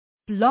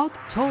Blog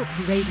Talk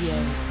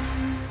Radio.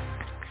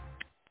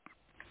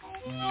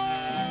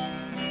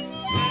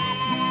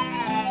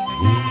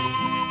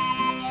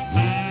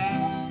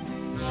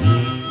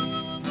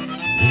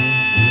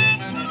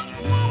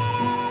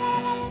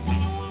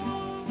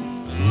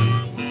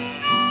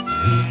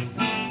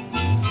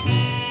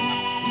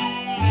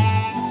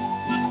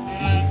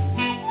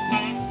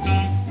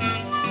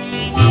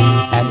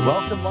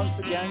 Welcome once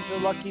again to the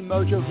Lucky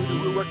Mojo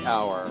Hoodoo Rootwork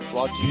Hour,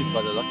 brought to you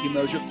by the Lucky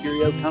Mojo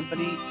Curio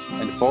Company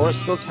in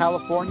Forestville,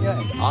 California,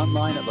 and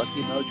online at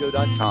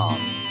luckymojo.com.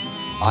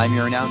 I'm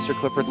your announcer,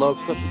 Clifford Lowe,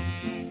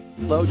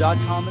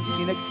 Lowe.com in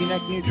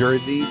Teaneck, New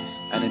Jersey,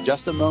 and in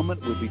just a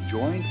moment we'll be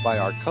joined by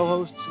our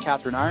co-hosts,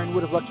 Catherine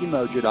Ironwood of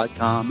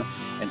luckymojo.com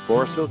in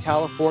Forestville,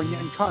 California,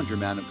 and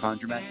ConjureMan of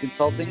ConjureMan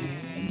Consulting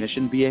in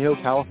Mission Viejo,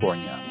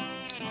 California.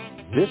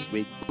 This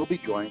week, we'll be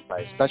joined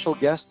by a special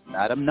guest,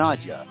 Madam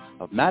Nadia,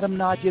 of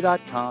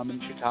MadamNadia.com in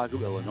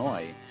Chicago,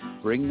 Illinois,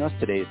 bringing us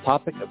today's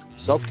topic of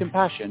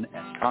self-compassion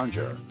and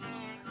conjure.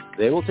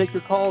 They will take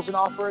your calls and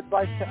offer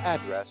advice to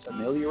address,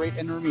 ameliorate,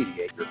 and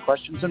remediate your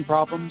questions and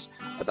problems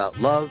about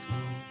love,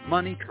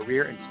 money,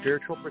 career, and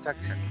spiritual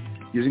protection,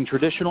 using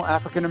traditional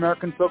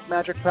African-American folk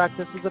magic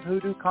practices of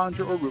hoodoo,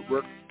 conjure, or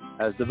rootwork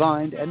as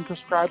divined and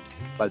prescribed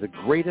by the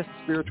greatest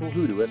spiritual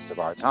hoodooists of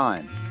our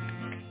time.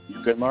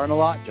 You can learn a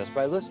lot just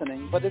by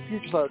listening, but if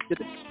you're selected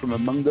from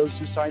among those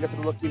who signed up for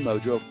the Lucky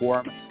Mojo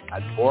forum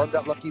at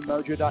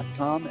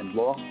forum.luckymojo.com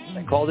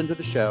and called into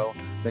the show,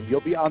 then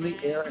you'll be on the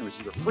air and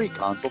receive a free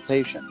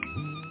consultation.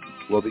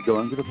 We'll be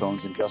going to the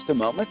phones in just a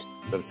moment,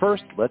 but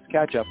first, let's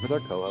catch up with our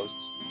co-hosts,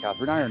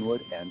 Catherine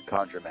Ironwood and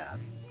ConjureMan.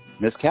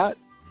 Miss Cat?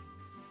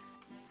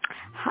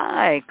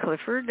 Hi,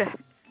 Clifford.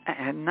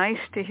 Nice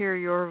to hear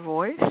your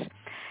voice.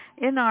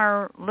 In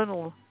our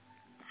little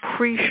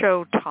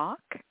pre-show talk,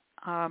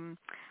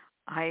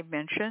 I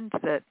mentioned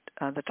that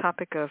the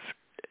topic of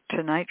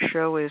tonight's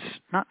show is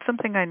not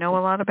something I know a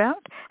lot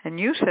about, and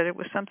you said it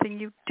was something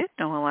you did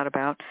know a lot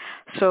about.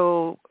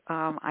 So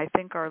I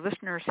think our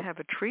listeners have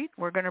a treat.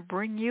 We're going to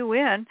bring you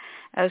in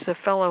as a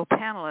fellow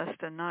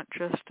panelist and not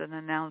just an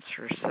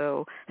announcer.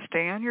 So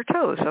stay on your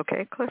toes,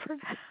 okay, Clifford?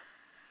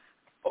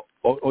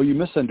 Oh, you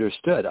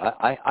misunderstood.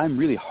 I'm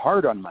really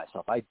hard on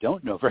myself. I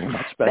don't know very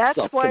much about That's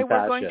self-compassion.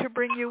 why we're going to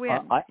bring you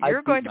in.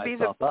 You're going to be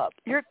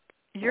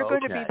You're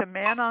going to be the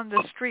man on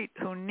the street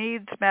who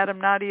needs Madam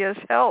Nadia's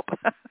help.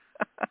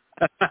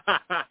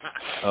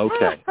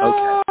 Okay.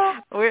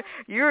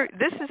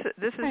 This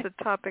is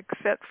a topic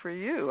set for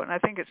you, and I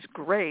think it's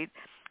great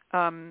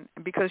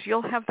because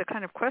you'll have the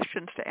kind of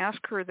questions to ask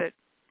her that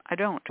I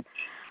don't.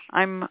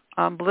 I'm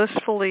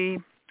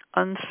blissfully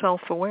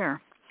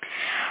unself-aware.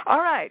 All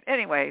right.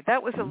 Anyway,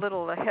 that was a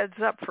little heads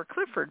up for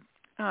Clifford.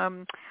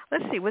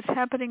 Let's see what's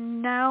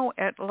happening now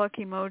at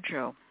Lucky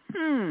Mojo.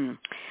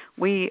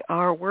 We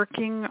are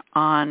working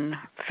on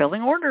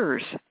filling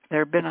orders. There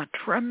have been a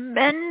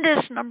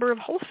tremendous number of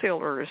wholesale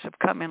orders have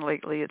come in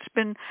lately. It's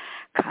been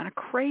kind of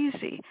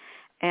crazy.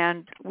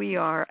 And we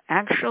are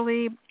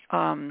actually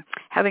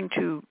having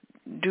to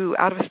do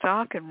out of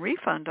stock and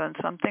refund on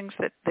some things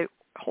that the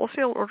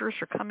wholesale orders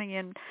are coming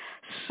in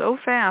so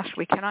fast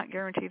we cannot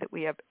guarantee that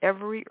we have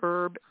every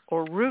herb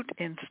or root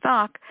in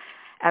stock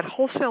at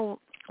wholesale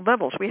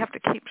levels. We have to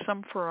keep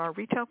some for our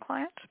retail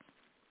clients.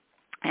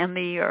 And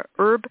the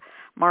herb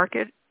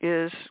market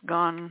is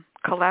gone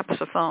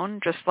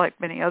collapsophone, just like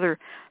many other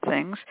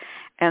things.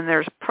 And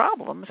there's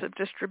problems of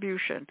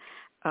distribution.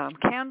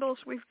 Candles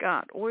we've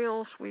got,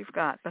 oils we've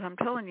got, but I'm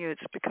telling you,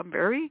 it's become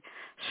very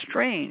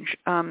strange.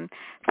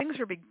 Things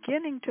are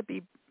beginning to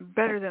be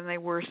better than they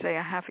were, say,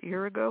 a half a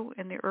year ago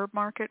in the herb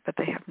market, but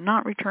they have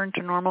not returned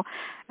to normal.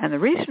 And the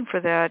reason for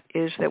that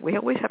is that we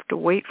always have to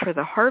wait for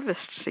the harvest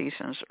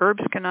seasons.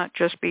 Herbs cannot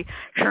just be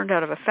churned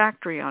out of a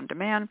factory on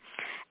demand.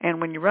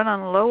 And when you run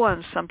on low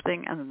on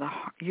something and the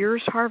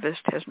year's harvest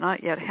has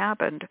not yet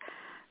happened,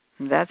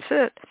 that's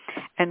it.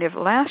 And if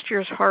last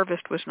year's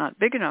harvest was not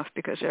big enough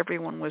because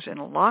everyone was in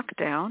a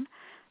lockdown,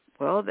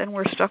 well, then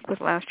we're stuck with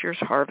last year's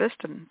harvest,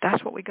 and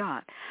that's what we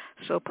got.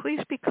 So please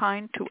be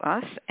kind to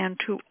us and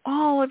to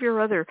all of your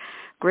other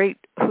great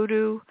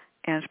hoodoo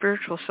and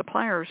spiritual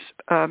suppliers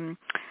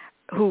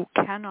who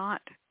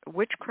cannot,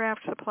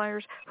 witchcraft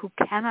suppliers who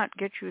cannot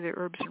get you the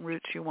herbs and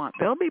roots you want.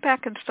 They'll be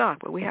back in stock,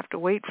 but we have to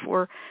wait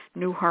for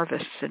new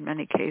harvests in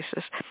many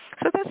cases.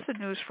 So that's the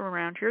news from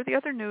around here. The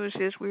other news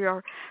is we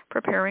are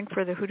preparing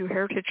for the Hoodoo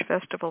Heritage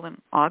Festival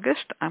in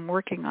August. I'm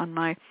working on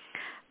my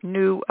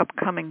new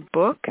upcoming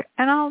book,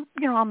 and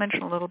I'll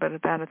mention a little bit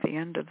of that at the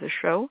end of the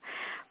show,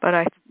 but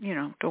I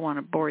don't want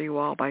to bore you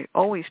all by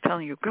always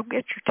telling you go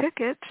get your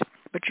tickets,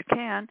 but you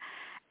can.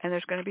 And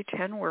there's going to be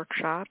 10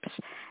 workshops,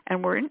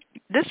 and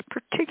this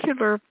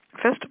particular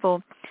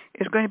festival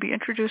is going to be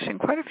introducing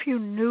quite a few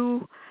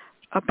new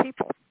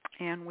people,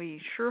 and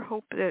we sure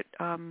hope that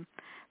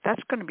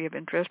that's going to be of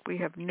interest. We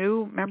have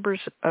new members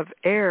of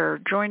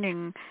AIR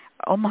joining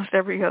almost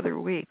every other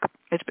week.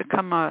 It's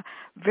become a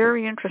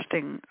very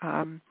interesting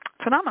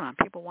phenomenon.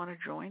 People want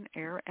to join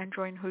AIR and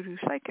join Hoodoo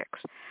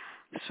Psychics.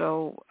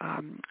 So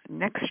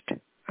next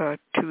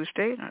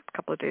Tuesday, a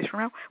couple of days from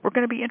now, we're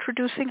going to be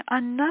introducing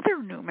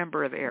another new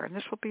member of AIR, and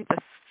this will be the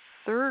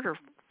third or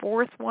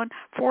fourth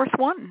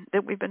one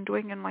that we've been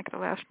doing in like the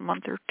last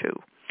month or two.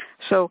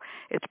 So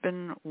it's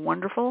been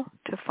wonderful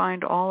to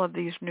find all of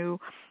these new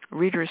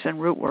readers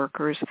and root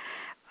workers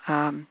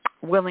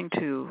willing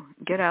to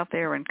get out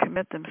there and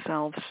commit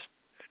themselves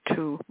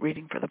to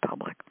reading for the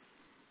public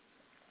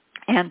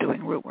and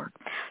doing root work.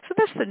 So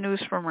that's the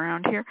news from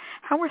around here.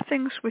 How are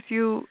things with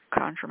you,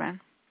 ConjureMan?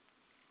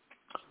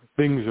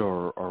 Things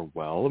are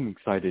well. I'm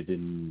excited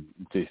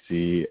to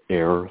see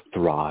AIR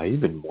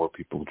thrive and more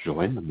people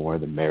join. The more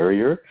the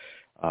merrier.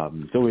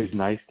 It's always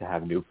nice to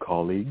have new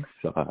colleagues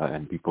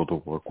and people to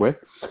work with.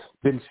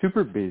 Been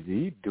super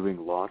busy doing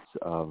lots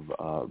of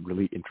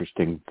really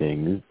interesting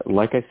things.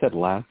 Like I said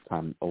last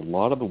time, a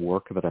lot of the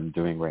work that I'm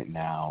doing right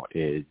now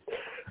is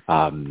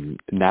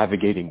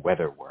navigating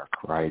weather work,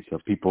 right? So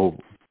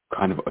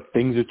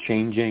things are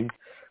changing.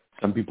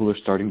 Some people are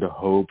starting to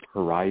hope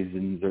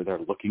horizons, or they're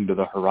looking to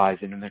the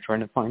horizon and they're trying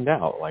to find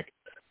out, like,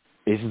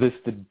 is this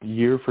the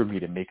year for me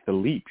to make the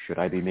leap? Should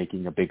I be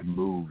making a big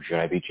move? Should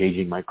I be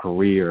changing my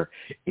career?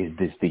 Is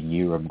this the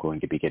year I'm going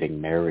to be getting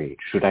married?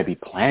 Should I be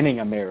planning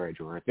a marriage,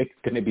 or if it's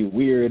going to be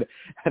weird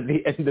at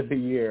the end of the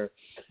year?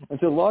 And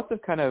so lots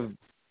of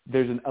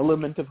there's an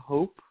element of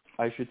hope,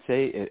 I should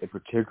say,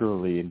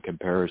 particularly in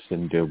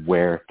comparison to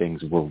where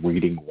things were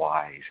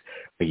reading-wise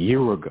a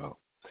year ago,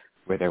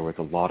 where there was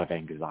a lot of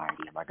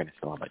anxiety. Am I going to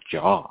still have a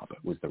job?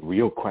 It was the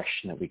real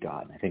question that we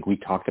got. And I think we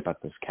talked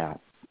about this, Kat,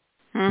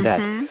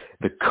 that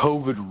the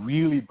COVID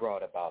really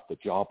brought about the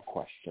job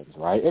questions,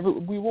 right?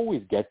 We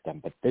always get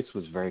them, but this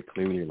was very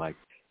clearly like,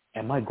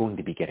 am I going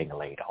to be getting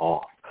laid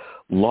off?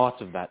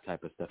 Lots of that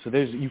type of stuff. So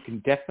you can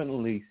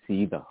definitely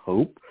see the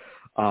hope,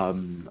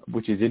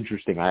 which is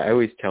interesting. I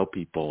always tell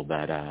people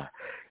that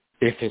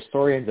if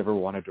historians ever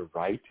wanted to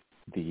write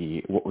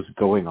what was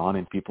going on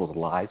in people's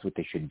lives, what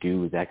they should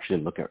do is actually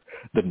look at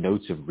the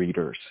notes of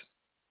readers.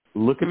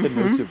 Look at the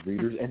notes of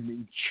readers and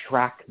then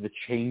track the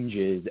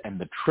changes and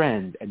the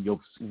trends, and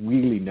you'll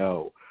really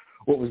know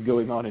what was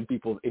going on in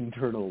people's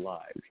internal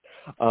lives.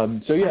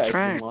 It's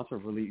been lots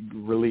of really,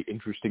 really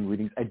interesting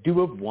readings. I do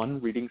have one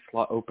reading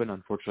slot open.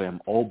 Unfortunately,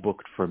 I'm all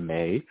booked for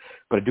May,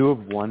 but I do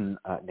have one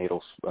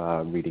natal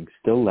reading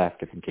still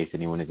left, if in case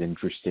anyone is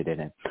interested in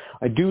it.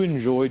 I do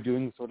enjoy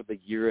doing sort of the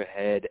year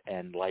ahead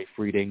and life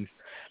readings,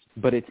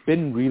 but it's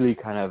been really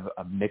kind of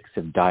a mix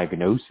of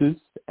diagnosis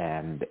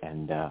and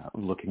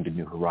looking to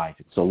new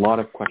horizons. So a lot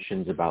of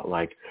questions about,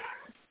 like,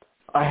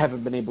 I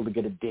haven't been able to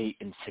get a date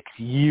in 6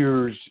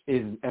 years.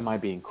 Am I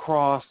being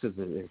crossed? Is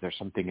there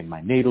something in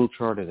my natal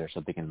chart? Is there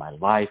something in my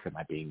life? Am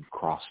I being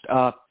crossed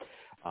up?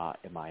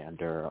 Am I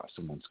under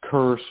someone's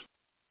curse?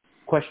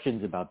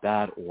 Questions about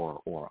that,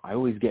 or I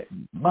always get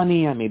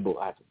money. I have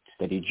a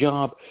steady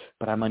job,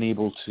 but I'm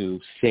unable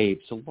to save.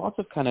 So lots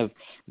of kind of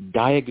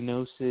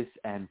diagnosis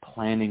and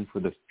planning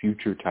for the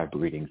future type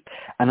readings.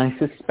 And I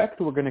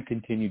suspect we're going to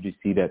continue to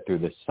see that through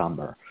the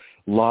summer.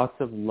 Lots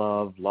of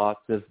love,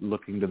 lots of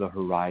looking to the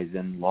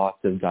horizon,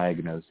 lots of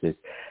diagnosis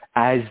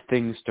as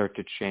things start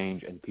to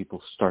change and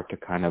people start to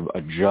kind of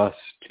adjust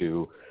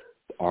to,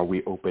 are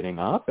we opening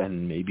up?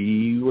 And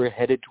maybe we're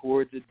headed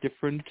towards a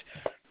different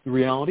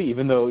reality,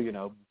 even though,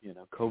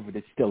 COVID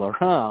is still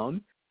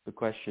around. The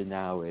question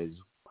now is,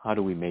 how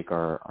do we make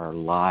our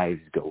lives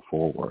go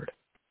forward?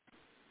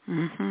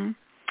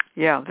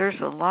 Yeah,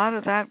 there's a lot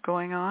of that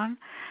going on.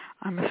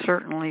 I'm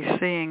certainly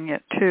seeing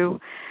it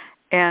too.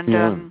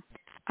 And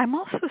I'm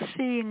also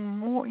seeing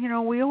more,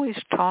 we always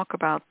talk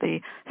about the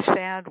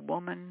sad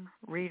woman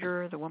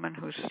reader, the woman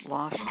who's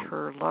lost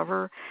her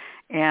lover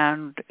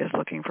and is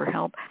looking for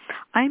help.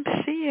 I'm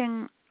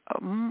seeing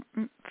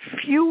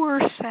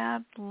fewer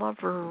sad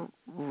lover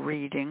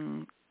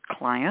reading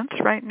clients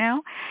right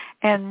now,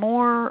 and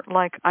more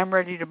like, I'm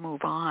ready to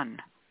move on.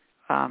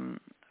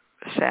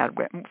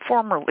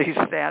 Formerly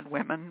sad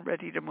women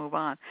ready to move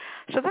on.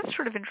 So that's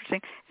sort of interesting.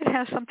 It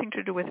has something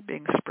to do with it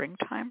being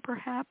springtime,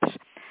 perhaps,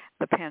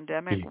 the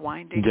pandemic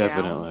winding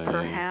down,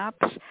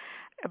 perhaps.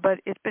 But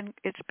it's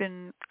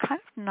been kind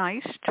of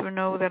nice to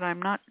know that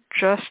I'm not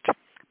just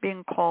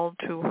being called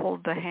to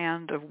hold the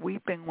hand of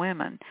weeping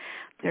women.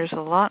 There's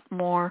a lot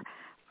more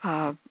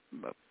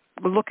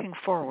looking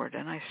forward,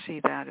 and I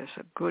see that as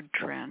a good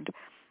trend,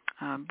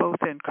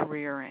 both in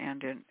career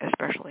and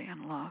especially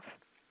in love.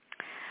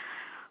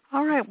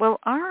 All right. Well,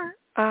 our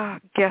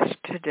guest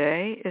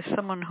today is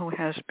someone who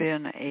has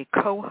been a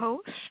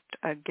co-host,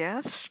 a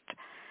guest,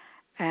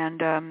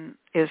 and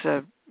is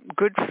a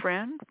good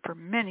friend for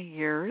many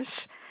years,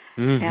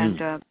 and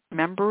a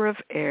member of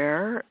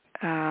AIR,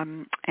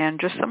 and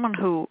just someone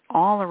who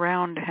all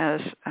around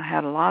has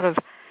had a lot of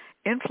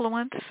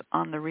influence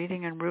on the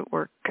reading and root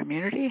work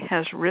community,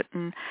 has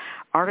written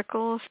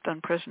articles, done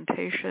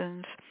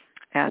presentations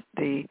at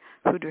the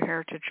Hoodoo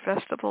Heritage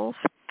Festivals.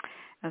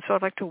 And so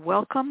I'd like to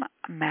welcome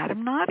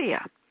Madam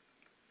Nadia.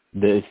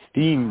 The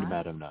esteemed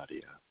Madam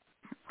Nadia.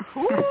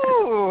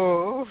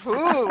 Ooh,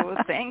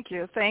 thank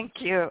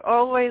you.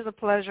 Always a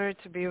pleasure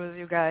to be with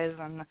you guys,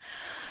 and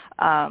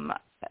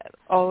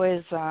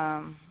always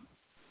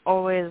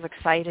always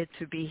excited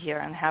to be here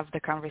and have the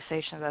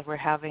conversation that we're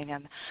having.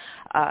 And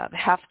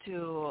have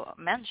to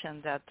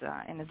mention that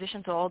in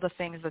addition to all the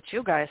things that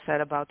you guys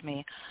said about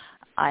me,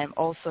 I'm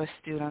also a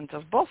student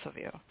of both of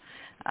you.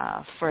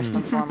 First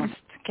and foremost,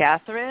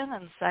 Catherine,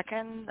 and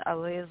second,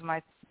 Ali is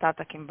my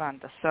Tata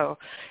Kimbanda. So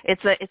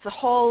it's a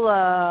whole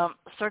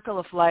circle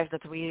of life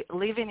that we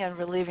living and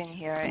reliving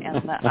here,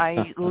 and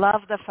I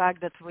love the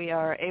fact that we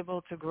are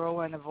able to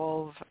grow and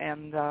evolve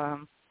and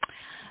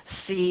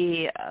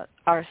see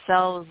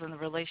ourselves in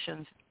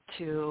relation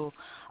to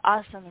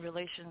us, in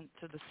relation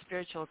to the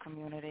spiritual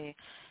community,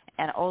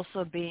 and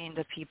also being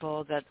the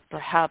people that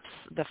perhaps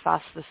the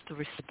fastest to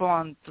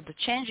respond to the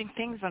changing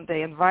things in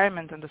the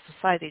environment and the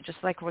society, just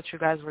like what you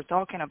guys were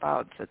talking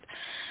about, that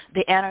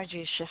the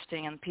energy is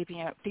shifting and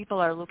people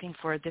are looking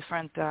for a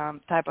different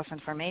type of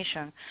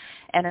information.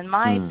 And in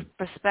my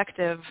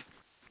perspective,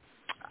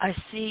 I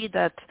see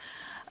that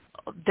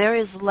there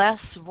is less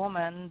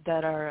women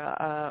that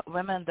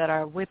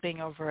are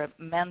whipping over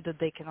men that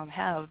they cannot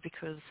have,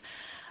 because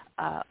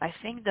I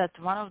think that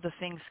one of the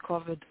things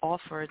COVID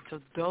offered to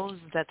those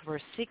that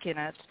were seeking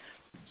it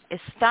is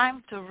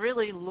time to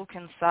really look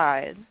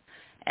inside.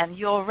 And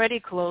you already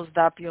closed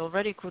up, you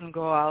already couldn't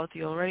go out,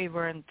 you already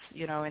weren't,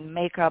 in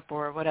makeup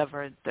or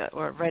whatever,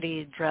 or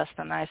already dressed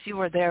and nice. You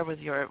were there with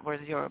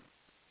your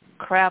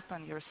crap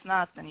and your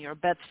snot and your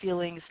bad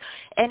feelings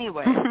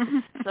anyway.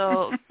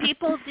 So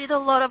people did a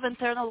lot of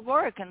internal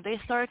work, and they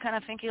started kind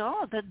of thinking,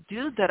 oh, that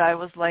dude that I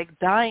was like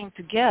dying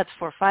to get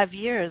for 5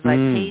 years, I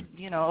paid,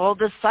 all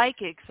the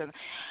psychics, and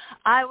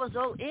I was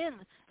all in.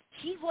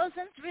 He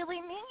wasn't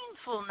really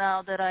meaningful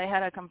now that I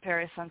had a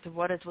comparison to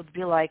what it would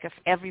be like if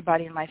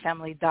everybody in my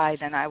family died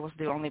and I was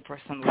the only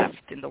person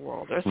left in the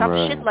world, or some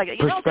shit like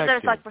that.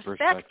 There's like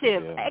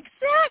perspective. Yeah. Yeah.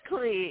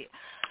 Exactly.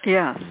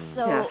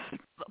 So,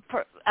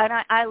 and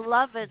I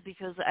love it,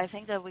 because I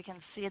think that we can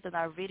see it in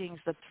our readings,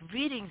 that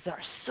readings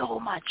are so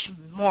much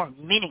more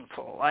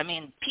meaningful. I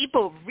mean,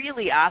 people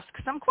really ask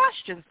some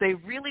questions. They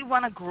really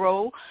want to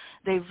grow.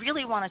 They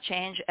really want to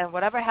change. And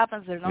whatever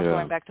happens, they're not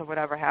going back to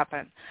whatever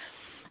happened.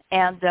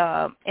 And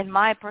in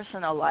my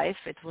personal life,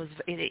 it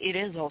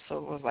is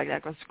also like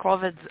that, because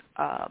COVID,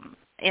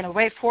 in a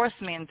way, forced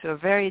me into a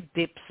very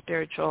deep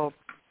spiritual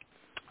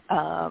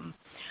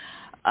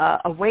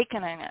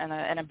awakening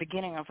and a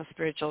beginning of a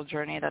spiritual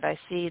journey, that I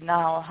see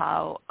now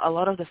how a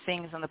lot of the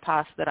things in the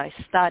past that I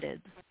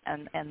studied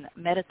and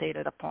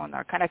meditated upon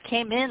are kind of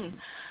came in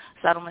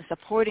suddenly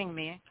supporting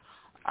me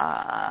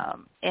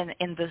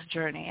in this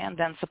journey, and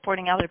then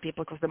supporting other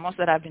people, because the most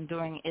that I've been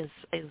doing is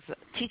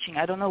teaching.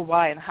 I don't know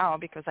why and how,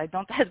 because I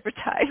don't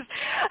advertise.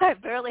 I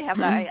barely have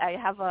I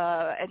have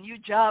a new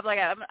job. Like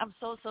I'm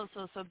so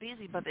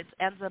busy, but it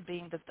ends up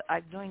being that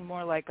I'm doing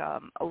more like a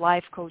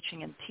life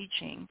coaching and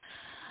teaching,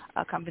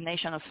 a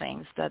combination of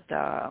things. That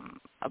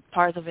a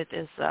part of it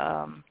is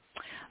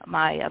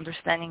my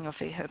understanding of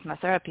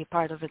hypnotherapy,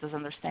 part of it is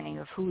understanding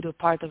of Hoodoo,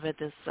 part of it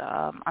is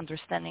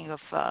understanding of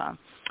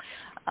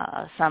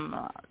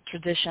some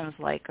traditions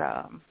like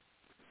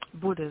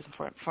Buddhism,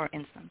 for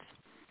instance.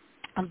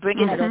 I'm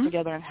bringing it all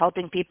together and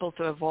helping people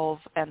to evolve.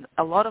 And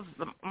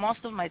most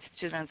of my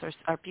students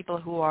are people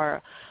who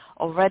are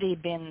already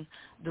been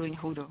doing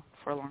Hoodoo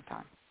for a long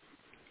time.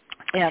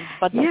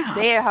 But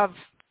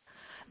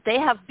they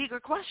have bigger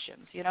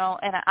questions,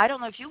 and I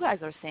don't know if you guys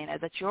are saying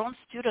it, that your own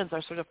students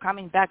are sort of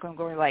coming back and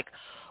going like,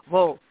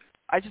 whoa,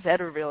 I just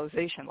had a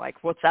realization, like,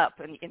 what's up?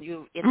 And it's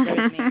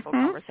very meaningful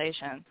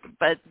conversation.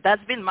 But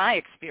that's been my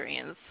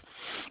experience.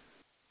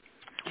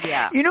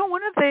 Yeah.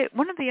 One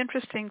of the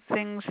interesting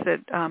things that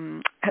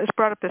has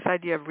brought up this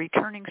idea of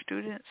returning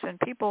students and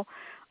people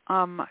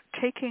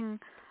taking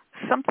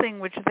something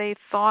which they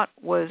thought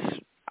was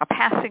a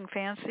passing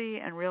fancy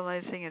and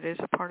realizing it is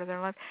a part of their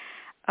life.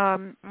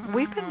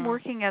 We've been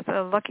working at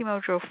the Lucky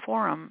Mojo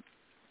Forum,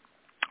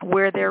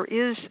 where there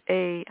is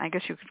I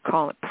guess you could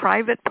call it,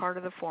 private part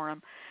of the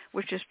forum,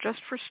 which is just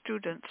for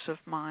students of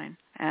mine,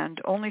 and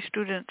only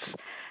students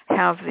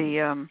have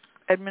the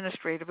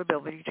administrative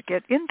ability to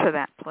get into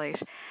that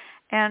place.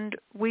 And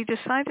we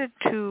decided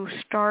to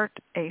start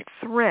a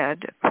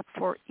thread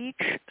for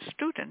each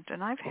student,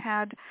 and I've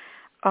had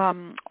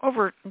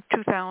over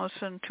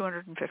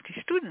 2,250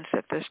 students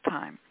at this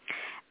time.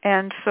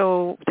 And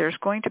so there's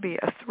going to be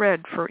a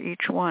thread for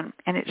each one,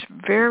 and it's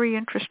very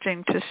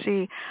interesting to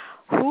see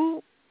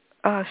who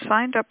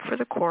signed up for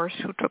the course,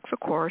 who took the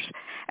course,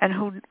 and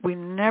who we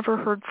never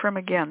heard from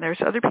again. There's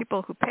other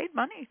people who paid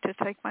money to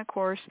take my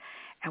course,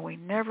 and we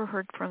never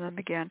heard from them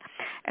again.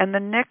 And the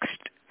next,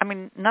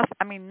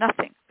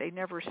 nothing. They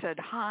never said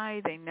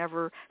hi. They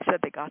never said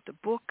they got the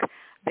book.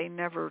 They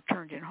never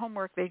turned in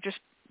homework. They just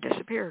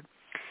disappeared.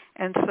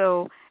 And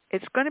so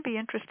it's going to be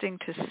interesting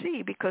to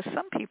see, because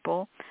some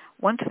people,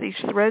 once these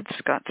threads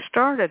got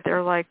started,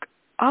 they're like,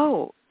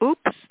 oh,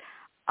 oops,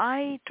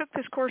 I took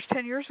this course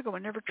 10 years ago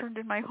and never turned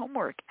in my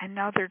homework, and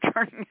now they're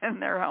turning in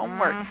their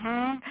homework.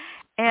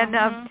 And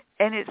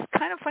it's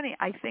kind of funny.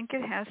 I think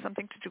it has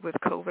something to do with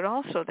COVID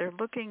also. They're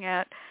looking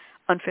at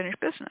unfinished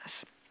business.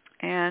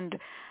 And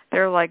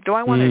They're like, do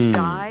I want to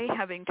die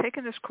having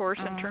taken this course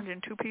and turned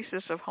in 2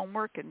 pieces of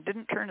homework and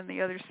didn't turn in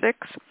the other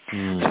 6?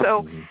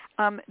 So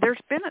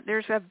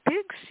there's a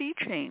big sea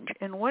change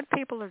in what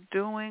people are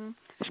doing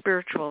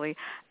spiritually,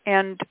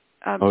 and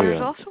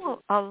there's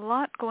also a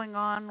lot going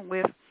on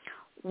with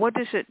what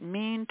does it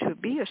mean to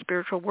be a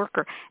spiritual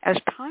worker. As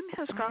time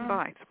has gone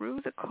by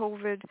through the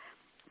COVID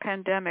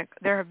pandemic,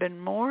 there have been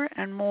more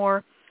and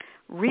more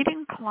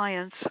reading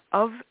clients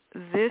of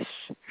this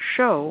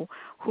show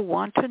who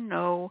want to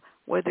know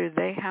whether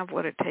they have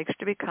what it takes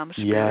to become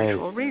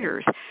spiritual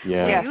readers.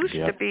 Yes.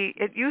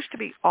 It used to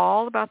be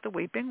all about the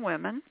weeping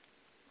women,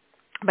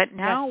 but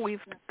now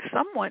we've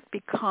somewhat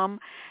become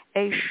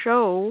a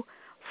show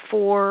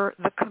for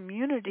the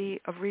community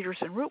of readers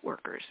and root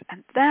workers,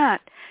 and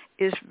that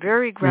is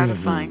very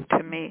gratifying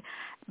to me,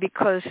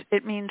 because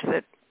it means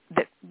that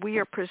we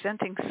are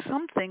presenting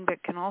something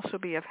that can also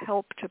be of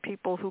help to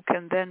people who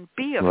can then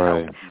be of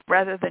help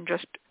rather than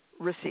just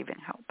receiving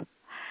help.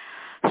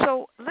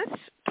 So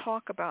let's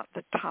talk about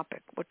the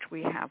topic which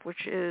we have,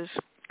 which is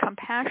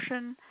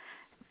compassion,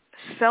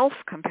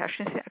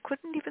 self-compassion. I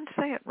couldn't even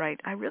say it right.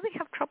 I really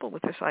have trouble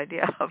with this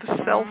idea of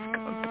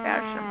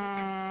self-compassion.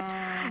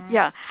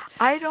 Yeah,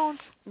 I don't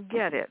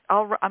get it.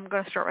 I'm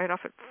going to start right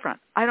off at front.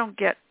 I don't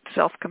get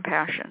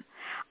self-compassion.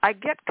 I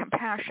get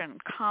compassion.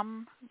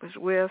 Com is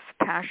with,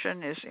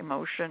 passion is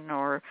emotion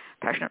or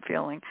passionate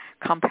feeling.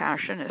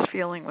 Compassion is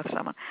feeling with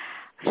someone.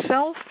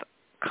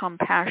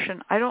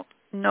 Self-compassion, I don't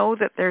know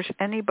that there's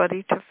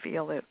anybody to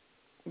feel it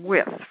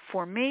with.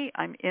 For me,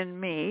 I'm in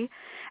me,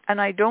 and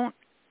I'm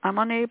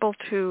unable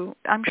to,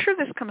 I'm sure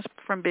this comes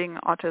from being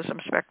an autism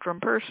spectrum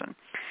person.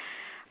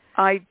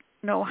 I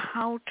know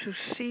how to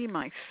see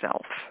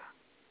myself.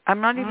 I'm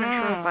not even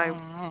sure if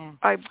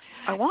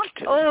I want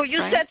to. Oh, you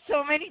said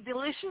so many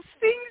delicious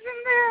things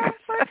in there. I'm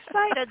so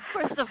excited.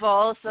 First of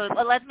all, so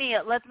let me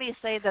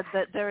say that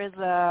there is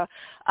I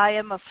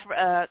am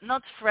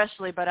not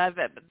freshly, but I've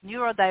a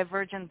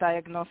neurodivergent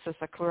diagnosis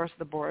across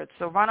the board.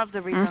 So one of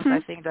the reasons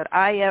I think that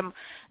I am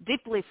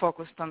deeply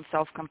focused on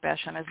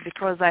self-compassion is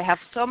because I have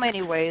so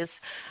many ways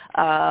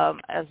I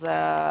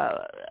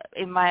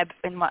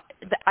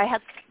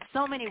had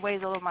so many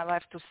ways all of my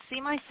life to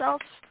see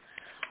myself,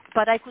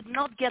 but I could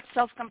not get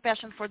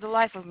self-compassion for the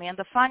life of me. And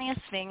the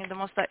funniest thing,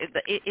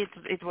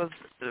 it was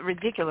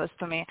ridiculous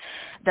to me,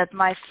 that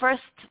my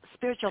first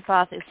spiritual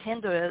path is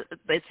Hindu.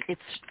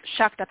 It's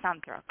Shakta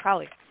Tantra,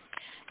 Kali.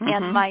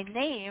 And my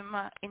name,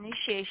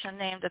 initiation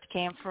name that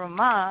came from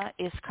Ma,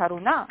 is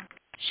Karuna,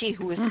 she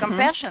who is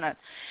compassionate.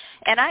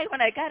 And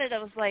when I got it, I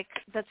was like,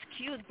 that's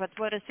cute, but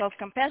what is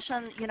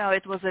self-compassion? You know,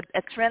 it was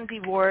a trendy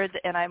word,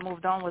 and I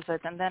moved on with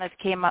it. And then it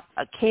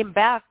came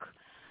back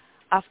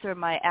after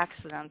my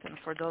accident. And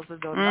for those who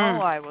don't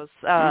know, I was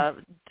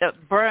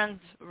burned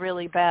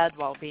really bad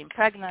while being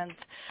pregnant.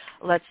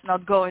 Let's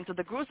not go into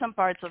the gruesome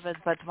parts of it,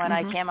 but when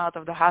I came out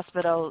of the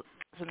hospital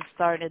and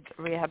started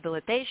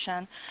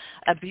rehabilitation,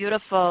 a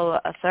beautiful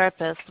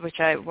therapist, which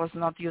I was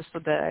not used to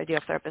the idea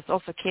of therapist,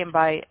 also came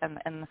by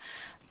and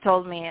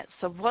told me,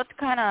 so what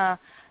kind of,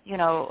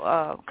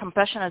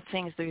 compassionate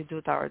things do you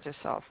do towards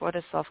yourself? What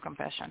is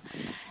self-compassion?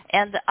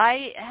 And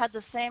I had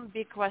the same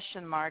big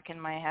question mark in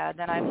my head,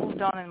 and I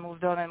moved on and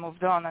moved on and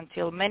moved on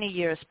until many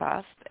years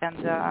passed,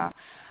 and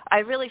I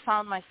really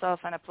found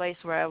myself in a place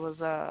where I was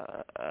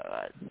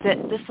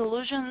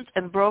disillusioned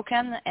and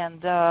broken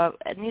and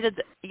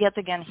needed yet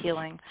again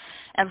healing,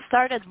 and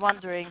started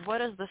wondering, what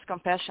is this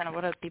compassion?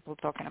 What are people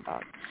talking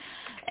about?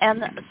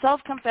 And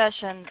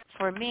self-compassion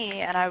for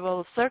me, and I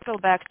will circle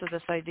back to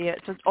this idea,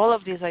 to all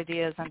of these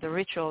ideas and the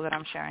ritual that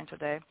I'm sharing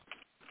today,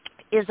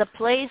 is a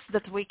place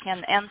that we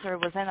can enter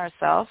within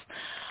ourselves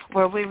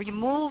where we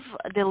remove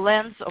the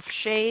lens of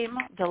shame,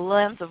 the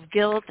lens of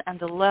guilt, and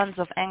the lens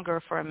of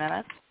anger for a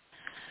minute.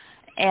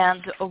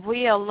 And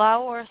we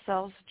allow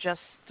ourselves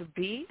just to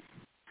be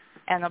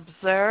and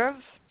observe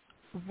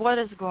what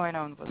is going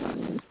on with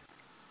us.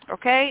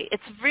 Okay?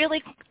 It's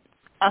really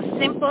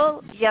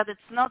simple, yet it's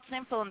not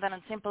simple, and then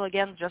it's simple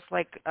again, just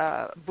like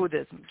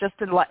Buddhism, just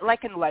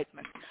like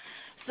enlightenment.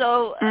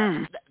 So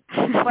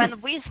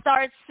when we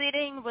start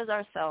sitting with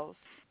ourselves,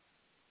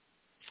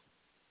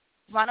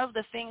 one of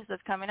the things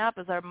that's coming up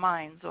is our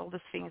minds, all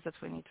the things that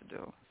we need to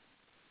do.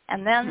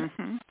 And then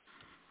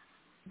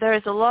there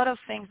is a lot of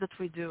things that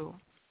we do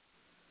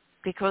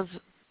because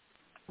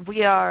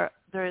there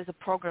is a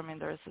programming,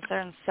 there is a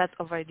certain set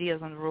of ideas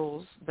and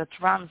rules that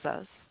runs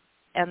us,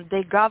 and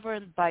they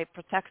governed by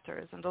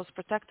protectors, and those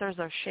protectors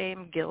are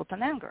shame, guilt,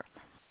 and anger.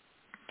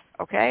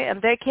 Okay?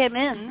 And they came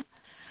in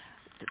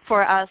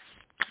for us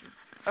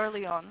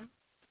early on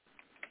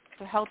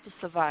to help us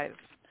survive,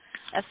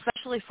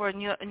 especially for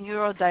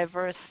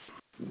neurodiverse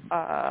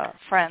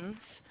friends.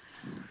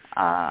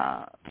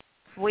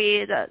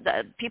 We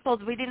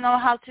didn't know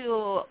how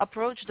to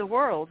approach the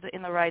world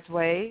in the right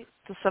way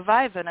to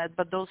survive in it,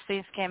 but those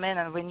things came in,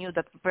 and we knew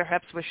that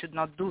perhaps we should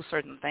not do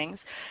certain things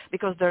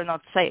because they're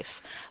not safe.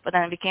 But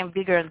then it became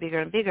bigger and bigger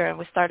and bigger, and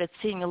we started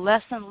seeing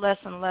less and less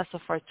and less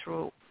of our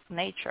true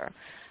nature.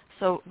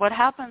 So what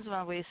happens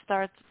when we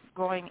start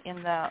going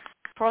in the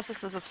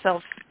processes of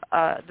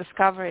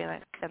self-discovery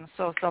and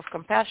so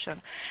self-compassion,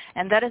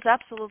 and that is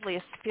absolutely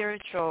a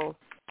spiritual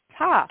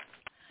path,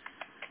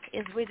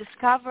 is we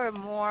discover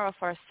more of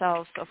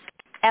ourselves, of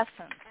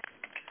essence,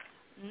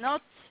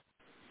 not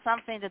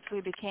something that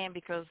we became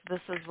because this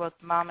is what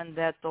mom and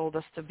dad told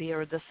us to be,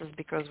 or this is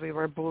because we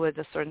were bullied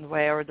a certain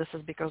way, or this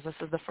is because this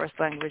is the first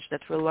language that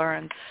we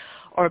learned,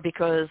 or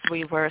because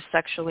we were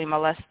sexually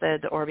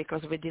molested, or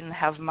because we didn't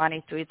have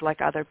money to eat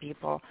like other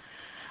people.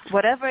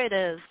 Whatever it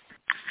is,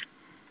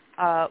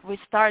 we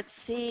start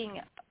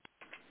seeing,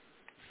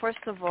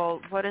 first of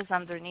all, what is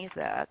underneath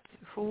that.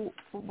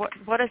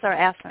 What is our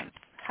essence?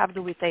 How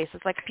do we taste?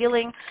 It's like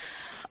peeling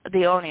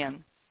the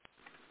onion.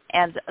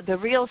 And the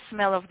real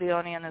smell of the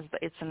onion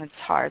it's in its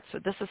heart. So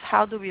this is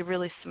how do we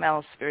really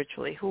smell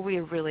spiritually, who we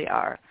really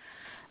are.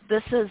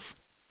 This is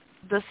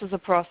a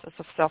process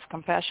of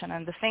self-compassion,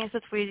 and the things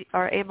that we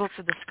are able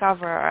to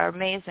discover are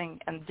amazing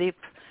and deep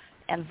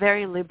and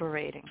very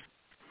liberating,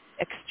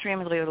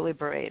 extremely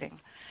liberating.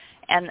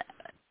 And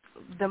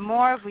the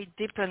more we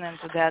deepen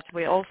into that,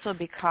 we also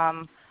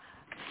become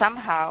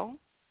somehow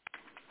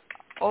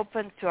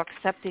open to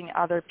accepting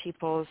other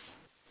people's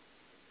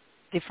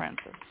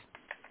differences.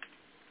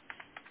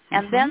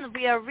 And then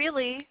we are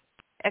really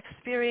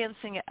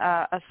experiencing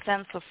a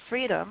sense of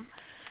freedom,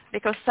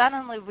 because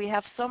suddenly we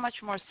have so much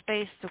more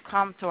space to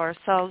come to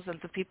ourselves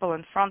and to people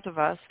in front of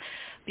us,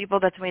 people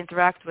that we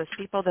interact with,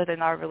 people that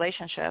in our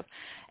relationship,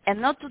 and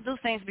not to do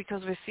things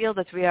because we feel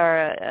that we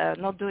are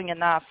not doing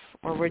enough,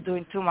 or we're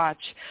doing too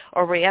much,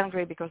 or we're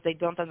angry because they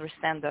don't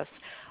understand us.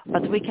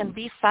 But we can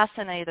be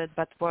fascinated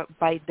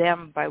by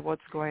them, by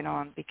what's going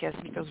on, because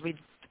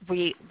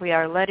we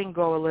are letting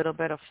go a little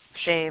bit of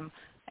shame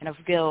and of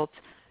guilt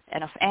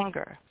and of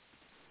anger.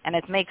 And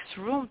it makes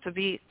room to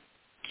be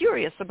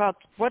curious about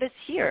what is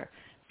here,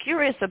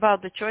 curious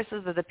about the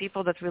choices that the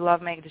people that we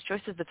love make, the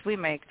choices that we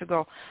make, to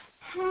go,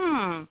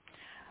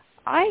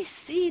 I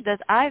see that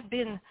I've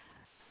been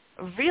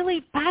really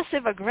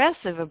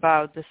passive-aggressive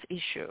about this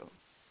issue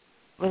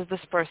with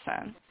this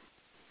person.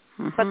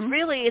 But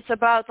really it's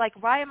about, like,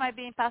 why am I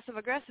being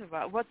passive-aggressive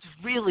about? What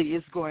really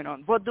is going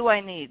on? What do I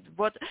need?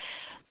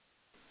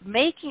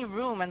 Making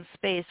room and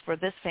space for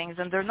these things,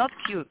 and they're not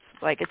cute.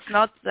 Like, it's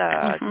not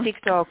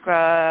TikTok,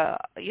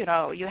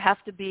 you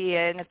have to be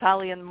an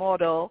Italian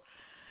model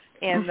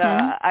and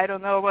I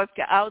don't know what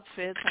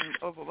outfits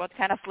and what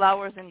kind of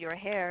flowers in your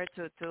hair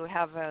to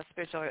have a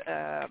spiritual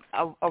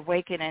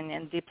awakening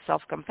and deep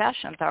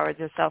self-compassion towards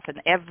yourself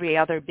and every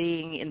other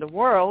being in the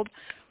world.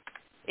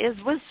 Is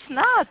with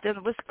snot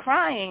and with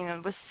crying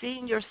and with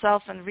seeing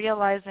yourself and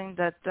realizing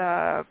that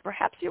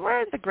perhaps you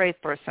weren't a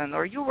great person,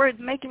 or you were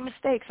making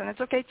mistakes, and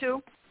it's okay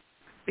too,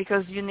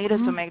 because you needed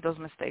to make those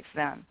mistakes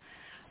then.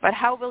 But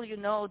how will you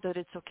know that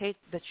it's okay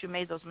that you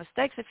made those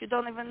mistakes if you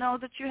don't even know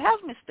that you have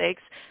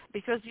mistakes,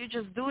 because you're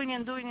just doing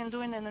and doing and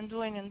doing and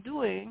doing and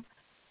doing,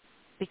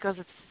 because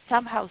it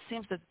somehow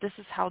seems that this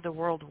is how the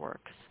world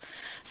works.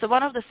 So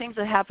one of the things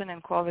that happened in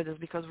COVID is,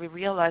 because we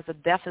realized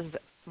that death is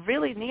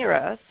really near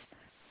us,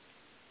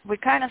 we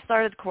kind of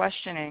started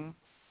questioning,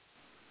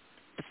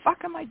 the fuck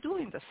am I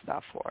doing this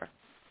stuff for?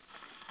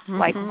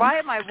 Like, why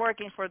am I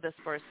working for this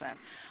person?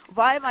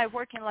 Why am I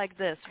working like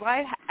this?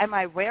 Why am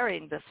I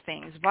wearing these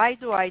things? Why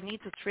do I need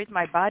to treat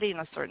my body in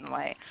a certain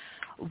way?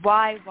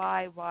 Why?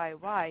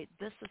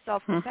 This is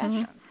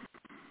self-compassion.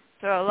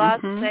 So a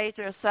lot to say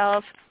to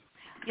yourself,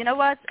 you know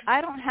what?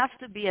 I don't have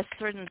to be a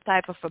certain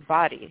type of a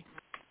body.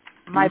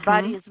 My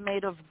body is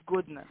made of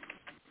goodness.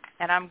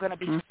 And I'm going to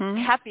be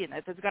happy in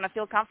it. It's going to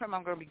feel comfortable.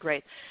 I'm going to be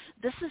great.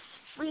 This is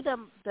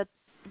freedom that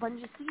when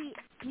you see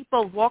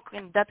people walk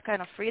in that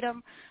kind of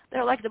freedom,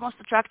 they're like the most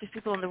attractive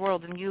people in the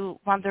world. And you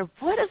wonder,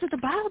 what is it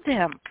about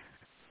them?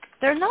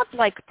 They're not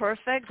like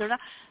perfect. They're not.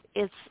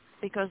 It's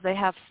because they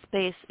have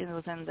space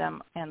within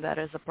them, and that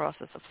is a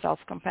process of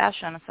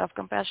self-compassion. And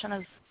self-compassion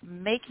is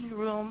making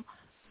room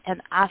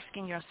and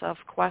asking yourself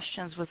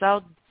questions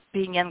without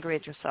being angry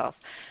at yourself.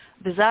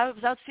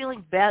 Without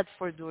feeling bad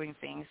for doing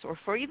things, or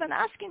for even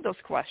asking those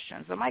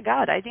questions. Oh my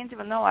God, I didn't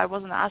even know I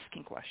wasn't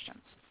asking questions.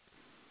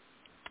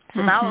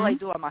 So now all I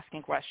do, I'm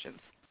asking questions.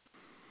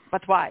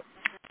 But why?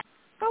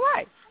 But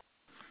why?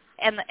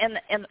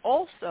 And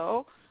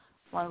also,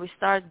 when we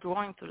start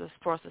going through this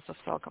process of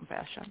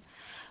self-compassion,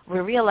 we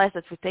realize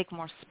that we take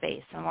more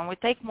space. And when we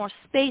take more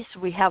space,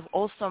 we have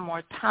also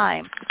more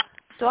time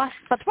to ask,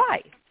 but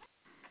why?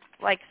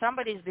 Like,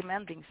 somebody's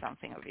demanding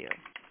something of you.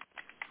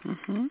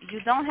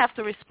 You don't have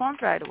to respond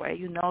right away.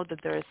 You know that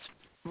there is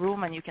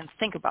room and you can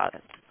think about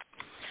it.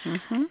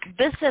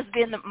 This has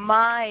been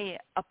my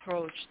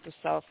approach to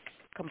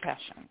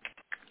self-compassion.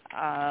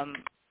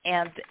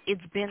 And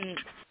it's been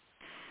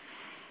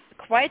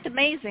quite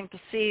amazing to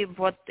see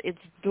what it's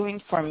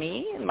doing for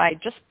me, my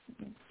just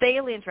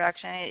daily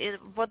interaction,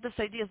 what this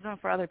idea is doing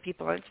for other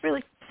people. It's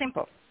really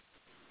simple.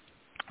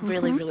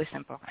 Really, really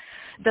simple.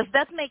 Does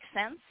that make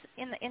sense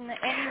in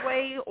any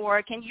way,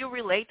 or can you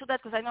relate to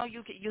that? Because I know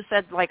you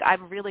said, like,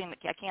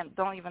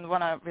 don't even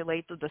want to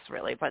relate to this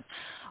really, but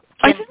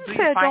do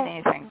you find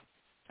anything?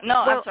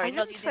 No, well, I'm sorry.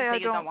 No, you didn't say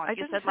you don't want. I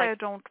didn't say I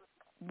don't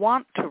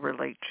want to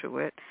relate to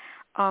it.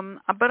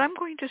 But I'm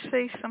going to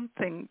say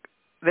something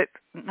that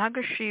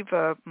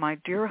Nagashiva, my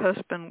dear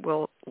husband,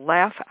 will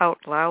laugh out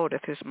loud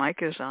if his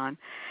mic is on.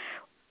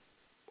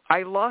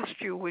 I lost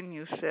you when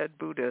you said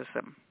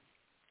Buddhism.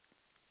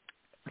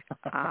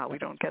 We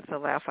don't get to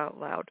laugh out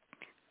loud.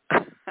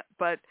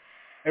 But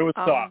it was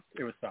thought.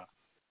 It was thought.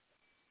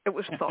 It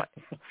was thought.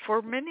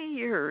 For many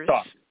years,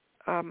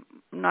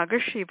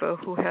 Nagashiva,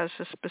 who has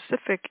a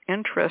specific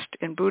interest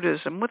in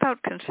Buddhism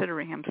without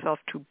considering himself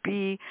to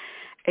be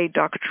a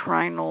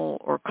doctrinal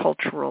or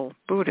cultural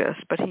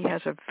Buddhist, but he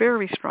has a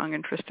very strong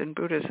interest in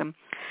Buddhism.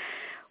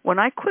 When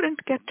I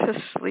couldn't get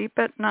to sleep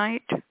at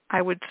night,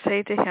 I would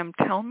say to him,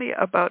 tell me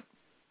about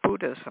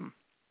Buddhism.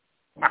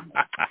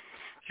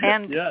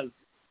 And yes.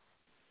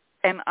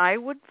 And I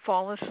would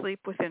fall asleep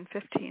within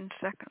 15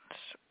 seconds,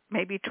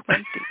 maybe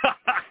 20.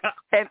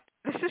 And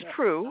this is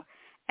true.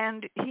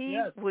 And he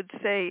would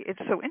say, it's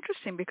so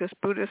interesting because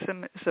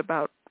Buddhism is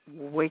about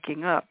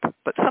waking up,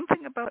 but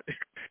something about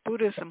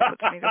Buddhism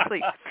puts me to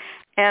sleep.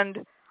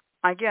 And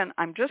again,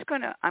 I'm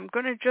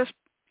going to just,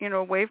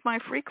 wave my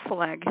freak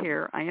flag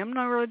here. I am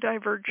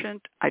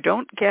neurodivergent. I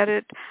don't get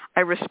it.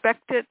 I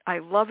respect it. I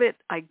love it.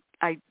 I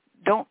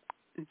don't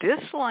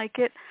dislike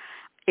it.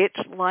 It's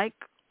like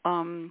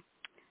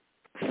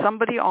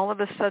somebody all of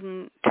a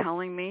sudden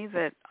telling me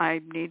that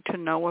I need to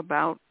know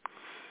about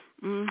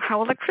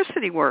how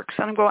electricity works.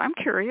 And I'm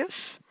curious,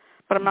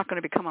 but I'm not going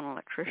to become an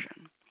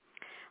electrician.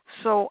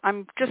 So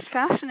I'm just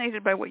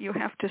fascinated by what you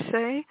have to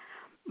say,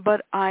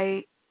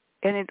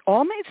 and it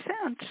all made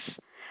sense.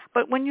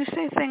 But when you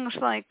say things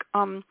like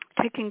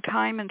taking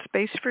time and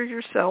space for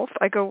yourself,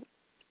 I go,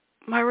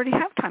 I already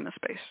have time and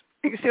space.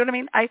 You see what I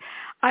mean?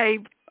 I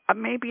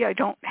maybe I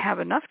don't have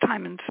enough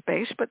time and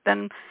space, but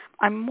then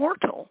I'm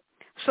mortal.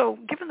 So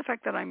given the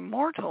fact that I'm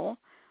mortal,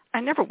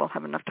 I never will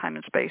have enough time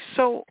and space.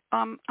 So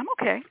I'm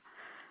okay.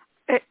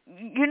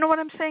 You know what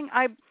I'm saying?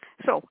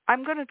 So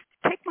I'm going to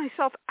take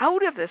myself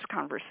out of this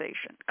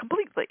conversation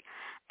completely,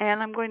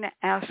 and I'm going to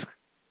ask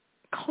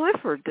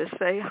Clifford to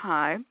say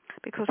hi,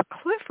 because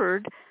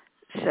Clifford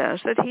says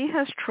that he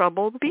has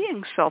trouble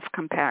being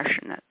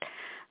self-compassionate.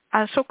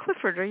 So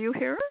Clifford, are you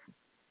here?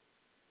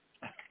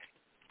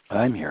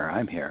 I'm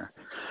here.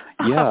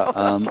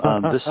 Yeah,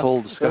 this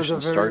whole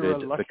discussion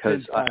started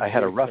because I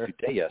had a rough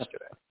day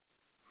yesterday.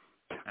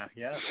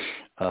 Yes.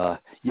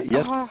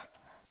 Yesterday, a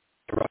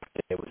rough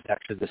day. It was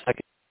actually the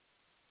second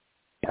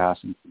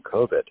passing from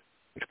COVID,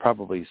 which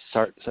probably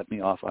set me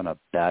off on a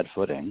bad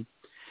footing.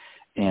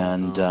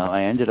 And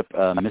I ended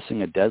up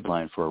missing a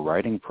deadline for a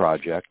writing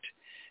project.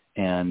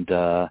 And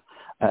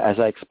as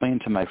I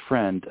explained to my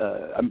friend,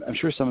 I'm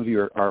sure some of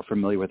you are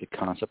familiar with the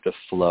concept of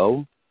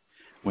flow.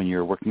 When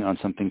you're working on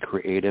something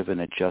creative and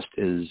it just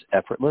is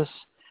effortless.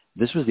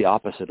 This was the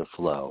opposite of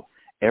flow.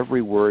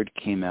 Every word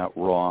came out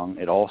wrong.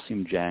 It all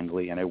seemed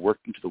jangly, and I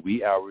worked into the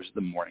wee hours of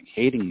the morning,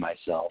 hating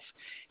myself,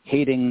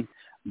 hating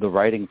the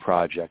writing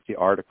project, the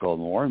article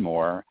more and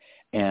more,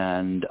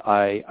 and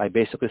I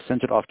basically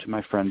sent it off to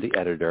my friend, the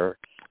editor,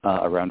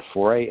 around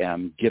 4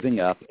 a.m., giving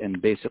up,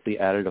 and basically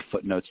added a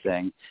footnote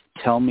saying,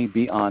 tell me,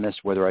 be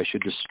honest, whether I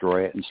should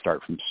destroy it and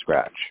start from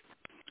scratch.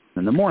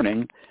 In the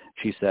morning,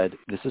 she said,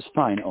 this is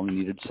fine, only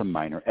needed some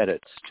minor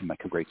edits, to my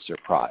great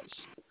surprise.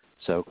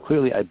 So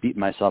clearly I beat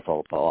myself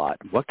up a lot.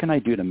 What can I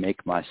do to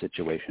make my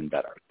situation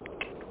better?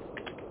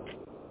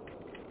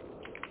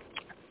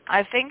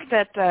 I think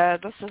that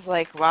this is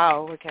like,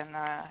 wow, we can,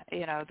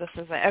 this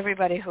is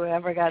everybody who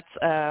ever gets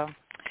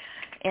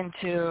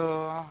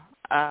into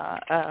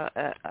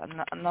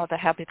not a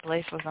happy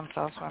place with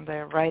themselves when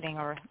they're writing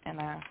or in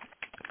a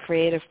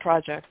creative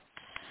project.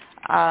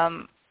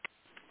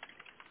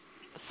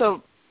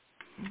 So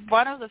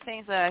one of the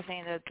things that I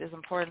think that is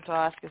important to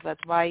ask is that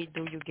why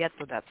do you get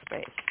to that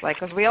space? Like,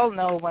 because we all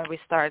know when we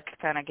start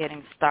kind of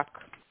getting stuck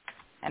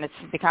and it's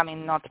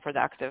becoming not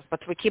productive, but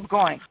we keep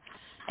going,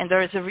 and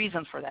there is a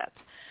reason for that.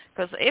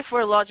 Because if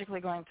we're logically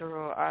going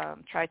to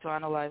try to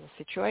analyze a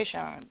situation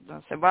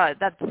and say, well,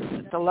 that's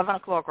at 11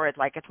 o'clock or at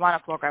 1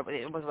 o'clock,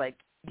 it was like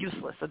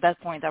useless. At that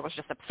point, I was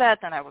just upset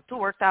and I was too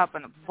worked up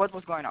and what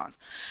was going on.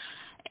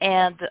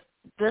 And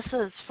this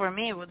is, for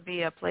me, would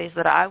be a place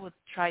that I would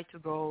try to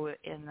go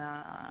in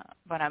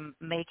when I'm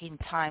making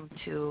time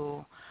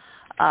to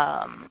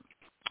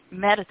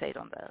meditate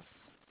on this.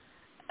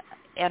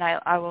 And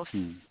I will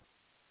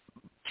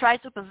try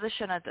to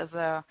position it as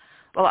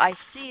I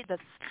see that,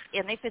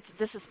 and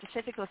this is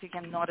specifically if you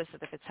can notice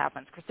it if it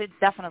happens, because it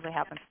definitely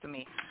happens to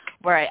me,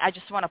 where I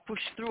just want to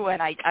push through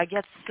and I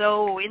get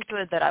so into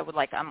it that I would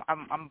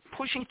I'm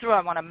pushing through,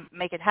 I want to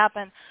make it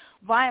happen.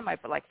 Why am I,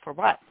 for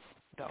what,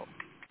 though?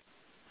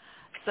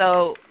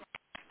 So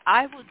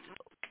I would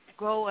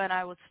go and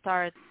I would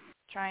start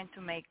trying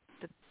to make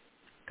the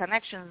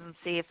connections and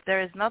see if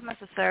there is not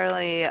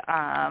necessarily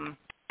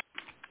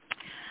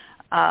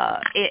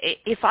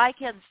if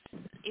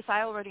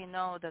I already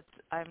know that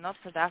I'm not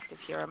productive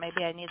here, or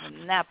maybe I need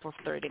a nap of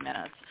 30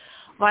 minutes,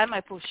 why am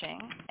I pushing?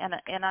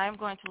 And I'm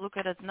going to look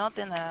at it not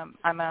in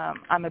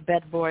I'm a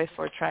bad boy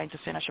for trying to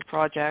finish a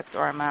project,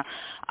 or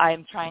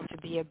I'm trying to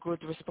be a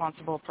good,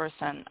 responsible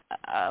person.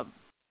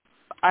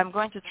 I'm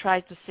going to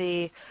try to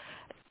see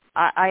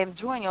I am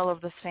doing all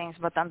of these things,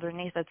 but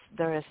underneath it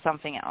there is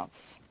something else.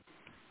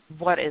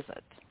 What is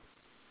it?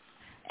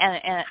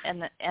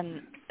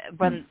 And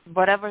when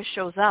whatever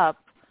shows up,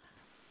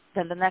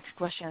 then the next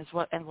question is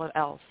what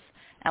else?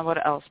 And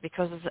what else?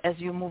 Because as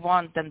you move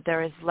on, then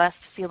there is less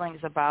feelings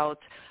about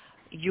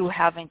you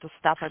having to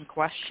stop and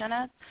question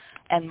it,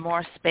 and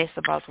more space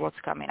about what's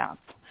coming up.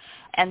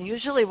 And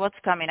usually what's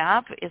coming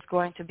up is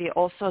going to be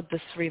also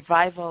this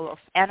revival of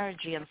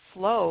energy and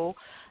flow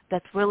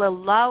that will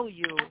allow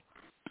you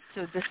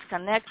to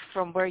disconnect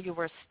from where you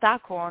were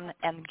stuck on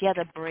and get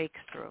a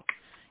breakthrough.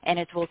 And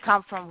it will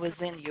come from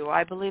within you.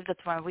 I believe that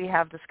when we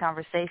have these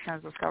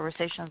conversations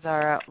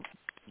are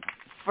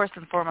first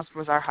and foremost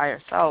with our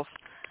higher self.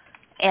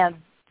 And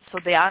so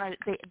the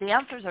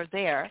answers are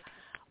there,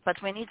 but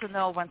we need to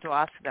know when to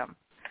ask them.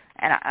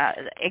 And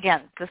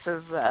again, this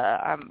is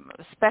I'm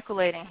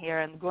speculating here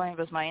and going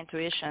with my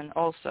intuition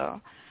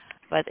also.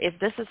 But if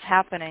this is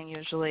happening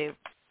usually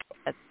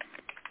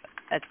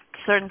at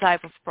certain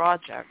type of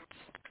projects,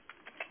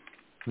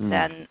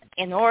 then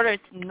in order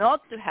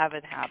not to have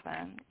it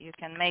happen, you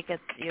can make it.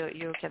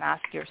 You can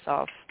ask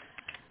yourself,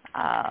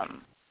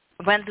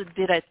 when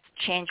did I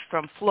change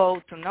from flow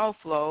to no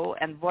flow,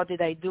 and what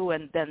did I do,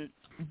 and then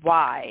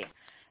why,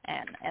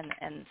 and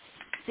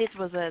sit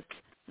with it,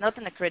 not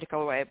in a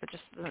critical way, but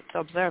just to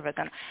observe it.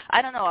 And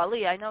I don't know,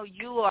 Ali, I know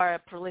you are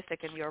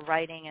prolific in your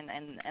writing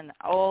and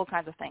all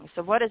kinds of things.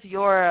 So what is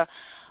your,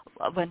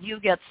 when you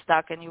get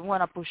stuck and you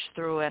want to push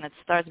through and it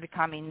starts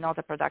becoming not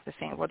a productive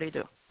thing, what do you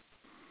do?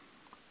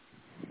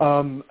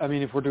 I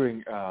mean, if we're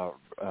doing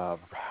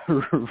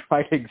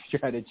writing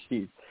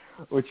strategies,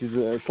 which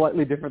is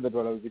slightly different than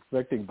what I was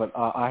expecting, but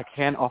I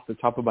can, off the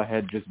top of my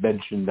head, just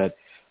mention that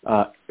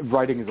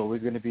writing is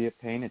always going to be a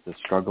pain. It's a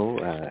struggle.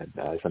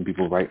 Some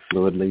people write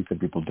fluidly, some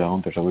people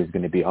don't. There's always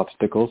going to be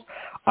obstacles.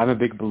 I'm a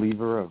big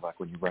believer of, like,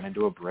 when you run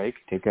into a break,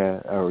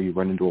 or you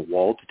run into a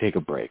wall, to take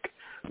a break.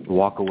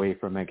 Walk away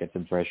from it, get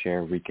some fresh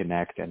air,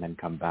 reconnect, and then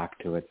come back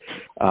to it.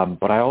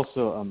 But I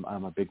also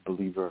I'm a big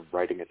believer of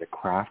writing as a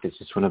craft. It's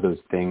just one of those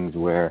things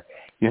where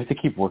you have to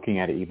keep working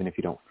at it even if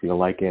you don't feel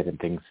like it and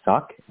things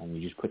suck, and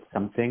you just put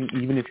something.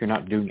 Even if you're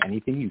not doing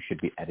anything, you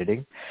should be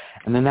editing.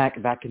 And then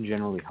that can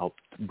generally help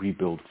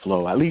rebuild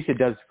flow. At least it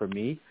does for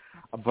me.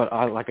 But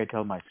like I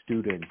tell my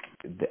students,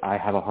 I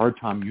have a hard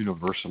time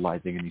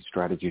universalizing any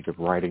strategies of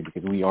writing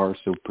because we are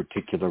so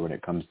particular when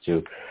it comes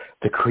to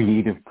the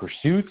creative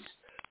pursuits.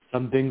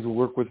 Some things will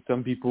work with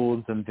some people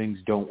and some things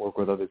don't work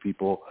with other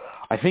people.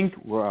 I think,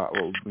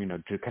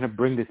 to kind of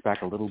bring this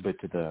back a little bit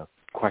to the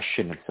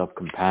question of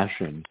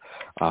self-compassion,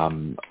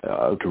 to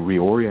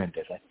reorient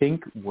it, I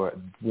think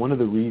one of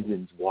the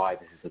reasons why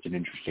this is such an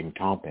interesting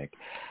topic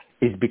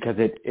is because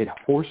it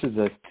forces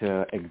us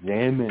to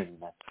examine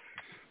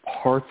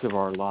parts of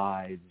our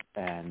lives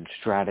and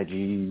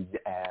strategies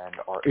and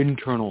our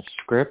internal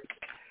script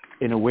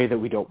in a way that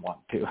we don't want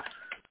to.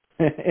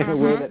 In a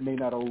way that may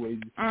not always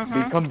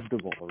be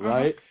comfortable,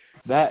 right?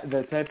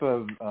 The type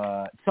of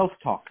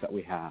self-talk that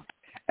we have.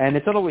 And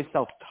it's not always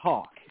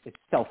self-talk, it's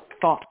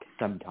self-thought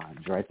sometimes,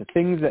 right? The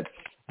things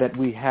that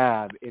we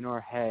have in our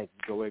heads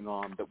going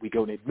on that we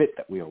don't admit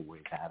that we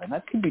always have. And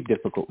that can be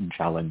difficult and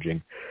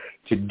challenging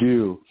to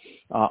do.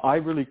 I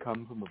really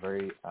come from a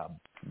very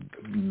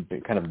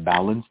kind of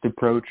balanced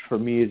approach. For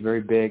me is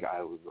very big.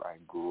 I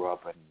grew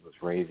up and was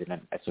raised in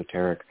an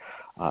esoteric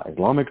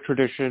Islamic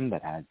tradition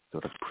that had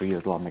sort of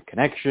pre-Islamic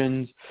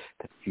connections,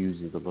 that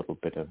fuses a little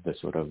bit of the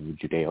sort of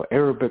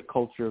Judeo-Arabic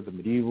culture of the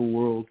medieval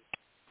world.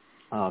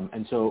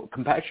 And so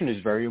compassion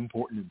is very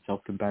important and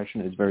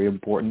self-compassion is very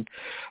important.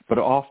 But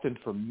often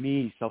for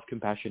me,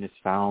 self-compassion is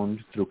found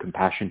through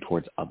compassion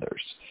towards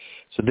others.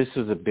 So this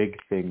is a big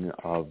thing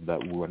of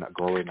that when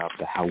growing up,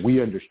 how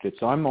we understood.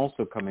 So I'm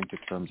also coming to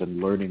terms and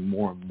learning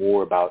more and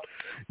more about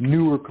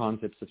newer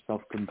concepts of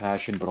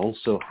self-compassion, but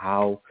also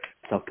how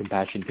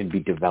self-compassion can be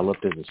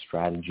developed as a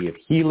strategy of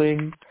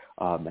healing,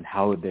 and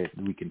how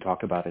we can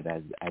talk about it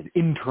as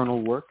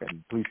internal work.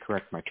 And please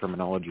correct my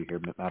terminology here,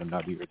 Madam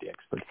Nadia, you're the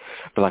expert.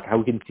 But like how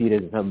we can see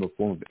it as a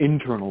form of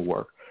internal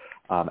work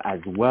as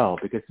well.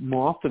 Because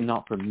more often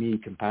not for me,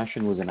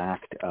 compassion was an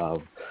act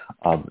of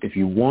if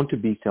you want to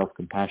be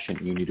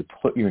self-compassionate, you need to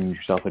put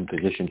yourself in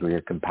positions where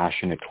you're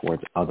compassionate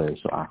towards others.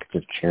 So acts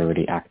of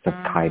charity, acts of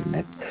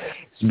kindness.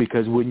 It's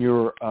because when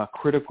you're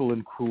critical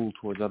and cruel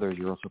towards others,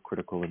 you're also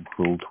critical and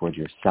cruel towards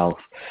yourself.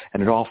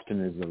 And it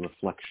often is a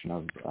reflection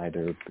of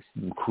either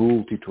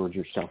cruelty towards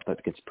yourself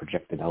that gets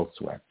projected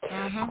elsewhere.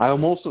 I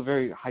am also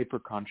very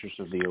hyper-conscious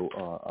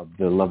of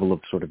the level of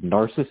sort of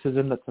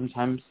narcissism that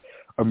sometimes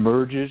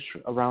emerges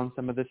around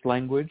some of this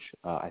language.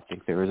 I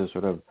think there is a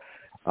sort of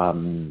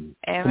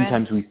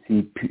sometimes we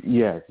see,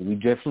 yes, we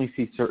definitely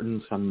see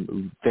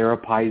some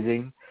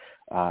therapizing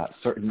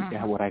certain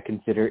what I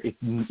consider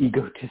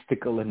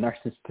egotistical and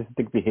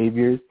narcissistic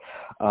behaviors.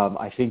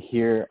 I think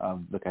here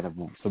the kind of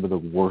some of the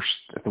worst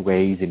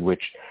ways in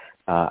which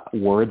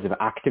words of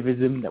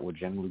activism that were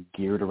generally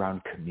geared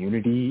around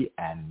community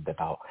and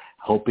about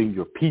helping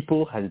your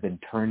people has been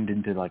turned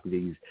into like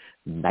these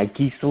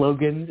Nike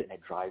slogans, and it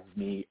drives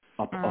me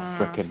up a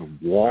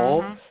frickin'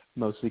 wall,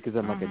 mostly because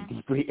I'm like a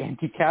deeply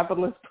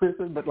anti-capitalist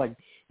person, but like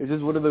it's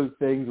just one of those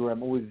things where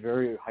I'm always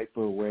very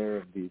hyper aware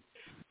of these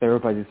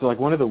stereotypes. So like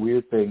one of the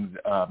weird things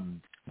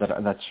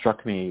that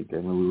struck me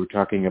when we were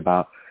talking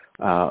about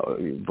a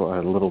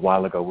little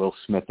while ago, Will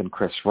Smith and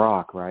Chris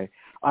Rock, right?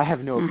 I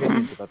have no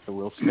opinions about the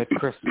Will Smith,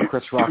 Chris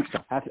Rock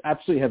stuff. I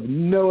absolutely have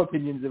no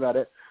opinions about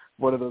it.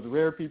 One of those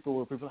rare people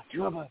where people are like, do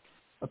you have an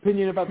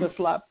opinion about the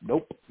slap?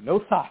 Nope,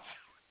 no thoughts.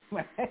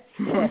 My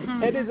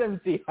head is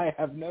empty. I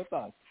have no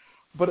thoughts.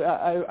 But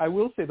I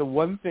will say the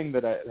one thing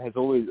that I've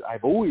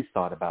always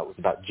thought about was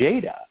about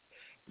Jada.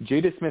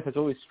 Jada Smith has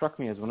always struck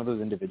me as one of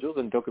those individuals,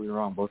 and don't get me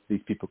wrong, both of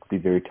these people could be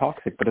very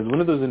toxic, but as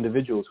one of those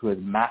individuals who has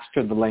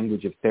mastered the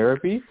language of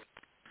therapy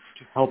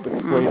to help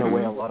explain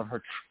away a lot of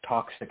her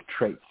toxic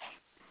traits.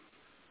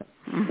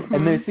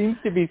 And there seems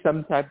to be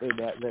some type of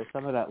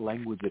some of that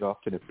language that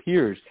often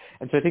appears.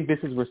 And so I think this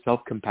is where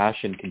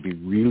self-compassion can be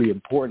really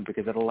important,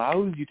 because it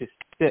allows you to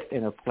sit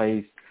in a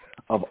place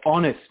of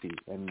honesty.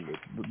 And,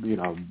 you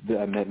know,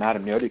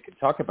 Madam Nadia can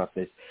talk about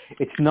this.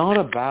 It's not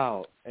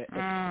about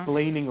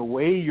explaining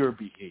away your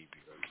behaviors.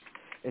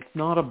 It's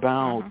not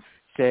about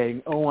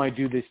saying, oh, I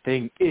do this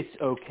thing, it's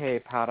okay,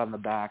 pat on the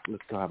back,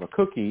 let's go have a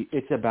cookie.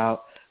 It's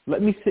about,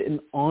 let me sit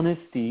in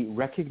honesty,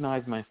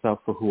 recognize myself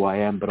for who I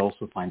am, but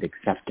also find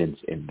acceptance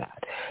in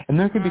that. And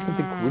there can be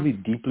something really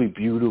deeply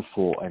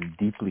beautiful and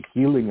deeply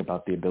healing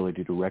about the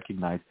ability to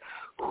recognize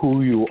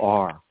who you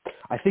are.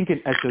 I think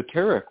in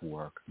esoteric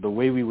work, the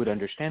way we would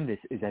understand this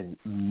is as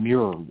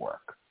mirror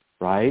work,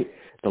 right?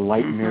 The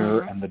light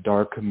mirror and the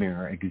dark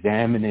mirror,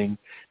 examining,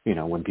 you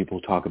know, when people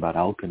talk about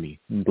alchemy,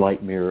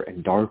 light mirror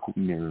and dark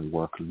mirror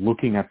work,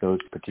 looking at those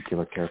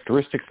particular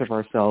characteristics of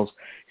ourselves,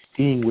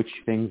 seeing which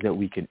things that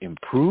we can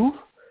improve,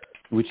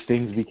 which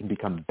things we can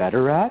become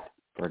better at.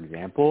 For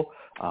example,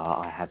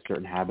 I have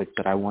certain habits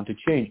that I want to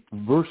change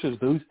versus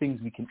those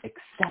things we can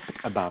accept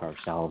about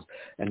ourselves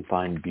and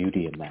find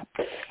beauty in that.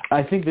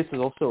 I think this is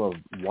also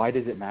why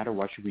does it matter?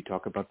 Why should we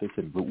talk about this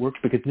in Rootwork?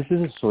 Because this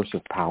is a source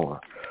of power.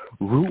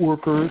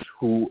 Rootworkers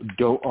who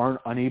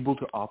aren't unable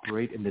to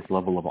operate in this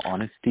level of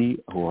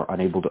honesty, who are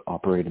unable to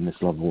operate in this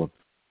level of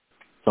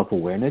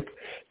self-awareness,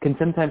 can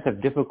sometimes have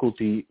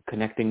difficulty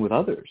connecting with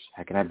others.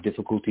 I can have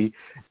difficulty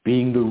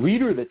being the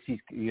reader that sees,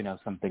 you know,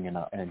 something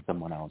in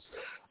someone else.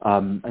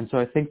 And so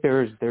I think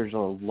there's a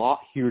lot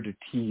here to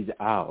tease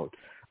out.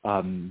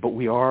 But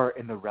we are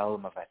in the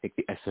realm of, I think,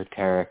 the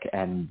esoteric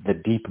and the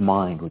deep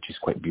mind, which is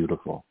quite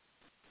beautiful.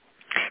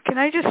 Can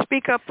I just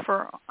speak up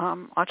for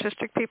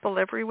autistic people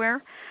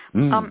everywhere?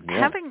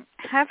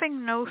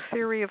 Having no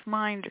theory of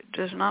mind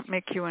does not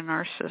make you a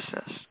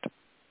narcissist.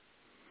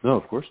 No,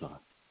 of course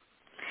not.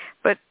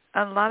 But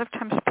a lot of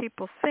times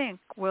people think,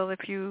 well,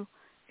 if you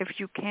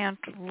can't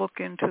look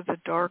into the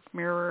dark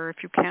mirror, if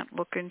you can't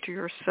look into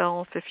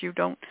yourself, if you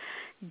don't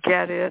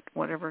get it,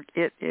 whatever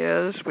it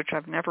is, which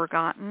I've never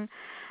gotten,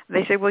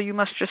 they say, well, you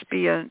must just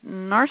be a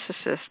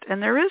narcissist.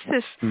 And there is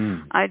this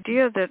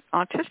idea that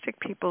autistic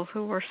people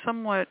who are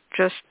somewhat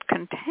just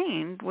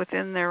contained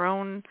within their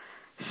own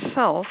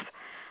self,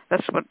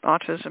 that's what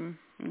autism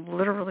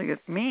literally it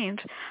means,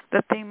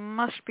 that they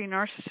must be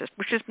narcissists,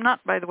 which is not,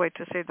 by the way,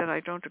 to say that I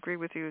don't agree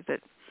with you that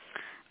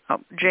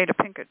Jada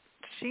Pinkett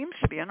seems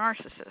to be a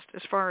narcissist,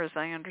 as far as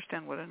I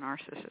understand what a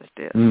narcissist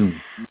is.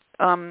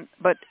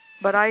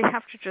 But I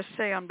have to just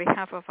say, on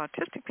behalf of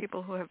autistic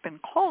people who have been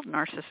called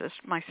narcissists,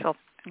 myself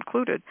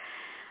included,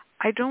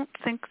 I don't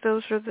think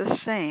those are the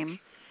same.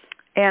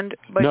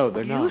 But no,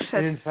 they're you not.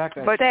 said, and in fact,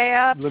 but they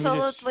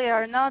absolutely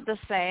are not the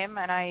same,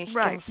 and I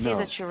can see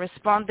that you're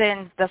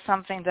responding to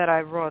something that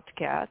I wrote,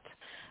 Kat.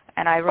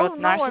 And I wrote,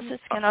 narcissists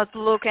cannot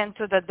look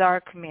into the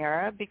dark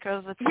mirror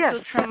because it's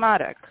too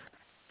traumatic.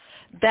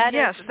 That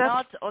is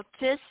not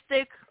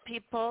autistic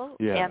people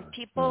and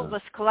people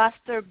with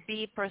cluster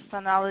B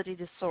personality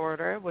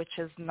disorder, which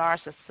is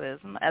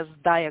narcissism, as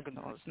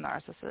diagnosed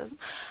narcissism,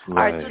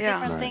 are two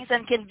different things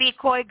and can be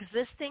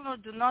coexisting or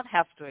do not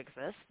have to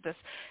exist.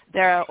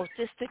 There are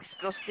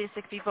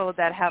autistic people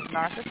that have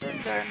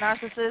narcissists. There are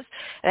narcissists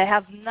that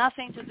have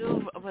nothing to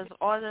do with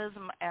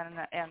autism and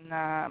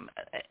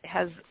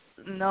has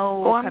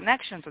no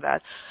connection to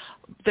that.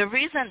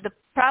 The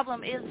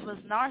problem is with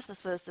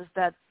narcissists is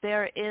that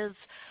there is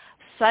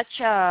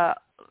such a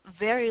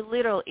very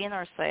little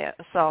inner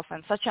self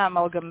and such an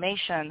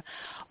amalgamation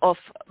of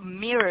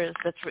mirrors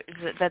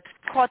that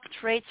caught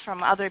traits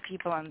from other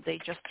people and they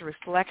just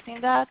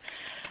reflecting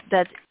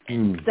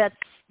that's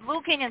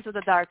looking into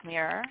the dark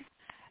mirror.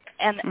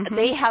 And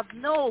they have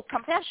no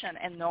compassion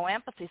and no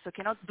empathy, so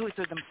cannot do it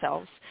to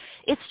themselves.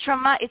 It's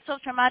so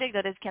traumatic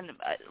that it can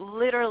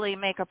literally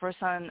make a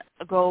person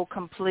go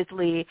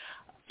completely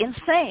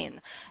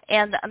insane.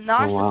 And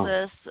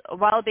narcissists,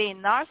 while being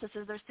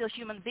narcissists, they're still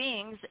human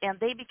beings, and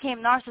they became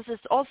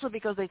narcissists also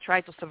because they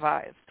tried to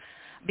survive.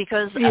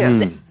 Because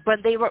when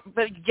they were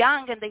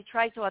young and they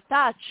tried to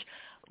attach,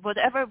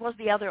 whatever was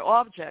the other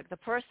object, the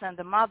person,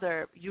 the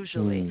mother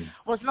usually,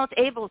 was not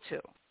able to.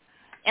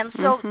 And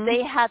so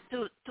they had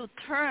to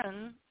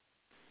turn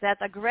that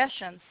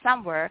aggression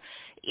somewhere,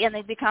 and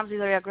it becomes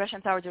either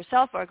aggression towards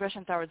yourself or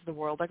aggression towards the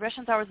world.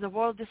 Aggression towards the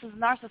world, this is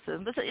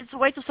narcissism. It's a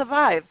way to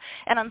survive.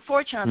 And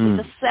unfortunately,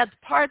 the sad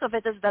part of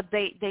it is that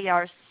they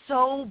are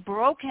so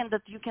broken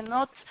that you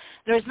cannot,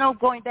 there's no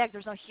going back,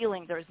 there's no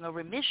healing, there's no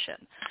remission.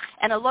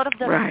 And a lot of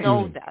them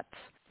know that.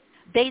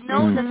 They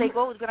know that they're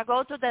going to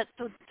go to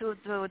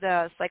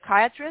the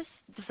psychiatrist,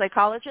 the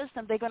psychologist,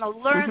 and they're going to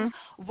learn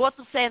what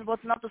to say and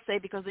what not to say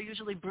because they're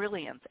usually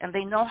brilliant and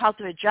they know how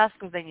to adjust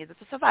because they need it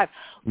to survive.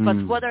 But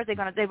what are they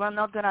going to? They are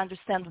not going to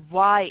understand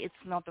why it's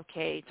not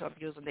okay to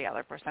abuse the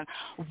other person,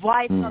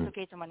 why it's not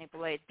okay to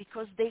manipulate,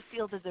 because they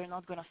feel that they're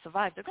not going to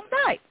survive. They're going to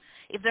die.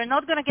 If they're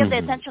not going to get the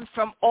attention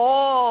from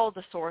all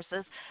the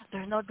sources,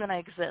 they're not going to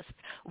exist.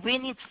 We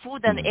need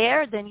food and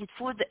air. They need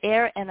food,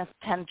 air, and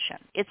attention.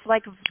 It's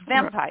like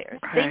vampires.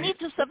 They need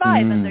to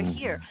survive, and they're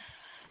here.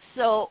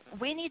 So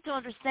we need to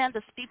understand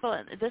as people,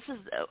 and this is,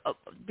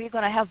 we're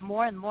going to have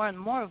more and more and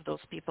more of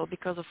those people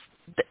because of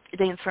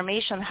the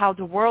information, how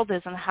the world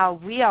is and how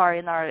we are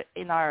in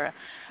our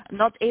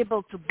not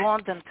able to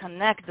bond and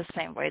connect the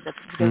same way that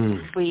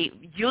we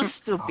used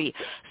to be.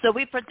 So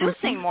we're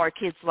producing more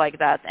kids like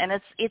that, and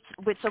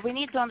so we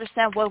need to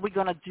understand what we're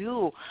going to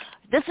do.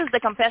 This is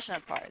the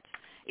compassionate part.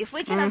 If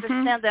we can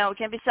understand that, we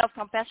can be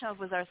self-compassionate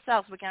with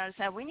ourselves, we can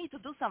understand we need to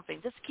do something.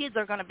 These kids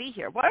are going to be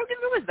here. What are we going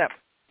to do with them?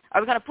 Are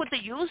we going to put to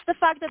use the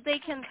fact that they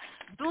can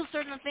do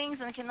certain things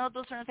and cannot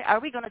do certain things? Are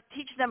we going to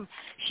teach them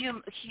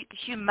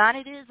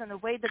humanities in a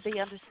way that they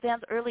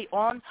understand early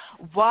on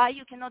why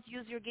you cannot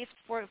use your gift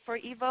for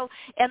evil?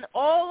 And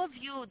all of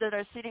you that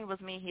are sitting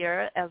with me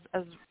here as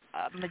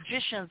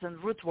magicians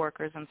and root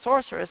workers and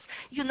sorcerers,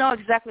 you know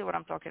exactly what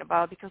I'm talking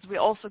about because we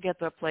also get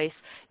to a place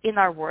in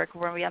our work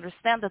where we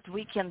understand that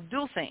we can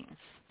do things.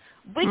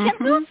 We can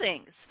do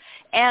things.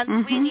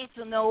 And we need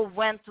to know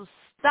when to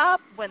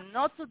stop, when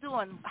not to do,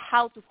 and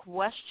how to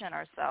question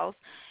ourselves.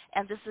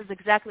 And this is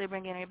exactly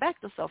bringing me back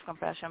to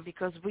self-compassion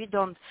because we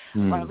don't,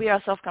 when we are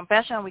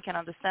self-compassion, we can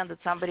understand that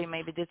somebody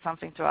maybe did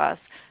something to us.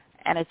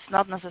 And it's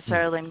not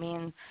necessarily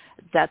mean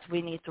that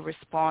we need to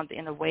respond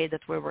in a way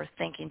that we were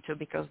thinking to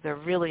because they're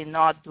really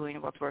not doing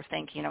what we're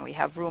thinking and we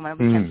have room and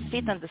we can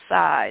sit and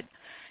decide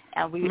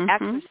and we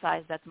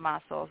exercise that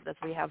muscles that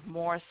we have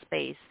more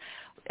space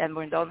and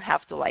we don't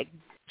have to like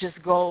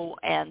just go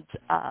and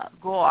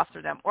go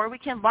after them. Or we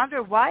can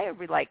wonder why are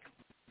we like,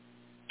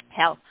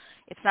 hell,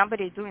 if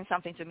somebody is doing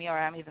something to me or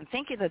I'm even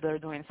thinking that they're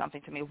doing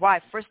something to me, why?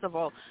 First of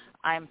all,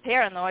 I'm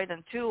paranoid,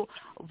 and two,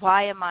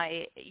 why am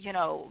I,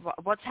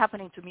 what's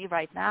happening to me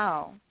right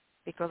now?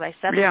 Because I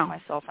said to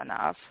myself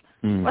enough.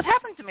 What's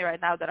happening to me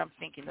right now that I'm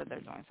thinking that they're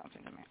doing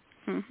something to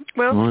me?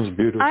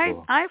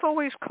 Well, I've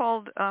always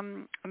called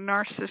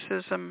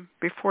narcissism,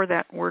 before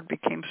that word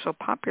became so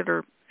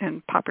popular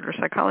in popular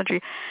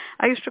psychology,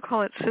 I used to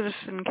call it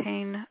Citizen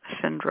Kane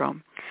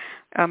syndrome,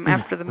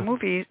 after the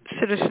movie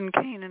Citizen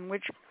Kane, in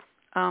which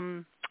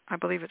I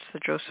believe it's the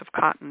Joseph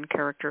Cotton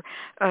character,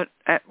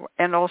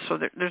 and also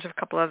there's a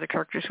couple other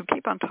characters who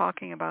keep on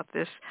talking about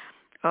this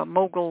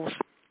mogul's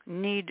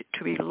need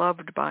to be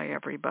loved by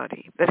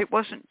everybody, that it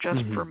wasn't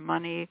just for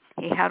money.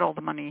 He had all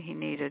the money he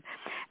needed,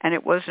 and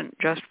it wasn't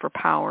just for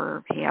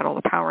power. He had all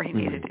the power he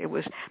needed. It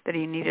was that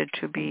he needed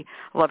to be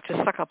loved,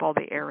 to suck up all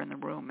the air in the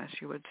room, as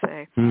you would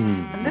say.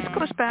 And this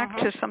goes back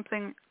to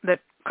something that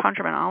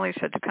ConjureMan Ali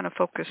said, to kind of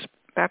focus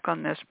back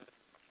on this.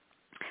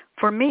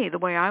 For me, the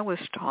way I was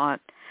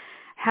taught,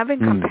 having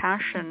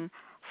compassion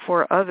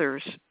for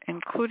others,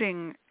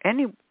 including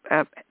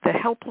the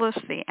helpless,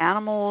 the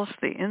animals,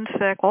 the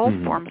insects, all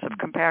forms of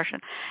compassion,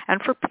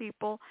 and for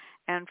people,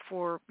 and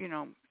for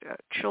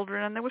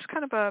children. And there was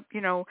kind of a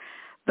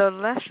the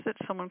less that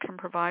someone can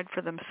provide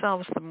for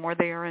themselves, the more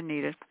they are in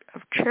need of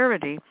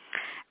charity,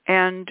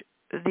 and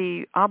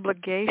the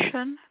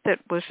obligation that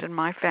was in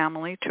my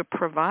family to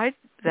provide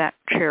that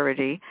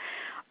charity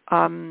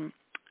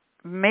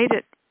made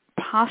it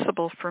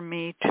possible for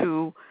me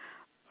to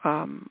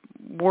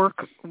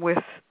work with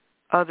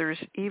others,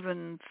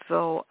 even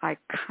though I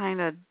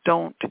kind of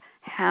don't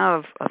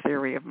have a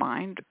theory of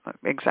mind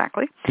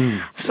exactly.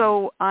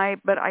 So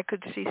but I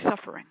could see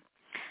suffering,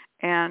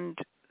 and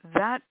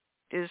that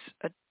is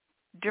a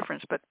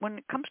difference. But when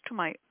it comes to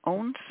my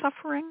own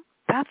suffering,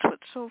 that's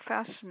what's so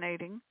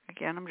fascinating.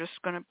 Again, I'm just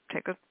going to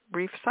take a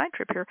brief side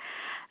trip here.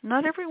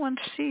 Not everyone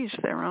sees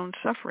their own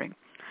suffering.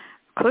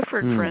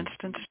 Clifford, for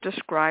instance,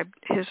 described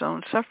his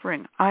own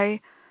suffering. I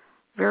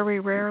very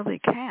rarely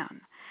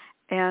can.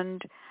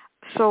 And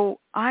so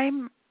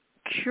I'm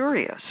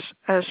curious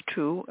as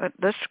to,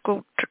 let's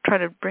go to try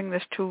to bring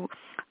this to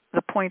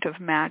the point of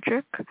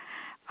magic,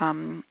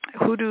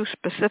 hoodoo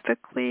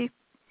specifically,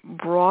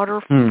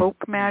 broader folk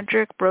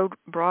magic,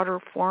 broader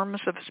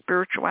forms of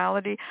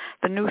spirituality,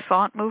 the New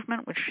Thought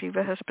movement, which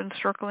Shiva has been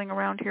circling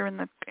around here in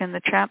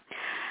the chat.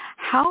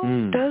 How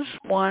does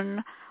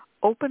one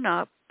open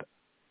up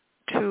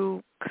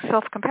to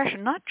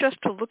self-compassion, not just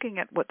to looking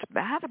at what's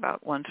bad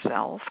about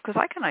oneself, because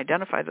I can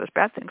identify those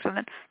bad things and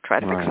then try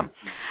to fix them,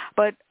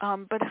 but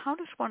how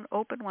does one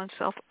open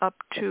oneself up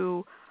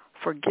to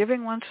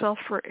forgiving oneself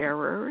for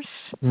errors,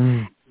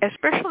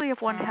 especially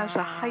if one has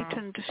a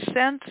heightened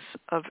sense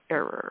of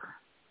error?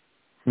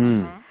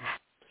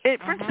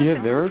 For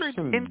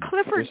instance, in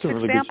Clifford's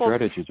really example, good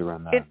strategies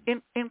around that.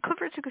 In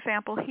Clifford's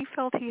example, he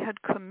felt he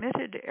had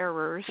committed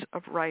errors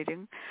of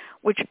writing,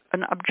 which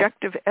an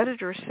objective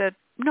editor said,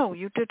 no,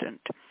 you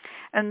didn't.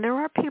 And there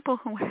are people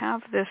who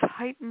have this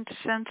heightened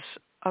sense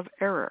of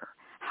error.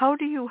 How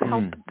do you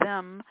help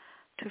them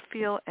to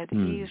feel at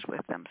ease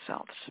with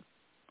themselves?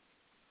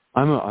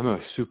 I'm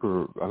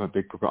a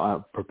big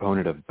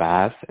proponent of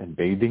bath and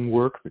bathing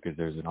work, because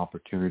there's an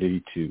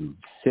opportunity to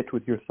sit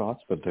with your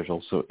thoughts, but there's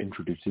also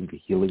introducing the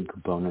healing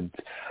component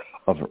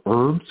of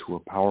herbs, who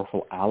are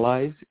powerful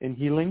allies in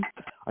healing.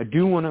 I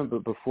do want to,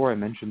 but before I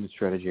mention the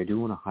strategy, I do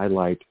want to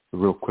highlight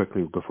real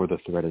quickly before the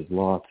thread is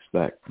lost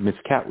that Ms.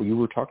 Cat, you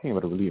were talking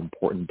about a really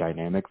important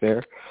dynamic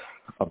there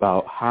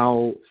about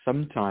how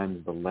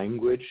sometimes the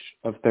language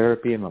of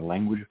therapy and the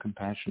language of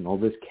compassion, all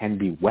this can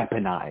be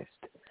weaponized.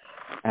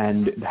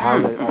 And how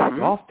it's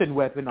often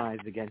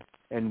weaponized against,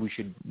 and we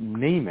should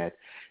name it,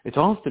 it's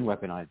often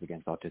weaponized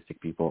against autistic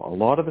people. A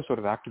lot of the sort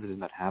of activism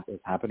that has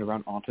happened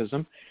around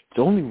autism, it's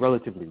only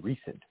relatively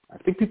recent. I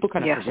think people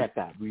kind of forget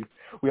that.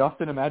 We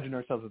often imagine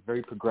ourselves as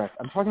very progressed.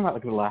 I'm talking about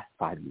like the last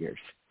 5 years,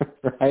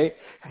 right?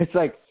 It's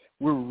like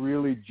we're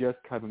really just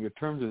coming to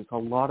terms with a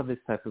lot of this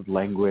type of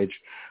language.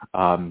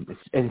 And this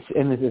is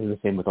the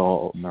same with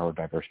all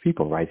neurodiverse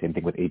people, right? Same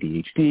thing with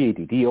ADHD,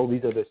 ADD, all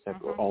these other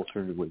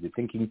alternative ways of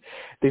thinking.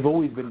 They've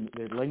always been,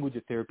 the language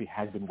of therapy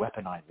has been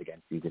weaponized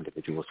against these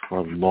individuals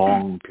for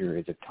long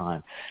periods of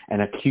time.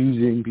 And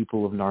accusing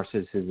people of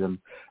narcissism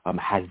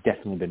has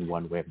definitely been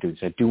one way of doing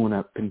so. I do want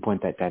to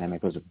pinpoint that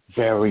dynamic. It was a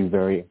very,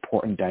 very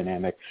important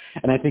dynamic.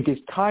 And I think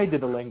it's tied to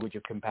the language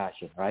of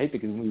compassion, right?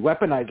 Because when we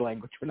weaponize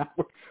language, we're not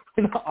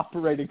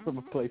operating from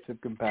a place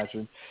of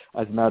compassion.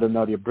 As Madam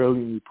Nadia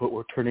brilliantly put,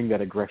 we're turning that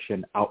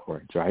aggression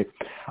outwards, right?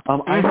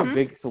 I'm a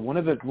big, so one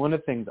of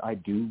the things I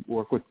do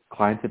work with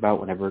clients about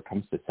whenever it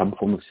comes to some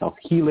form of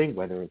self-healing,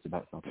 whether it's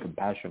about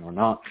self-compassion or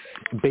not,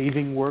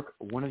 bathing work,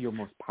 one of your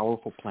most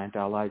powerful plant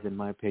allies, in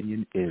my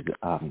opinion, is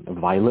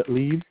violet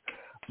leaves.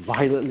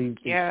 Violet leaves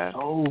is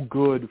so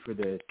good for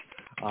this.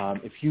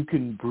 If you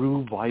can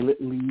brew violet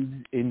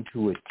leaves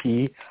into a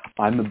tea,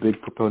 I'm a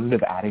big proponent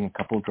of adding a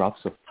couple drops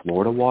of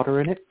Florida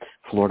water in it.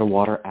 Florida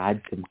water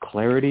adds some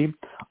clarity.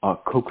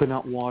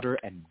 Coconut water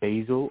and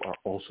basil are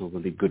also a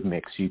really good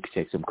mix. So you can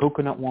take some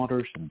coconut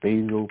water, some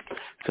basil,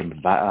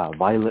 some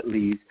violet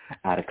leaves,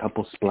 add a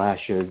couple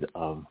splashes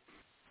of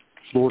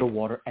Florida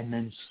water, and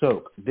then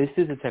soak. This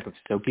is a type of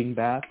soaking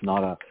bath,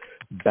 not a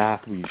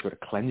bath where you sort of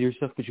cleanse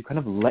yourself, but you kind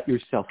of let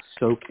yourself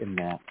soak in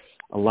that,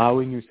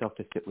 allowing yourself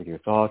to sit with your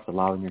thoughts,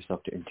 allowing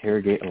yourself to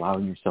interrogate,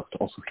 allowing yourself to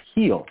also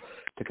heal,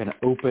 to kind of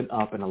open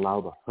up and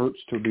allow the hurts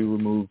to be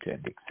removed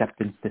and the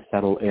acceptance to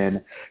settle in.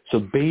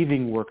 So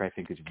bathing work, I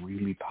think, is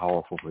really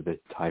powerful for this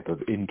type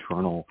of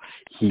internal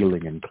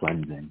healing and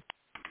cleansing.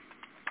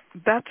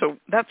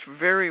 That's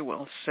very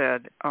well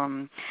said.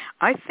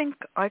 I think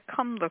I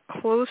come the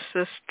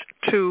closest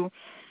to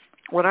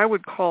what I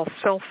would call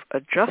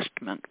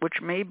self-adjustment,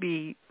 which may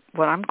be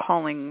what I'm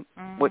calling,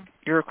 what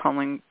you're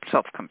calling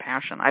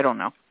self-compassion. I don't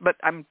know, but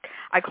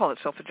I call it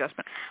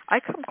self-adjustment. I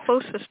come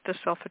closest to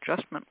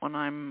self-adjustment when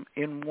I'm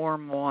in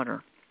warm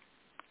water.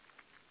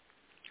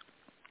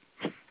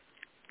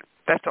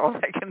 That's all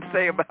I can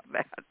say about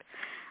that.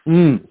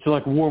 So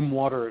like warm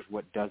water is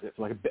what does it,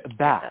 like a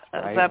bath,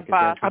 right? A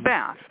bath. A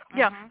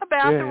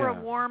bath or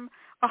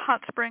a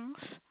hot springs.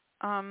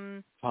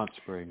 Hot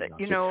springs.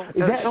 You know,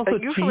 is that also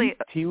usually tea?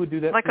 Tea would do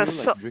that like for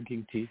you, like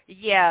drinking tea?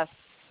 Yes.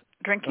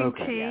 Drinking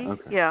tea,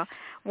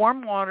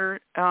 warm water,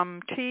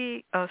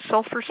 tea,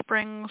 sulfur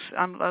springs.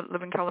 I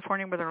live in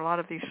California where there are a lot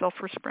of these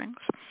sulfur springs.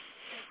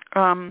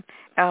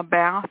 A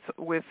bath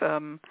with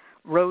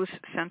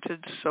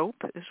rose-scented soap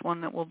is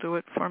one that will do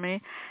it for me.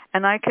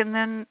 And I can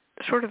then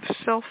sort of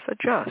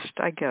self-adjust,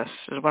 I guess,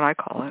 is what I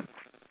call it.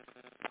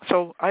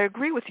 So I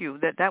agree with you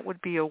that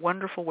would be a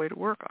wonderful way to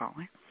work,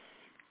 Ollie.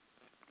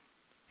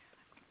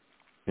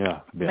 Yeah.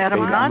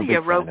 Madam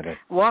Nadia wrote,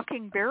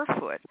 walking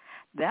barefoot.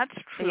 That's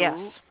true.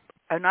 Yes.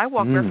 And I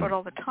walk barefoot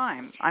all the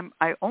time.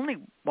 I only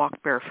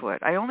walk barefoot.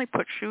 I only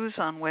put shoes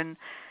on when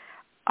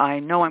I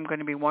know I'm going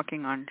to be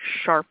walking on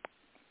sharp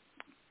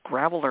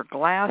gravel or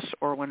glass,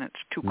 or when it's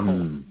too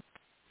cold.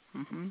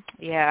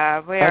 Yeah,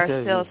 we are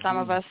still, some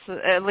of us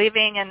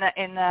living in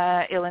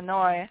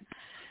Illinois,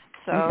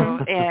 so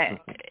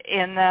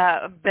in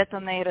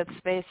betonated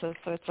spaces,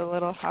 so it's a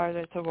little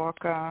harder to walk.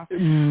 I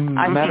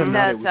Madam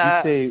think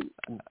Nadia, would you say,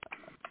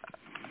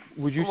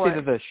 Would you say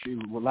that the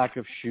lack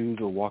of shoes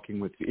or walking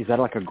with, is that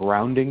like a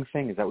grounding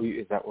thing? How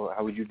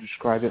would you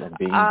describe it? And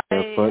being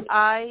barefoot?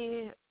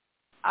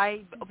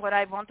 What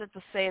I wanted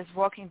to say is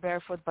walking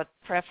barefoot, but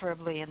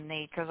preferably in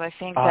knee, because I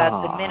think that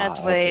the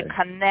minute we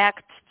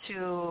connect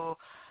to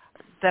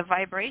the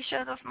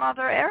vibration of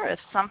Mother Earth,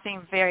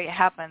 something very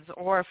happens.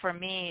 Or for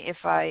me,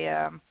 if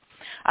I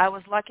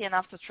was lucky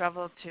enough to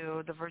travel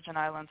to the Virgin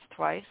Islands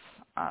twice,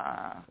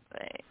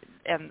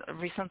 and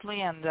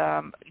recently, and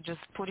just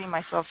putting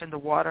myself in the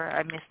water,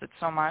 I missed it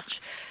so much.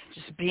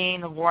 Just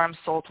being in warm,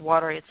 salt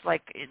water, it's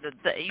like you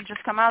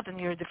just come out and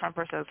you're a different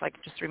person. It's like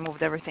just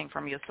removed everything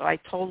from you. So I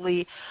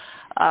totally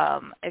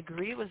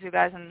agree with you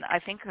guys, and I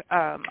think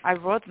I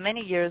wrote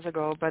many years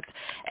ago, but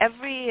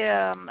every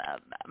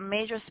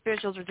major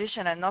spiritual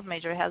tradition, and not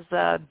major, has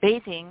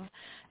bathing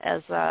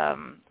as a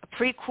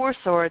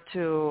precursor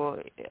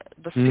to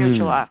the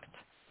spiritual act.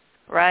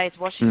 Right,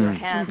 washing your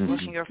hands,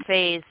 washing your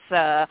face,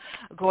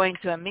 going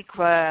to a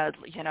mikveh,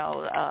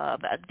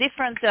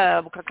 different,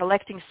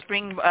 collecting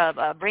spring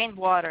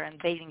rainwater and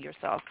bathing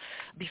yourself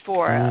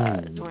before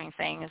doing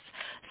things.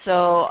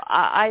 So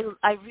I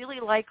really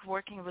like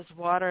working with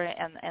water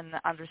and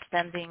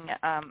understanding,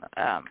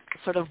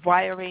 sort of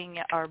wiring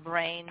our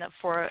brain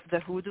for the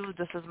hoodoo.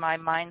 This is my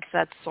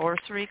mindset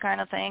sorcery kind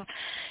of thing,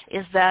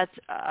 is that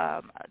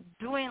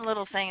doing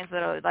little things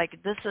that are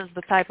like, this is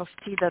the type of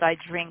tea that I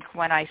drink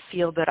when I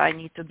feel that I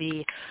need to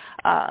be,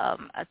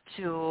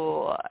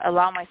 to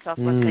allow myself,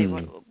 let's say,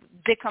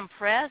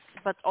 decompress,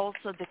 but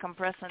also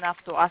decompress enough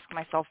to ask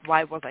myself,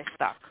 why was I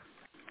stuck?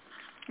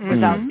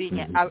 Without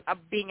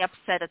being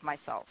upset at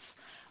myself,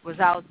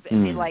 without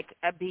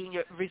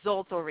being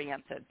result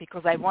oriented,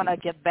 because I want to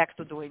get back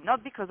to doing,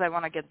 not because I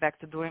want to get back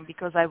to doing,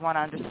 because I want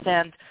to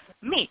understand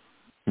me.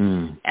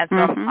 And so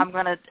I'm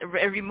going to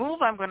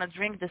I'm going to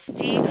drink this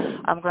tea,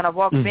 I'm going to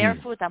walk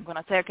barefoot, I'm going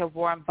to take a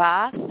warm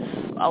bath, if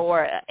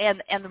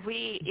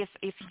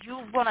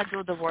you want to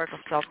do the work of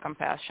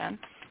self-compassion,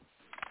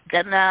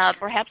 then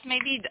perhaps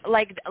maybe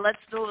let's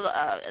do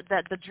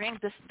the drink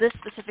this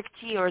specific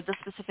tea or this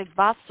specific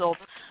bath salt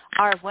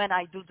are when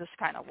I do this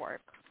kind of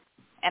work.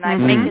 And I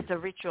make it a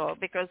ritual,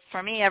 because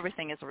for me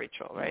everything is a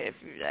ritual, right?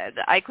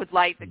 I could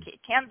light the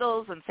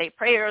candles and say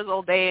prayers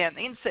all day and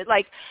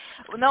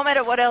no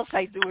matter what else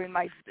I do in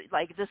my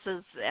this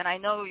is, and I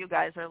know you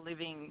guys are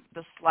living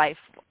this life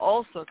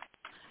also.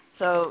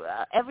 So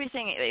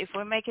everything, if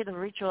we make it a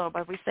ritual,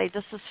 but we say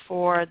this is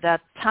for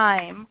that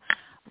time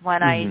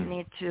when I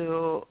need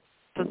to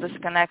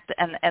disconnect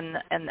and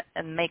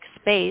make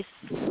space,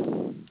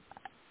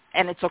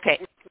 and it's okay.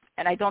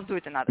 And I don't do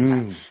it another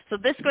time. So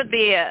this could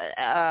be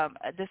a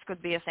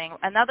thing.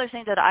 Another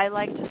thing that I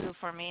like to do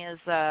for me is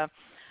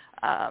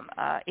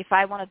if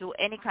I want to do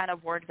any kind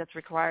of work that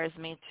requires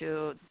me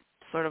to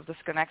sort of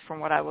disconnect from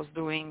what I was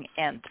doing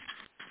and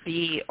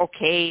be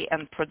okay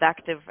and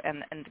productive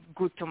and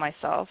good to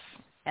myself,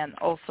 and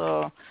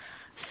also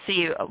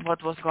see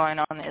what was going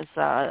on, is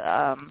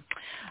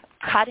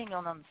cutting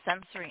on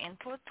sensory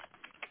input.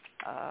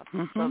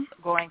 So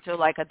going to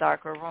like a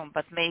darker room,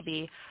 but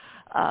maybe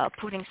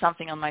putting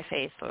something on my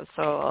face,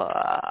 so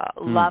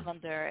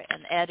lavender,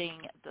 and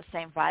adding the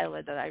same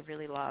violet that I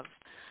really love,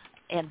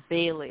 and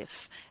bay leaf,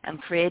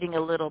 and creating a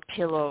little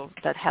pillow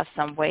that has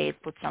some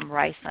weight, put some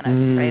rice on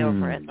it, pray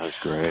over it. That's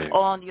great.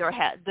 On your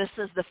head. This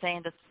is the thing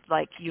that's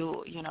like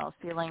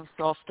feeling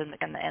soft and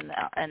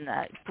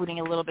putting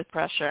a little bit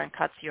pressure, and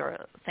cuts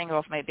your thing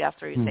off maybe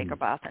after you take a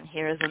bath. And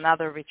here is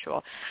another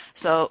ritual.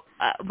 So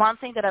one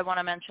thing that I want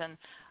to mention,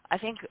 I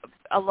think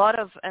a lot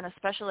of, and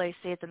especially I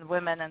see it in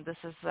women, and this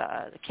is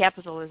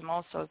capitalism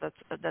also,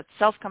 that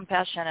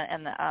self-compassion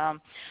and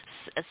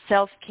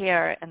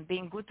self-care and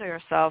being good to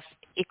yourself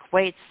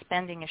equates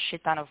spending a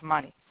shit ton of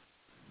money,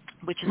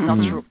 which is not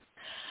true.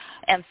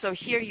 And so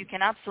here you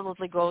can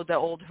absolutely go the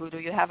old hoodoo.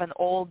 You have an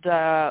old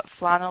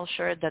flannel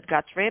shirt that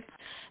got ripped.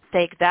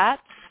 Take that,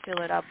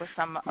 fill it up with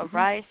some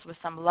rice, with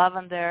some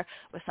lavender,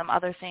 with some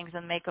other things,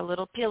 and make a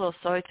little pillow.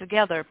 Sew it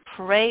together.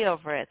 Pray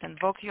over it.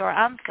 Invoke your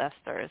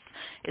ancestors.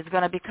 It's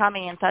going to be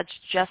coming in touch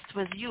just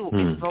with you.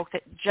 Invoke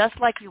it just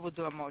like you would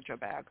do a Mojo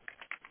bag.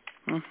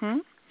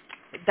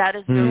 That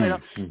is the little.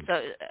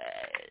 So,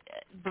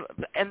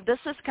 and this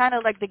is kind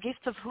of like the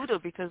gift of hoodoo,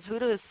 because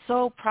hoodoo is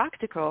so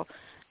practical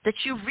that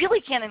you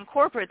really can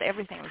incorporate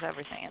everything with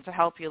everything, and to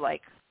help you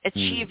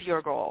achieve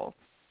your goal.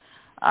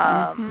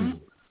 I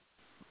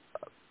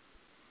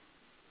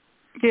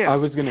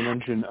was going to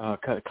mention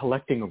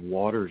collecting of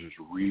waters is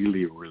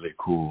really, really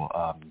cool.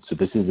 So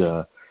this is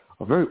a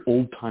very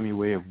old-timey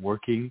way of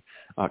working.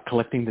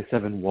 Collecting the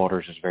 7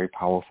 waters is very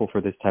powerful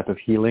for this type of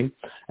healing,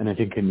 and I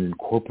think can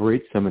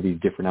incorporate some of these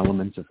different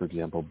elements of, for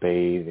example,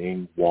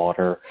 bathing,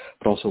 water,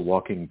 but also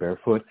walking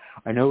barefoot.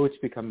 I know it's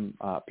become,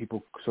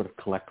 people sort of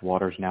collect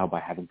waters now by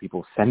having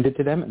people send it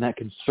to them, and that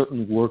can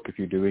certainly work if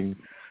you're doing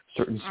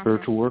certain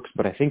spiritual works,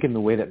 but I think in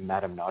the way that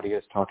Madame Nadia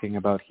is talking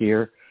about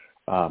here,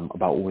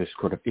 about this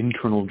sort of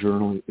internal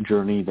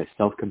journey, the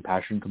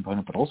self-compassion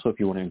component, but also if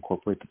you want to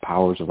incorporate the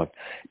powers of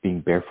being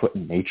barefoot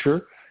in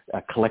nature,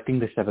 collecting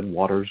the 7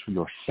 waters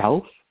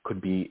yourself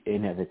could be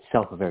in of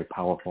itself a very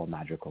powerful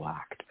magical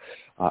act,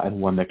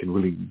 and one that can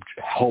really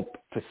help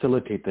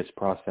facilitate this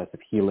process of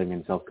healing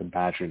and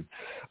self-compassion.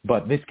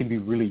 But this can be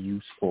really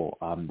useful.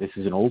 This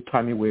is an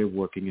old-timey way of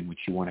working in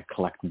which you want to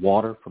collect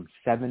water from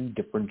 7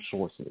 different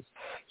sources,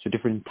 so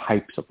different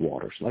types of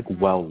waters, like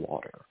well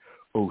water,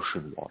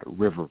 ocean water,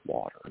 river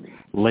water,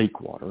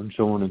 lake water, and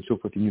so on and so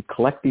forth. And you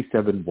collect these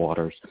 7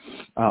 waters,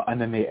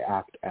 and then they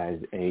act as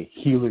a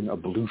healing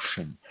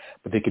ablution.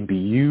 But they can be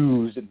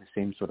used in the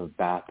same sort of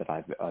bath that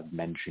I've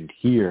mentioned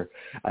here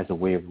as a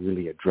way of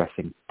really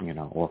addressing,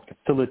 or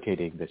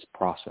facilitating this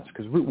process.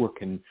 Because rootwork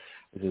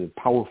is a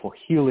powerful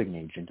healing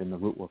agent, and the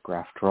rootworker,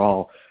 after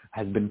all,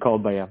 has been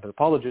called by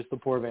anthropologists the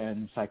poor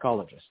man's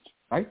psychologist,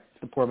 right?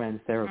 The poor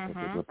man's therapist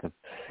is what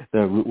the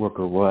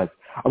rootworker was.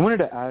 I wanted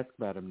to ask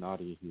Madam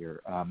Nadia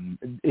here,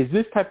 is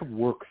this type of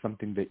work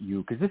something that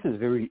because this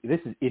is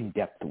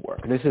in-depth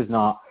work. This is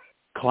not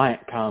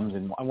client comes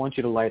and I want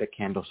you to light a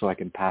candle so I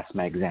can pass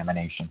my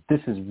examination.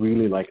 This is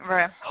really like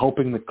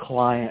helping the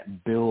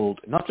client build,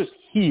 not just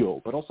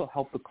heal, but also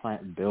help the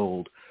client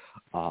build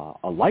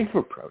a life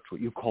approach, what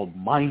you call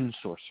mind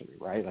sorcery,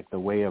 right? Like the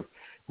way of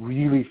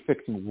really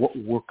fixing what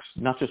works,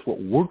 not just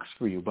what works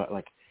for you, but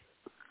like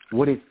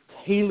what is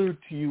tailored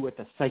to you at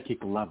the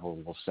psychic level,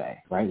 we'll say,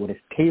 right? What is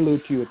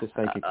tailored to you at the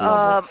psychic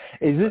level.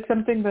 Is this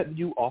something that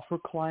you offer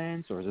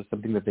clients, or is this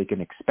something that they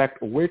can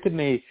expect, or where can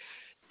they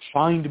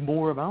find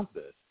more about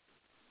this?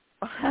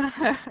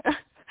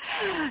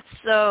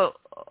 So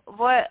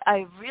what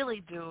I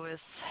really do is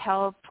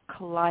help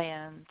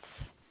clients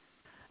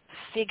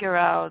figure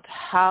out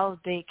how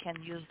they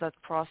can use that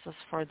process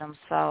for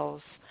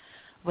themselves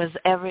with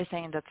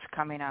everything that's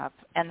coming up,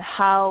 and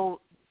how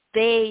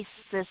their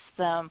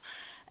system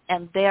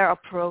and their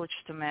approach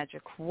to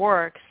magic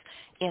works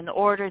in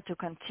order to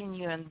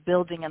continue and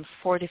building and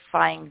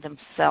fortifying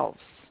themselves.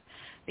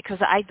 Because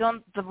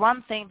the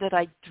one thing that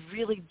I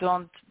really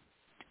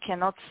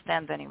cannot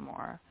stand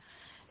anymore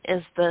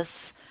is this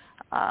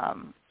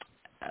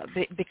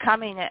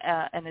becoming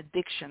an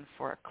addiction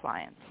for a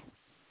client.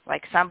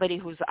 Like somebody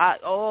who's,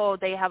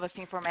 they have a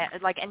thing for me,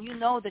 and you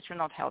know that you're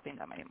not helping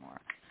them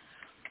anymore.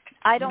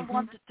 I don't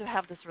want to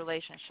have this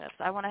relationships.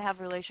 I want to have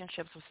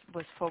relationships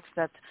with folks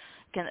that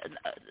can,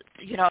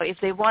 if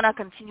they want to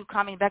continue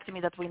coming back to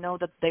me, that we know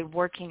that they're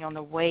working on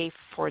a way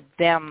for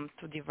them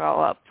to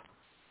develop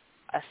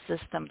a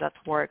system that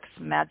works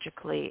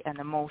magically and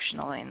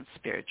emotionally and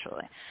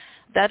spiritually.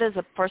 That is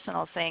a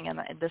personal thing, and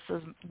this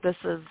is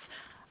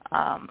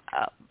an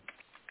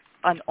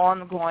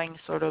ongoing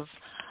sort of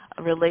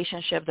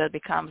relationship that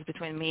becomes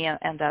between me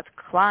and that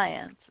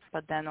client.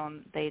 But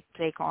then they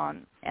take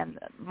on, and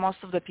most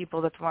of the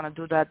people that want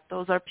to do that,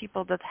 those are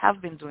people that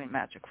have been doing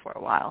magic for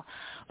a while,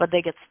 but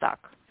they get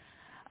stuck,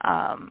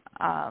 and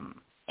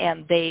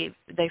they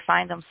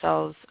find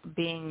themselves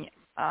being,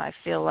 I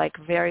feel like,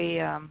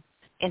 very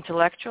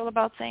intellectual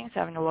about things,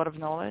 having a lot of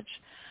knowledge,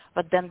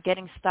 but then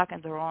getting stuck in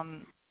their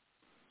own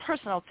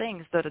personal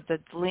things that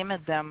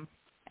limit them,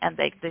 and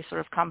they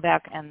sort of come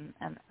back and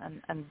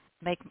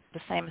make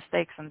the same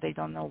mistakes, and they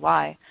don't know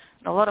why.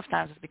 And a lot of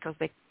times it's because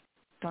they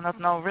do not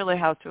know really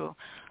how to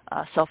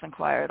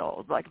self-inquire at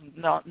all. Like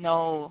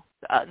no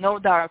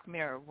dark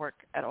mirror work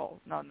at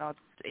all. No,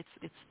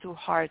 it's too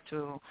hard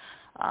too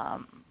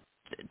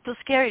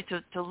scary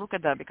to look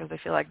at that, because they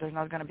feel like they're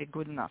not going to be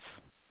good enough.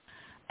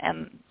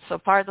 And so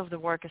part of the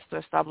work is to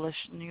establish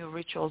new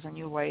rituals and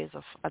new ways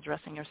of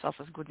addressing yourself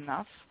as good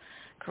enough,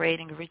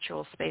 creating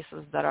ritual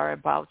spaces that are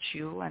about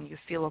you, and you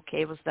feel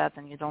okay with that,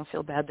 and you don't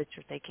feel bad that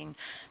you're taking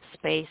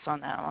space from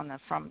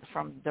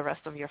the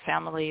rest of your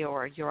family,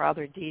 or your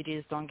other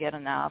deities don't get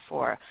enough,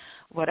 or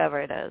whatever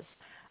it is.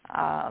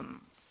 I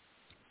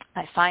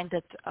find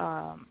that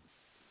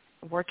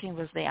working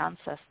with the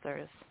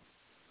ancestors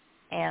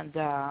and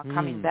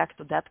coming back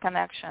to that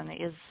connection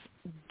is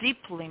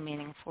deeply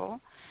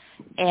meaningful.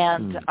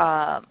 And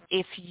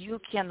if you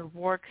can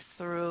work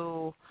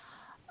through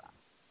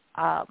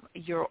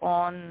your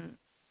own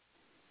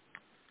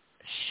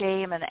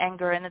shame and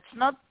anger, and it's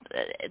not,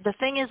 the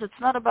thing is, it's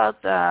not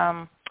about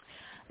the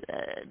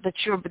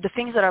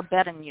things that are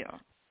bad in you.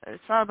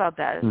 It's not about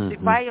that.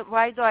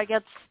 Why do I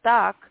get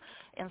stuck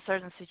in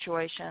certain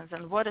situations,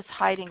 and what is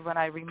hiding when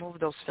I remove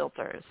those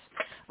filters?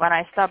 When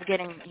I stop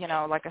getting,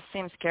 like a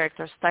Sims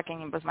character stuck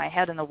with my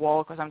head in the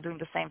wall because I'm doing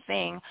the same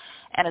thing,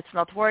 and it's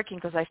not working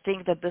because I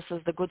think that this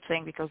is the good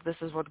thing because this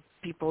is what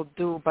people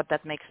do, but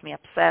that makes me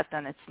upset,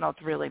 and it's not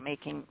really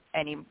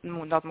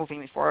not moving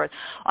me forward.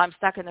 I'm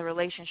stuck in a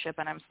relationship,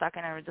 and I'm stuck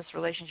in this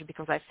relationship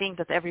because I think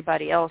that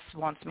everybody else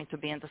wants me to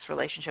be in this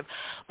relationship,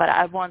 but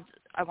I want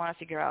to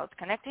figure out.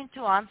 Connecting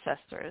to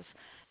ancestors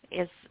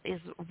is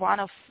one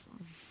of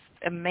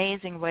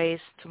amazing ways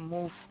to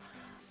move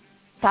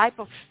type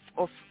of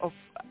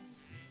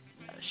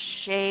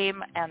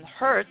shame and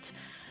hurt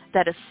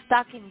that is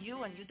stuck in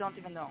you and you don't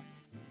even know.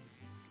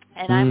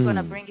 And I'm going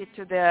to bring it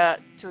to the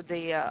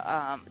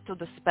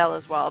spell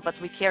as well, but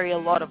we carry a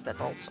lot of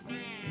that also.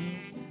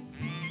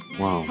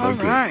 Wow. All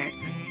right.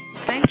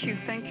 Thank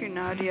you,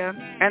 Nadia.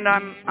 And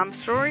I'm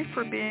sorry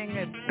for being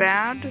a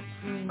bad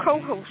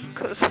co-host,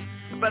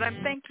 but I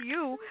thank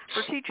you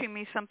for teaching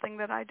me something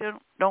that I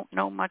don't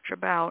know much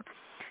about.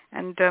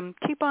 And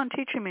keep on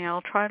teaching me.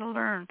 I'll try to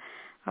learn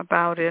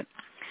about it.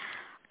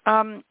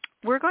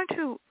 We're going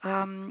to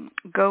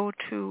go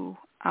to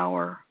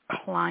our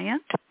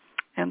client,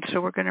 and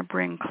so we're going to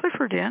bring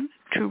Clifford in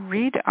to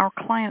read our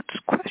client's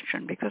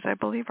question, because I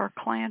believe our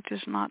client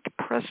is not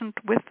present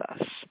with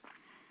us.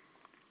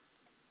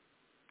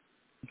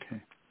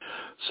 Okay.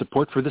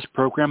 Support for this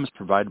program is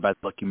provided by the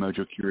Lucky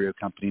Mojo Curio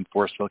Company in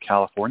Forestville,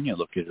 California,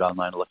 located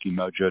online at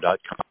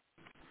luckymojo.com.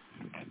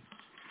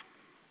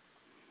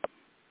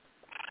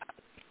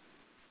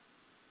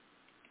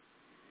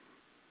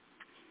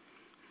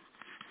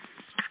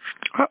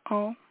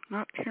 Uh-oh,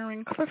 not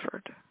hearing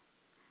Clifford.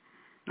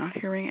 Not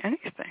hearing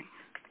anything.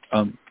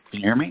 Can you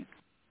hear me?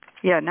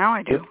 Yeah, now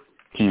I do.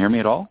 Can you hear me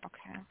at all?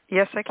 Okay.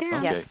 Yes, I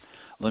can. Okay. Yes.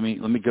 Let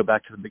me go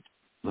back to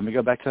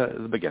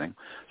the beginning.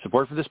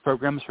 Support for this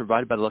program is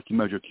provided by the Lucky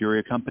Mojo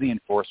Curio Company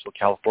in Forestville,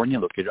 California,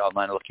 located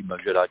online at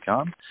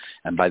luckymojo.com,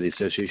 and by the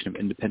Association of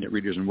Independent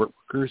Readers and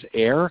Workers,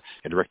 AIR,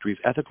 a directory of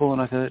ethical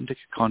and authentic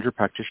conjure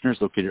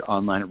practitioners located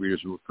online at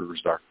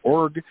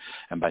readersandworkers.org,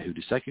 and by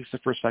Hoodoo Psychics, the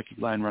first psychic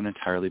line run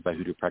entirely by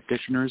Hoodoo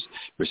practitioners.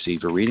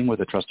 Receive a reading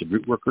with a trusted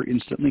root worker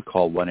instantly.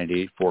 Call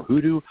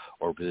 1-888-4-HOODOO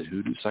or visit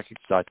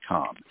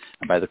hoodooPsychics.com.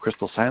 And by the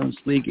Crystal Silence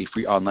League, a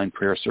free online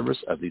prayer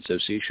service of the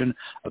Association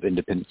of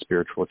Independent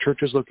Spiritual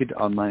Churches, located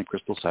online at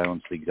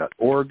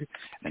crystalsilenceleague.org.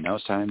 And now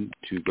it's time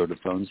to go to the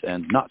phones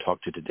and not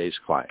talk to today's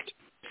client.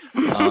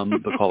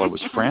 The caller was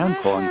Fran,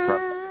 calling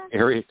from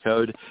area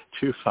code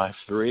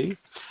 253.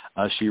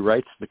 She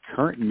writes, the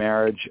current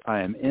marriage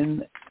I am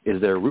in,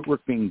 is there root work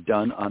being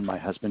done on my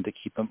husband to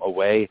keep him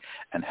away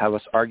and have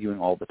us arguing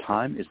all the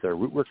time? Is there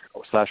root work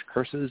 /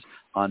 curses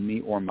on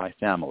me or my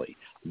family?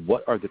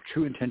 What are the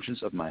true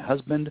intentions of my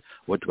husband?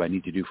 What do I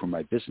need to do for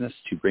my business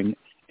to bring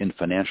in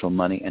financial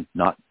money and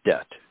not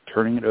debt?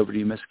 Turning it over to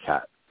you, Miss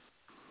Cat.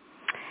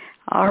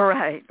 All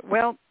right.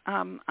 Well,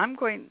 I'm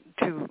going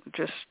to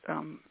just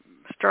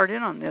start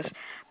in on this.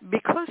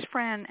 Because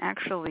Fran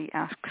actually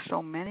asks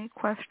so many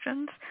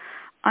questions,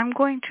 I'm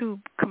going to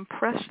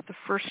compress the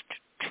first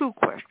two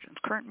questions.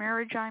 Current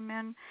marriage I'm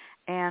in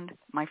and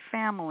my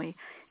family.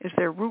 Is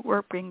there root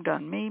work being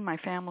done? Me, my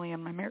family,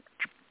 and my marriage.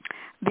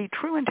 The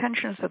true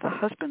intentions of the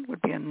husband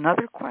would be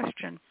another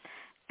question,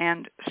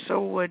 and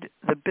so would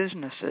the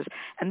businesses.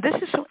 And this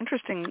is so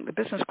interesting. The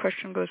business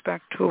question goes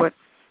back to what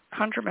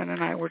Conjurman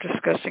and I were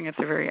discussing at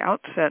the very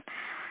outset,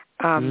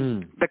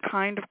 the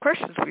kind of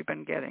questions we've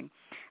been getting.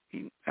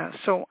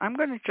 So I'm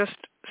going to just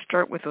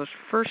start with those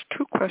first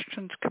two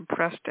questions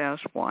compressed as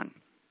one.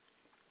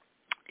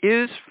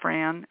 Is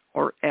Fran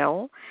or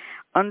L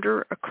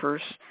under a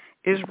curse?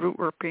 Is root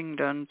work being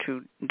done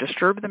to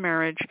disturb the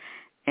marriage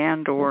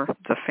and or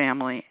the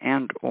family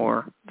and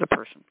or the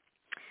person?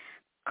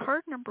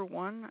 Card number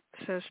one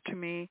says to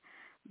me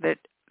that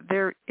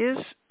there is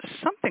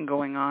something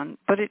going on,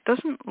 but it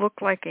doesn't look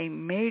like a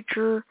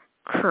major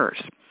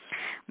curse.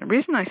 The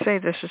reason I say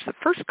this is the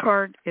first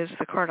card is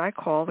the card I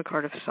call the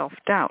card of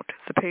self-doubt,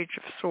 the Page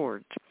of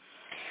Swords.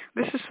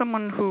 This is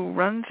someone who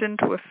runs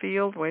into a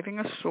field waving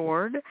a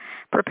sword,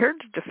 prepared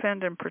to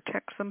defend and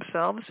protect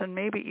themselves and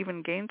maybe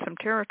even gain some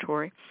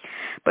territory,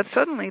 but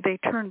suddenly they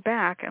turn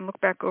back and look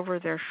back over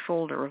their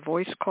shoulder. A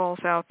voice calls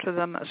out to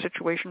them, a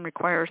situation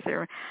requires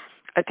their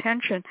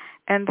attention,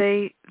 and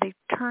they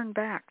turn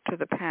back to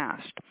the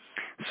past.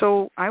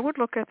 So I would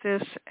look at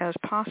this as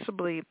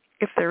possibly,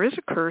 if there is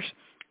a curse,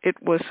 it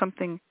was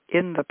something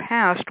in the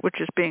past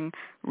which is being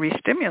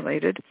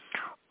re-stimulated,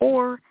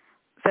 or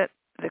that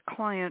the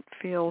client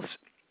feels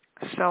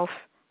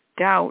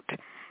self-doubt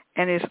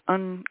and is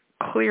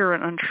unclear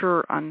and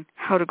unsure on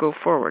how to go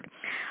forward.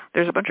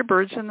 There's a bunch of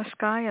birds in the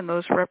sky, and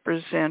those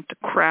represent the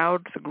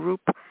crowd, the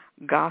group,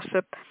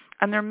 gossip,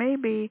 and there may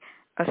be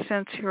a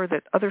sense here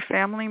that other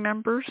family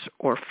members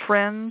or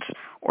friends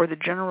or the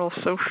general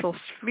social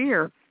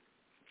sphere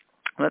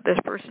that this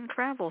person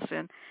travels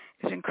in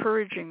is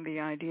encouraging the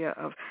idea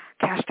of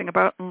casting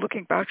about and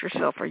looking about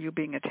yourself. Are you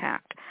being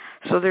attacked?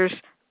 So there's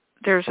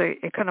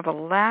a kind of a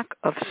lack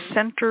of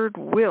centered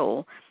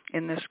will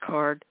in this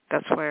card.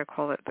 That's why I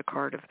call it the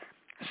card of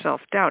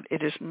self-doubt.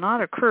 It is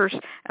not a curse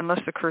unless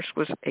the curse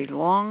was a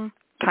long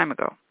time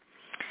ago.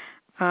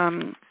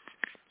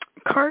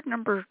 Card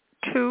number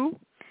two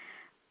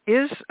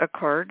is a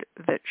card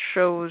that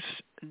shows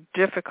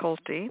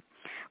difficulty,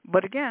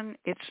 but again,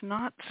 it's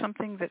not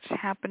something that's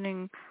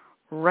happening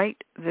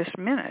right this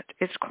minute.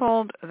 It's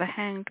called the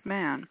Hanged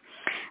Man.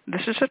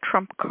 This is a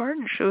trump card.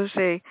 It shows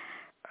a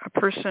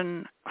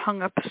person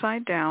hung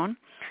upside down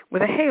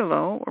with a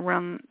halo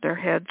around their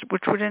heads,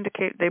 which would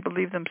indicate they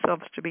believe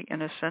themselves to be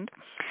innocent.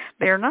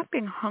 They are not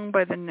being hung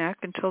by the neck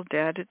until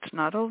dead. It's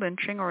not a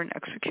lynching or an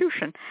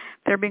execution.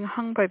 They're being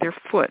hung by their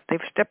foot. They've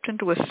stepped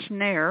into a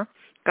snare,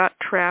 got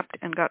trapped,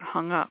 and got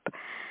hung up.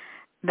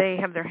 They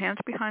have their hands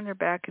behind their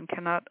back and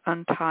cannot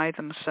untie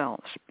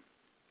themselves.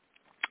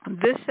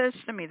 This says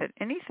to me that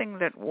anything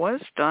that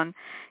was done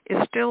is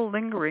still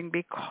lingering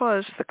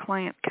because the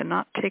client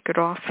cannot take it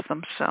off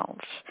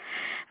themselves.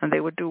 And they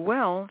would do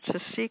well to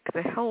seek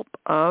the help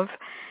of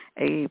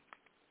a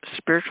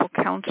spiritual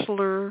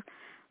counselor,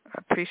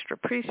 a priest or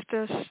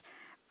priestess,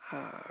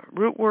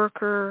 root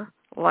worker,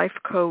 life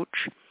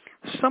coach.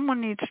 Someone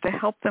needs to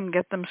help them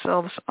get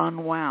themselves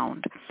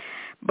unwound.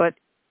 But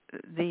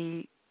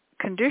the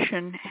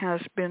condition has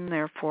been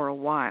there for a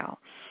while,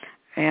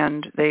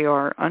 and they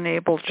are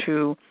unable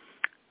to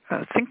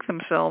think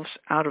themselves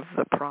out of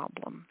the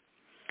problem.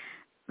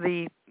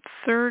 The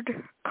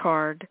third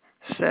card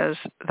says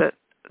that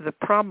the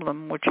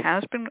problem, which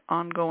has been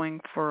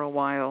ongoing for a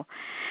while,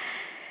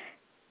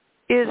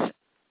 is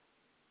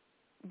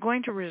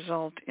going to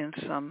result in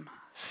some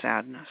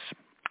sadness,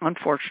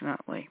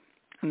 unfortunately.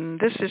 And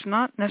this is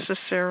not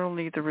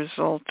necessarily the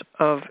result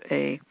of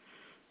a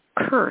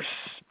curse,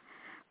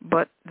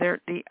 but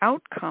the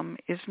outcome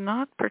is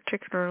not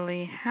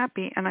particularly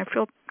happy, and I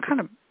feel kind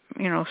of,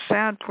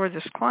 sad for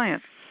this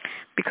client,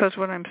 because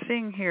what I'm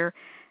seeing here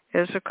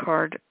is a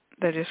card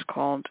that is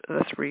called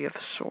the Three of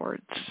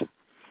Swords.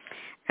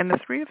 And the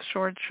Three of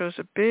Swords shows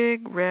a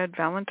big red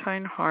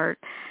Valentine heart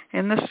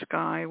in the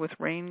sky with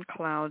rain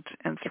clouds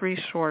and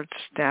three swords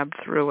stabbed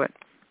through it.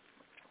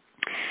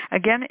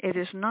 Again, it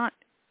is not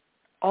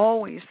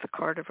always the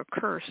card of a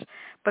curse,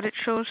 but it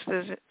shows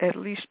that at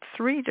least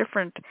three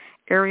different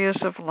areas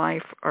of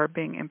life are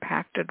being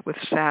impacted with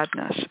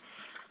sadness.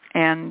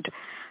 And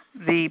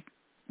these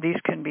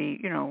can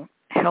be,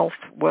 health,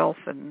 wealth,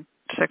 and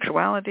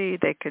sexuality.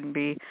 They can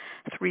be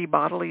three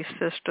bodily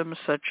systems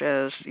such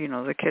as,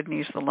 the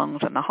kidneys, the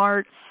lungs, and the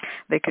heart.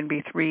 They can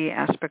be three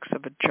aspects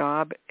of a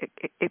job.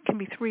 It can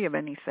be three of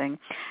anything.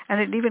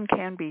 And it even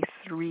can be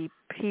three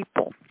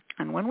people.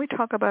 And when we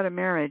talk about a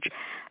marriage,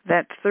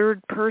 that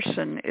third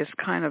person is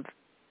kind of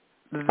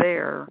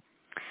there.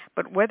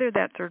 But whether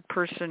that third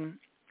person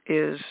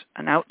is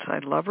an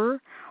outside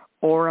lover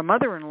or a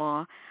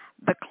mother-in-law,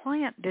 the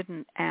client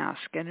didn't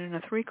ask. And in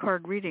a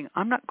three-card reading,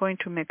 I'm not going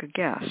to make a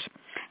guess.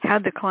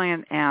 Had the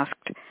client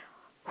asked,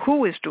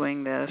 who is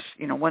doing this,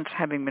 once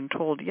having been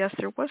told, yes,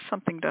 there was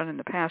something done in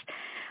the past,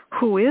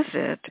 who is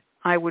it,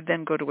 I would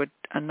then go to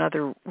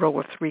another row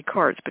of three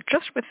cards. But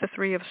just with the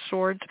Three of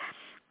Swords,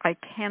 I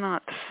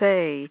cannot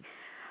say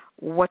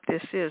what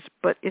this is,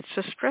 but it's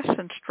a stress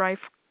and strife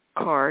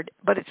card,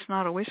 but it's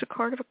not always a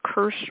card of a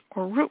curse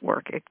or root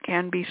work. It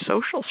can be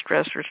social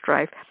stress or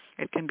strife.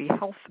 It can be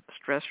health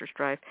stress or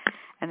strife,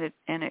 and it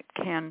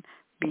can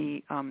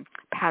be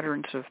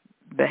patterns of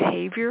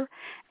behavior,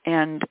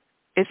 and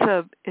it's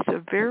a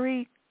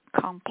very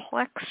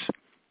complex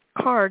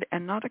card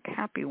and not a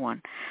happy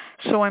one.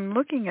 So I'm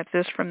looking at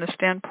this from the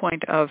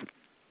standpoint of,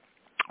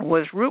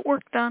 was root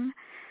work done?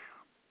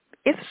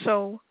 If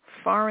so,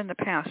 far in the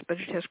past, but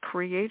it has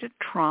created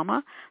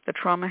trauma. The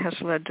trauma has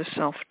led to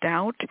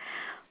self-doubt.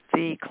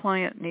 The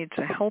client needs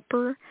a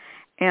helper,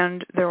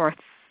 and there are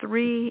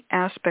three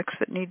aspects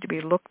that need to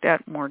be looked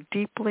at more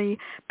deeply,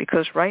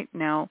 because right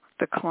now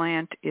the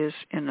client is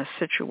in a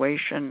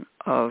situation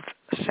of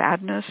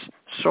sadness,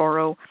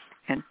 sorrow,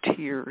 and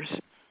tears.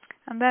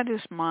 And that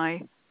is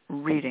my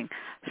reading.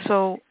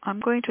 So I'm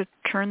going to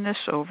turn this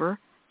over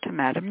to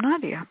Madam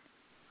Nadia.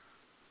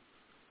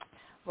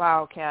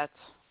 Wow, Kat.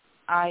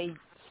 I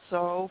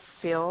so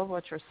feel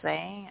what you're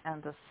saying,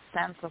 and the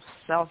sense of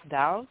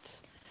self-doubt,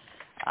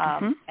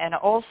 and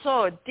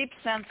also a deep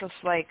sense of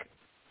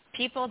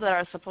people that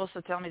are supposed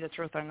to tell me the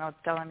truth are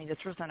not telling me the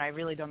truth, and I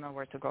really don't know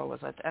where to go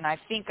with it. And I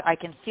think I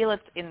can feel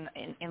it in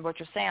what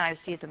you're saying. I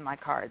see it in my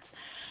cards.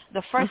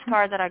 The first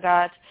card that I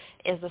got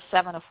is the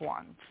Seven of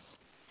Wands.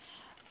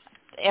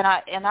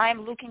 And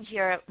I'm looking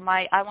here,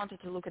 I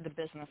wanted to look at the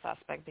business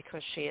aspect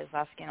because she is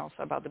asking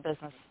also about the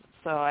business.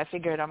 So I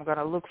figured I'm going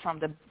to look from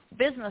the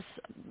business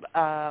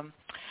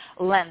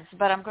lens,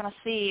 but I'm going to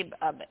see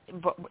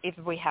if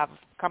we have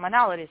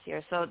commonalities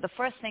here. So the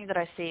first thing that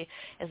I see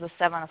is the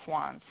Seven of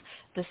Wands,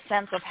 the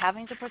sense of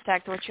having to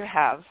protect what you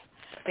have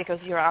because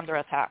you're under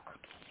attack.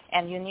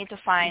 And you need to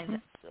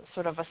find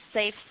sort of a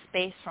safe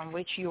space from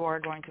which you are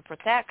going to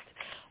protect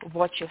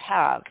what you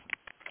have.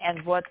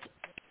 And what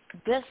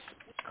this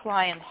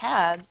client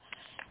had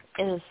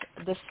is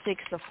the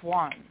Six of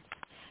Wands.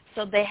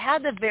 So they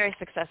had a very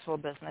successful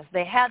business.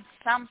 They had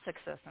some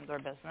success in their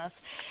business,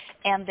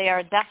 and they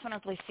are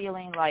definitely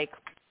feeling like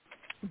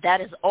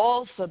that is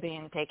also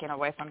being taken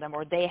away from them,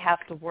 or they have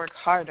to work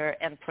harder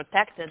and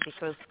protect it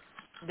because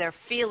they're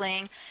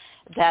feeling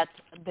that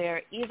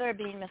they're either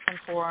being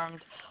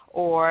misinformed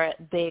or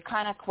they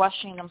kind of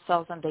questioning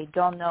themselves and they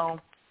don't know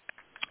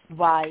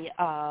why,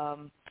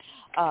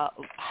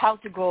 how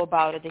to go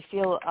about it. They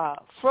feel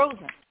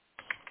frozen.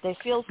 They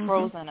feel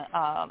frozen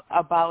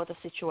about the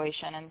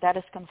situation, and that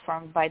is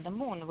confirmed by the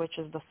moon, which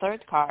is the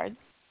third card.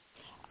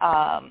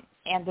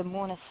 And the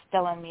moon is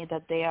telling me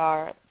that they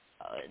are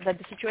that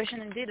the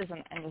situation indeed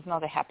is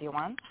not a happy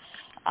one.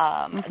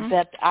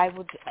 That I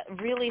would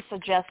really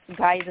suggest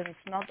guidance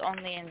not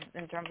only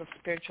in terms of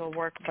spiritual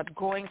work, but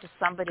going to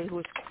somebody who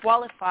is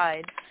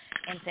qualified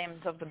in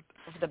terms of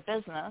the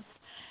business,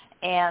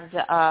 And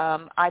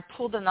I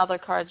pulled another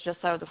card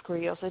just out of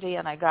curiosity,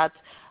 and I got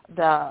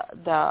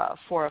the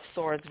Four of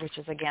Swords, which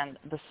is, again,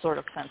 the sort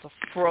of sense of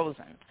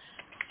frozen.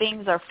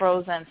 Things are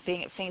frozen,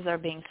 things are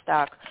being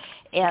stuck.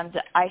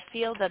 And I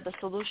feel that the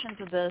solution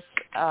to this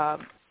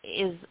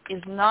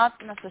is not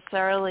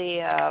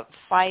necessarily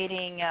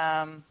fighting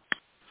an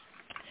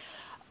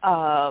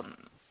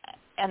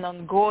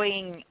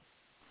ongoing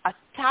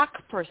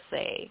attack per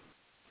se,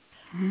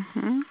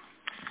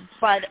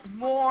 but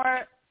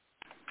more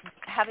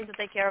having to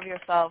take care of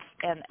yourself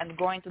and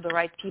going to the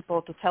right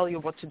people to tell you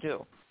what to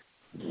do.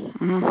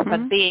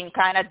 But being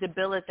kind of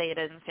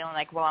debilitated and feeling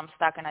like, well, I'm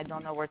stuck and I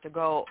don't know where to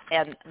go.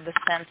 And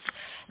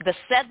the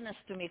sadness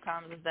to me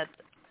comes is that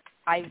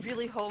I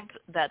really hope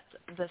that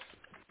this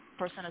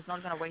person is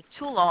not going to wait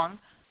too long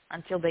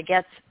until they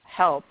get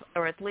help,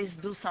 or at least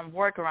do some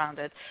work around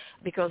it,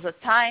 because the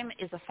time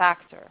is a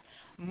factor.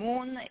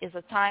 Moon is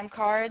a time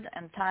card,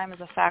 and time is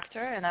a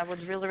factor, and I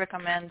would really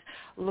recommend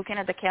looking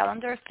at the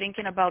calendar,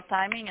 thinking about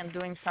timing, and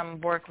doing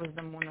some work with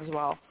the moon as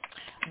well.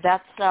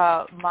 That's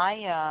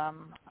my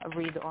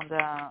read on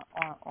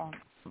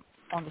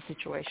the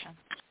situation.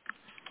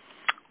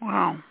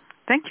 Wow.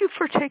 Thank you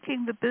for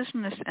taking the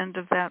business end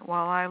of that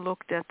while I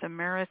looked at the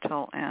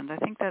marital end. I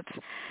think that's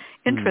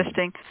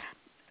interesting.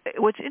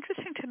 What's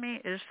interesting to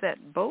me is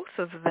that both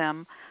of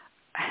them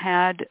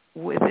had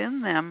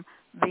within them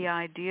the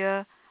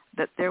idea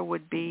that there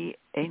would be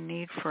a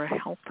need for a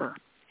helper.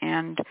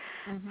 And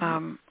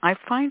I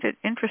find it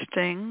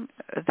interesting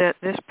that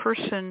this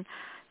person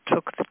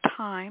took the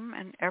time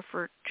and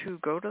effort to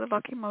go to the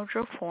Lucky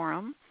Mojo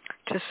forum,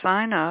 to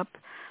sign up,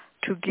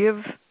 to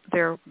give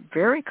their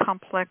very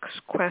complex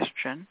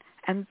question,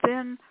 and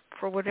then,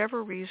 for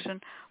whatever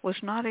reason, was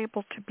not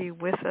able to be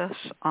with us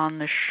on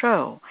the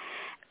show.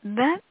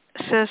 That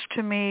says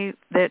to me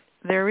that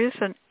there is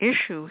an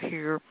issue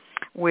here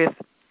with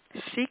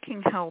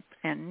seeking help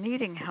and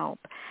needing help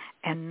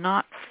and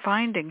not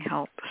finding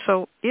help.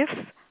 So if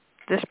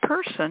this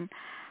person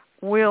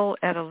will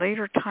at a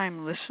later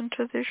time listen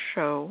to this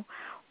show,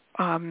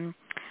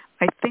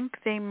 I think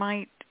they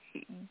might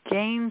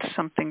gain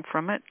something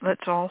from it.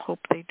 Let's all hope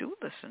they do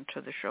listen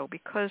to the show,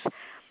 because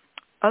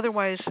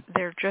otherwise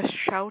they're just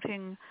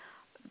shouting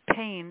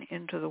pain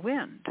into the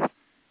wind.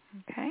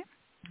 Okay?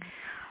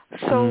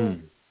 So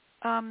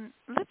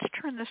let's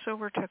turn this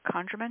over to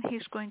Conjurman.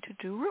 He's going to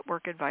do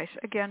rootwork advice,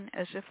 again,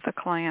 as if the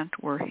client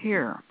were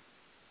here.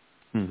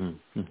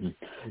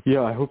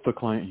 Yeah, I hope the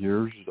client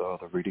hears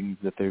the readings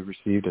that they've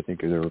received. I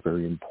think they're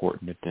very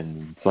important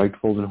and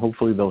insightful, and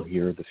hopefully they'll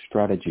hear the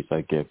strategies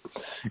I give.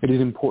 It is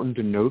important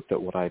to note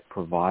that what I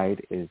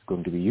provide is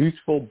going to be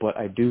useful, but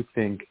I do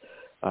think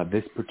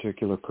this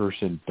particular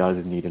person does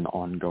need an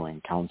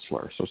ongoing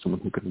counselor, so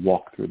someone who can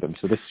walk through them.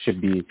 So this should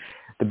be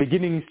the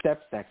beginning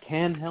steps that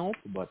can help,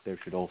 but there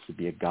should also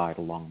be a guide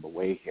along the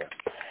way here.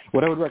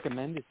 What I would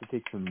recommend is to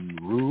take some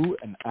rue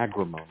and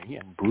agrimony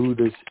and brew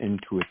this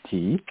into a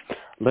tea.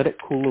 Let it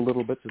cool a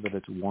little bit so that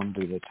it's warm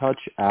to the touch.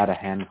 Add a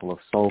handful of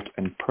salt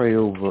and pray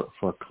over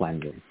for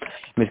cleansing.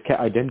 Ms. K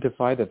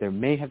identified that there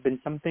may have been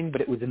something,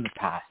 but it was in the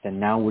past, and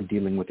now we're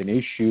dealing with an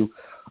issue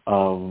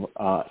of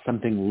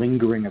something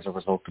lingering as a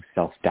result of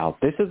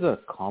self-doubt. This is a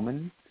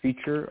common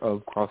feature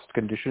of crossed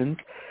conditions,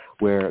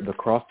 where the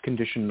crossed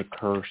condition, the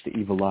curse, the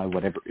evil eye,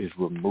 whatever, is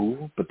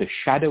removed, but the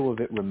shadow of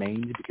it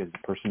remains because the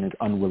person is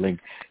unwilling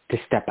to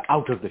step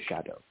out of the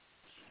shadow.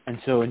 And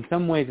so in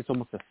some ways, it's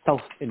almost a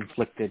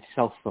self-inflicted,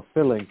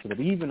 self-fulfilling, so that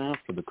even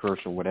after the curse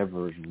or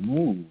whatever is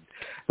removed,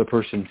 the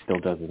person still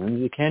does it.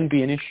 And it can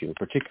be an issue,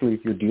 particularly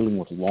if you're dealing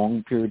with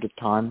long periods of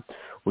time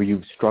where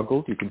you've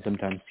struggled. You can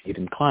sometimes see it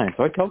in clients.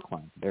 So I tell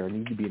clients there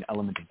needs to be an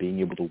element of being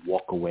able to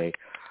walk away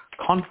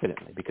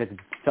confidently, because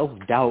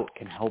self-doubt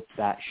can help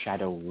that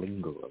shadow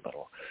linger a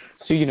little.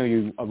 So,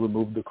 you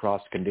remove the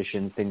cross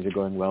conditions, things are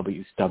going well, but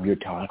you stub your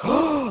toe, like,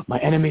 oh, my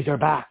enemies are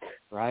back,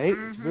 right?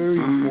 It's very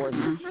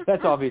important.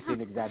 That's obviously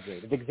an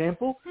exaggerated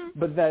example,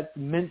 but that's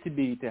meant to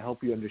be to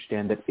help you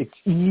understand that it's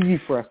easy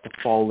for us to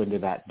fall into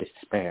that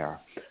despair,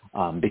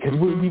 because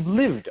we've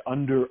lived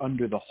under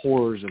the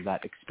horrors of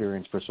that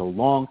experience for so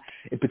long.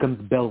 It becomes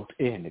built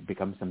in. It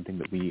becomes something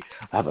that we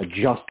have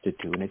adjusted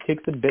to, and it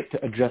takes a bit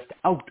to adjust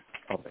out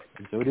of it.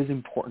 And so it is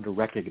important to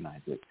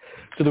recognize it.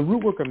 So the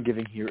root work I'm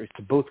giving here is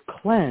to both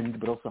cleanse,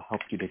 but also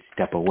help you to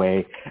step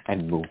away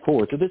and move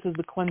forward. So this is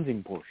the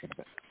cleansing portion of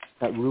it.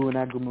 That rue and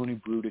agrimony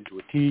brewed into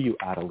a tea, you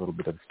add a little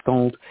bit of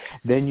salt.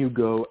 Then you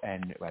go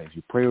and, as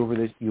you pray over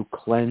this, you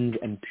cleanse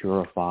and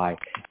purify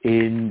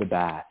in the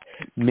bath.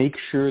 Make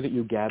sure that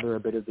you gather a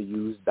bit of the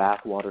used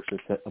bath water, so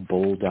set a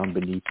bowl down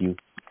beneath you.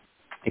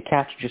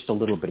 Catch just a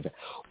little bit of it.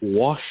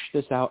 Wash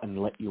this out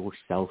and let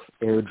yourself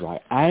air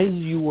dry. As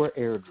you are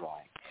air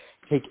drying,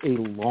 take a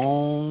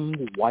long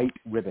white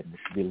ribbon. It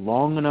should be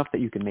long enough that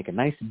you can make a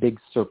nice big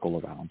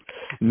circle around.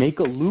 Make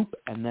a loop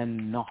and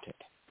then knot it.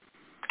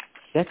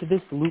 Set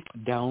this loop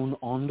down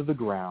onto the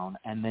ground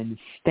and then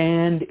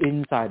stand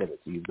inside of it.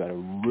 So you've got a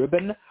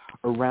ribbon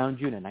around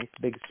you in a nice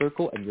big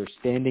circle, and you're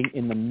standing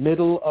in the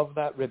middle of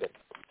that ribbon.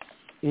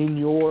 In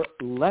your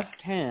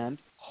left hand,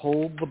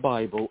 hold the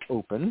Bible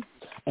open,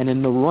 And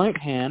in the right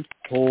hand,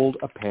 hold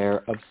a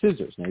pair of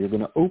scissors. Now, you're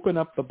going to open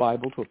up the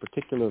Bible to a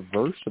particular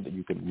verse so that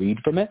you can read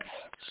from it,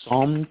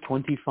 Psalm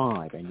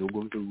 25, and you're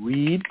going to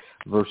read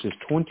verses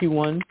 20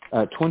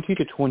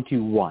 to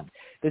 21.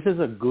 This is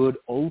a good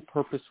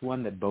all-purpose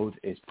one that both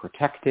is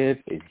protective,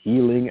 is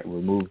healing, it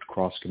removes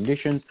cross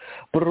conditions,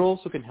 but it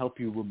also can help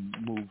you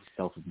remove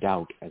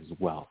self-doubt as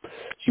well. So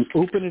you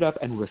open it up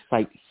and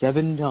recite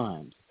 7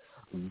 times.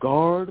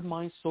 Guard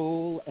my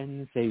soul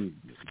and save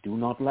me. Do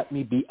not let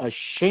me be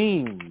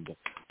ashamed,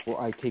 for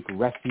I take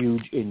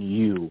refuge in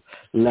you.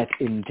 Let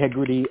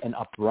integrity and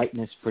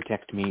uprightness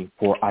protect me,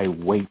 for I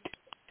wait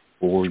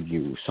for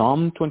you.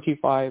 Psalm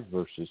 25,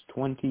 verses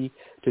 20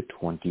 to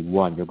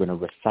 21. You're going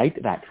to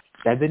recite that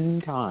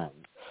 7 times.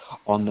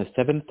 On the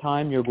 7th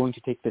time, you're going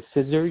to take the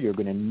scissor, you're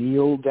going to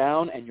kneel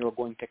down, and you're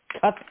going to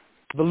cut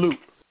the loop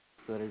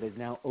so that it is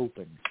now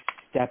open.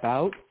 Step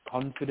out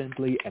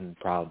confidently and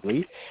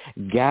proudly.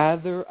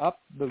 Gather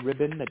up the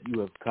ribbon that you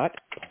have cut.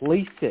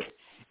 Place it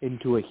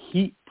into a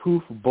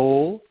heat-proof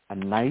bowl, a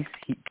nice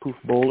heat-proof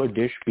bowl or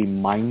dish. Be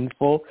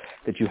mindful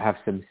that you have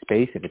some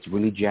space. If it's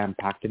really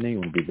jam-packed in there, you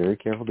want to be very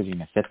careful because you're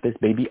going to set this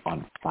baby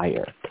on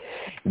fire.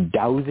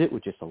 Douse it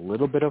with just a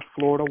little bit of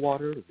Florida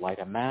water, light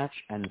a match,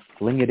 and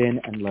fling it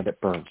in and let it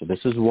burn. So this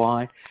is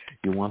why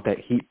you want that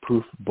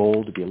heat-proof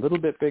bowl to be a little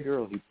bit bigger,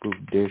 a heat-proof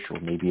dish,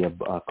 or maybe a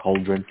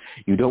cauldron.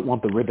 You don't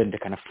want the ribbon to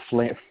kind of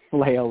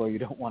flail, or you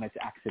don't want it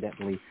to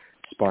accidentally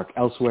spark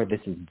elsewhere. This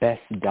is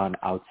best done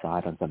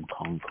outside on some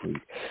concrete.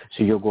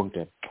 So you're going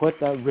to put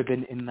that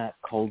ribbon in that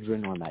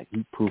cauldron or in that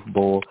heat-proof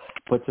bowl,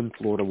 put some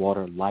Florida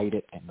water, light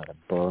it, and let it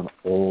burn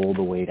all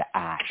the way to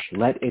ash.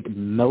 Let it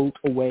melt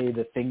away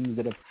the things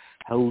that have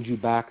held you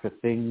back, the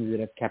things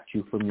that have kept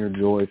you from your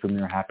joy, from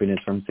your happiness,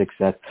 from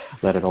success.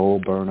 Let it all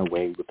burn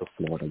away with the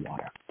Florida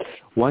water.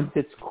 Once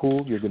it's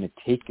cool, you're going to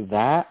take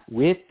that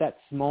with that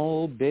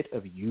small bit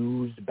of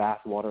used bath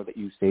water that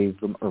you saved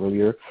from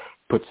earlier,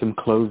 put some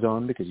clothes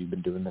on because you've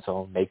been doing this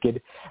all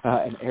naked,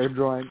 and air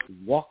drying,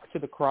 walk to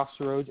the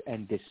crossroads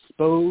and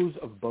dispose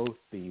of both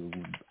the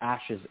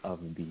ashes of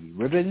the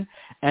ribbon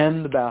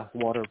and the bath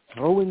water,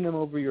 throwing them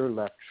over your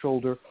left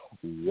shoulder.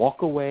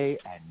 Walk away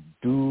and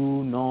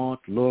do not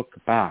look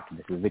back.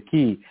 This is the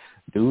key.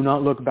 Do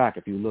not look back.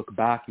 If you look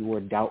back, you are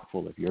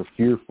doubtful. If you're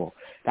fearful,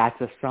 that's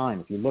a sign.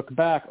 If you look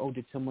back, oh,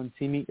 did someone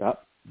see me? Oh,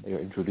 they're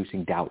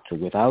introducing doubt. So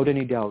without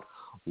any doubt,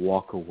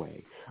 walk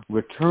away.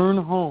 Return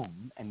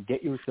home and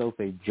get yourself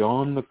a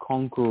John the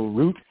Conqueror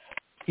root.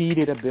 Feed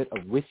it a bit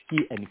of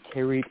whiskey and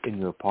carry it in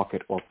your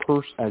pocket or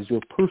purse as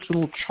your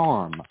personal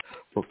charm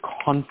for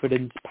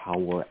confidence,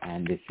 power,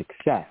 and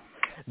success.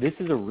 This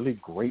is a really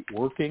great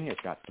working. It's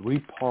got 3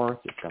 parts.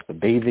 It's got the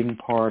bathing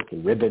part, the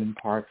ribbon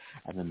part,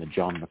 and then the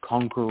John the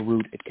Conqueror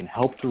root. It can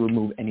help to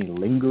remove any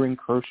lingering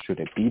curse should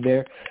it be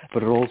there,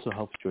 but it also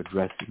helps to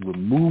address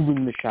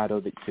removing the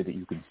shadow so that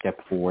you can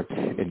step forward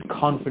in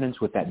confidence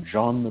with that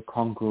John the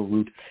Conqueror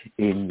root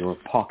in your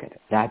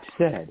pocket. That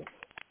said,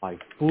 I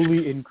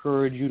fully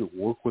encourage you to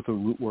work with a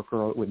root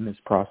worker in this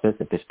process.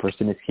 If this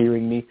person is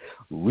hearing me,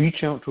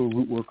 reach out to a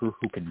root worker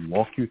who can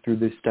walk you through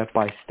this step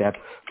by step,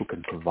 who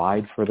can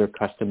provide further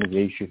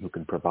customization, who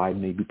can provide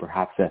maybe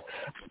perhaps a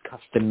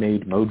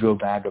custom-made Mojo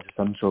bag of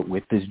some sort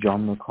with this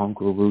John the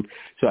Conqueror root.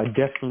 So I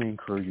definitely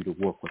encourage you to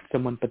work with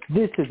someone. But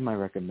this is my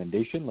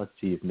recommendation. Let's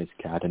see if Miss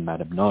Kat and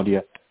Madam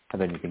Nadia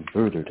have anything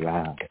further to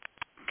add.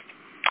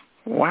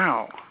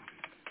 Wow.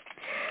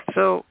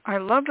 So I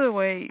love the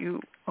way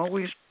you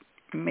always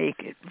make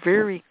it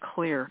very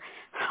clear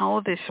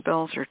how the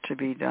spells are to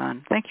be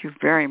done. Thank you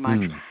very much.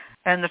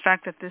 And the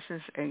fact that this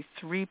is a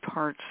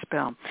 3-part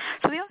spell.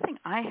 So the other thing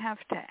I have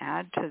to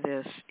add to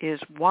this is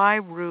why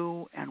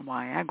rue and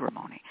why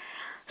agrimony.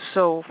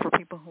 So for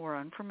people who are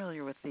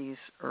unfamiliar with these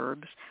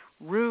herbs,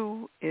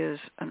 rue is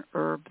an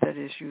herb that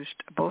is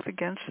used both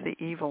against the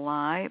evil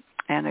eye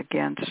and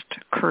against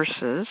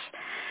curses.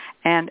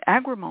 And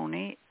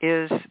agrimony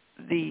is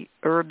the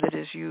herb that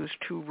is used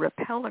to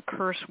repel a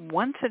curse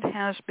once it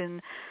has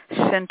been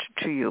sent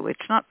to you. It's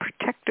not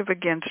protective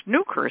against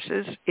new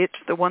curses. It's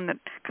the one that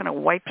kind of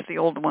wipes the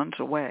old ones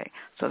away.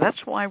 So that's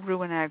why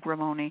rue and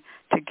agrimony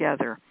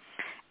together.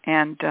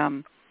 And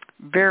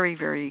very,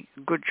 very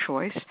good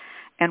choice.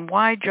 And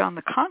why John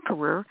the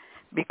Conqueror?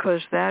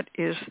 Because that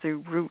is the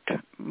root,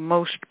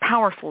 most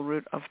powerful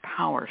root of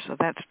power. So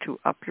that's to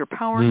up your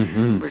power,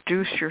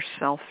 reduce your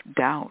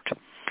self-doubt.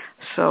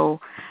 So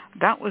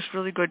that was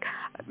really good.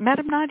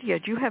 Madam Nadia,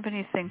 do you have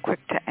anything quick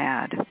to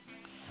add?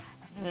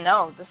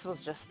 No, this was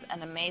just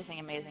an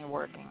amazing, amazing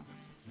working.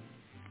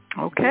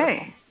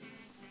 Okay.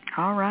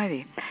 All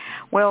righty.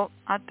 Well,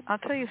 I'll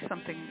tell you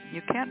something.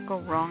 You can't go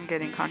wrong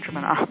getting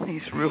Conjureman on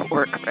these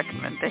Rootwork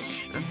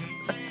recommendations.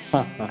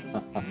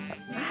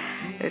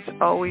 It's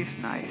always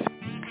nice.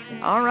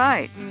 All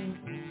right.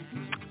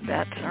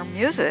 That's our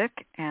music,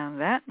 and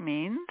that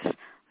means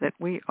that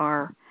we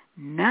are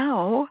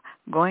now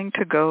going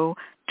to go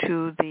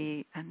to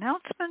the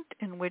announcement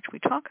in which we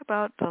talk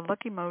about the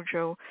Lucky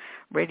Mojo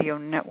Radio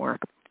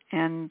Network,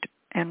 and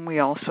we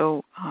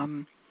also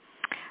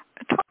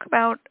talk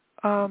about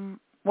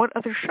what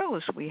other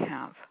shows we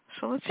have.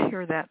 So let's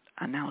hear that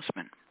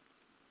announcement.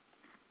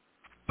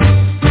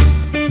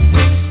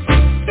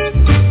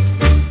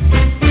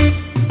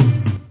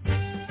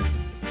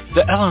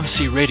 The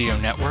LMC Radio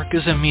Network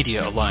is a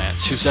media alliance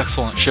whose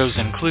excellent shows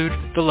include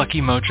The Lucky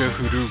Mojo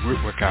Hoodoo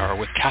Rootwork Hour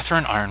with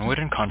Catherine Ironwood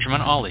and Conjurman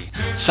Ollie,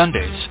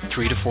 Sundays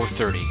 3 to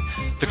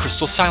 4:30. The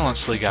Crystal Silence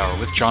League Hour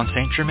with John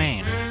St.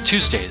 Germain,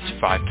 Tuesdays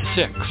 5 to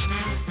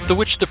 6. The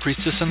Witch, the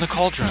Priestess, and the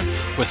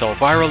Cauldron with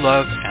Elvira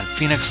Love and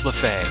Phoenix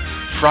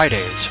LaFay,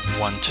 Fridays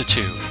 1 to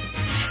 2.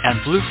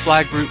 And Blue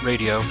Flag Root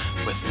Radio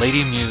with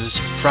Lady Muse,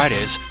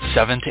 Fridays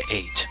 7 to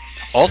 8.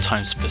 All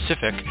times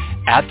Pacific,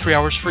 add 3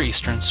 hours for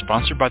Eastern,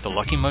 sponsored by the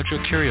Lucky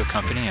Mojo Curio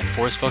Company in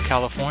Forestville,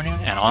 California,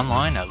 and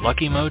online at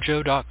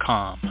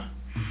luckymojo.com.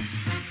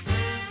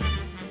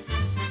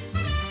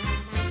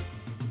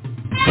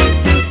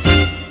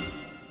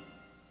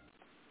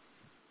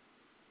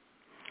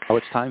 Now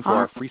it's time for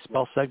our free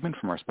spell segment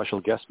from our special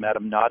guest,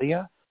 Madam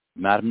Nadia,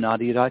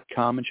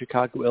 MadamNadia.com in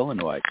Chicago,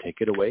 Illinois. Take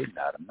it away,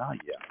 Madam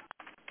Nadia.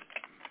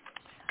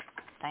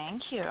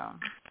 Thank you.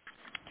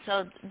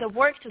 So the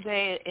work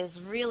today is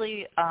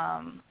really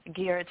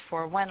geared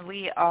for when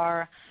we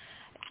are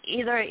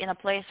either in a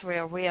place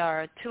where we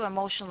are too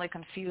emotionally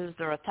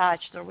confused or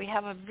attached, or we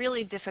have a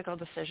really difficult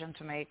decision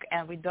to make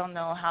and we don't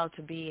know how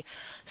to be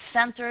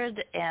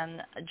centered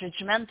and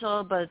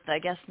judgmental, but I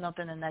guess not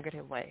in a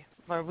negative way,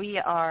 where we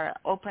are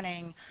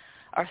opening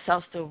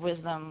ourselves to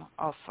wisdom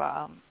of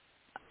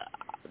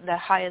the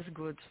highest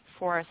good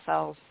for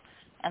ourselves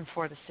and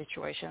for the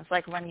situation. It's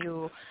like when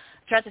you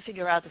try to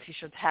figure out if you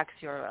should hex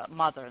your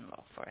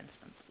mother-in-law, for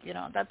instance. You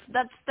know, that's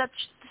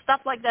stuff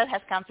like that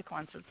has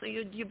consequences. So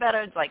you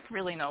better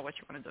really know what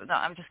you want to do. No,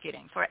 I'm just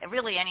kidding. For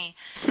really any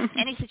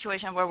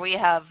situation where we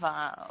have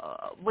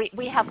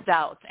we have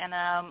doubt, and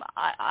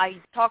I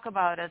talk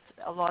about it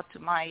a lot to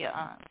my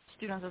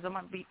students as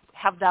we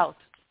have doubt.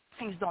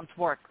 Things don't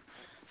work.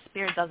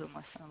 Spirit doesn't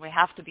listen. We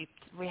have to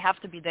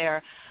be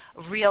there,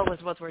 real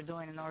with what we're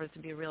doing. In order to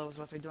be real with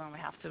what we're doing, we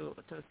have to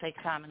take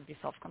time and be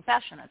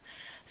self-compassionate.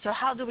 So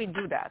how do we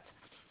do that?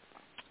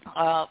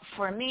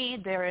 For me,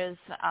 there is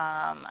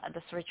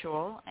this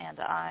ritual, and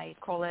I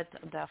call it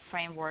the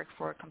framework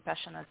for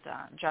compassionate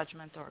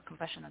judgment or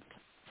compassionate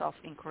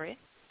self-inquiry.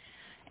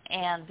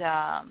 And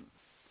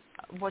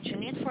what you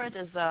need for it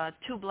is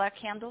 2 black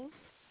candles,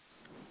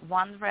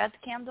 1 red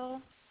candle,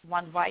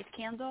 1 white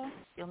candle.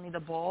 You'll need a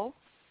bowl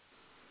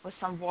with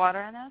some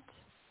water in it,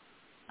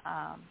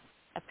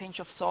 a pinch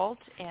of salt,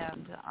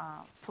 and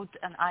put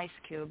an ice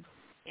cube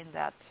in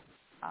that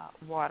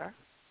water.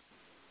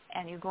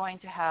 And you're going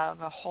to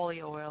have a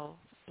holy oil,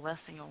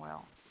 blessing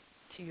oil,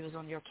 to use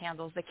on your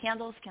candles. The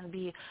candles can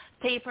be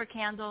paper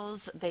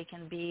candles. They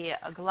can be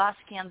glass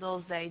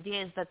candles. The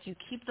idea is that you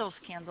keep those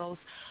candles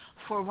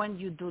for when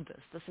you do this.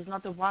 This is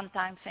not a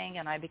one-time thing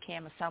and I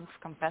became a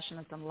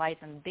self-compassionate,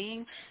 enlightened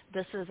being.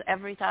 This is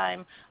every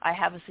time I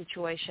have a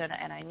situation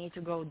and I need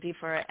to go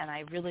deeper and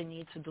I really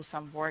need to do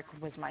some work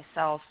with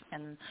myself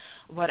and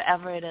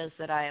whatever it is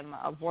that I am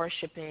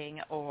worshiping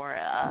or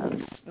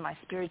my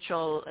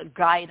spiritual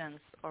guidance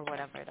or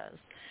whatever it is.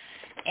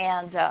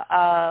 And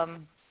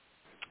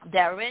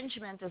the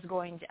arrangement is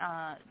going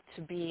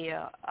to be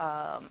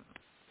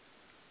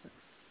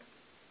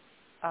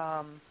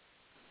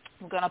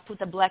I'm going to put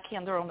a black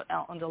candle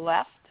on the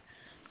left.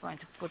 I'm going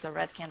to put a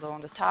red candle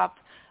on the top,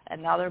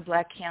 another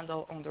black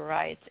candle on the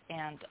right,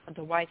 and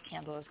the white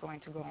candle is going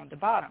to go on the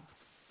bottom.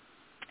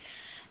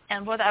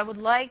 And what I would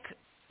like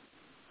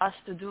us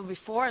to do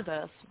before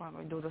this, when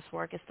we do this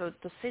work, is to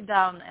sit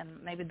down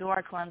and maybe do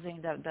our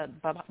cleansing, the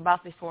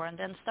bath before, and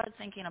then start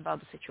thinking about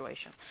the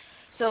situation.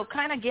 So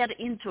kind of get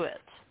into it,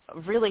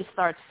 really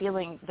start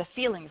feeling the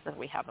feelings that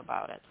we have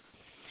about it.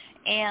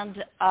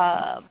 And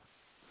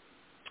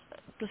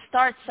to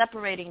start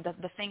separating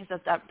the things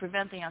that are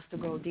preventing us to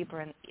go deeper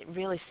and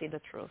really see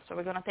the truth. So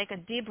we're going to take a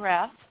deep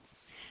breath.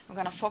 We're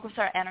going to focus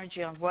our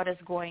energy on what is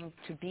going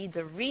to be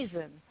the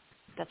reason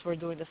that we're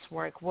doing this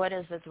work. What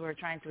is it we're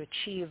trying to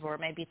achieve or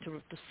maybe to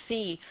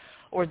see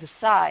or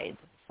decide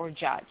or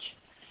judge.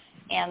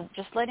 And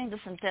just letting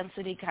this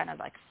intensity kind of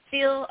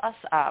fill us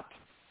up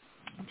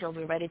until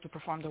we're ready to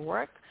perform the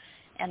work.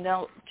 And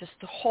then just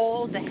to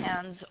hold the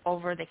hands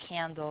over the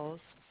candles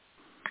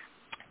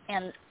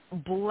and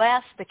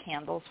bless the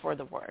candles for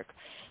the work.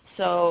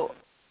 So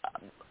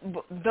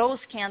those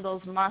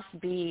candles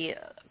must be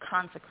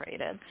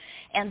consecrated.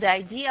 And the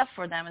idea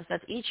for them is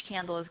that each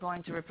candle is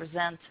going to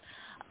represent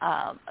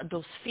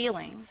those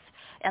feelings,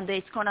 and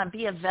it's going to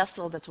be a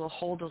vessel that will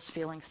hold those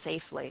feelings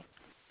safely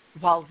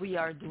while we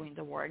are doing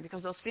the work,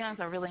 because those feelings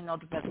are really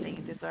not bad things.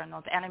 These are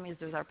not enemies.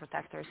 These are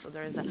protectors. So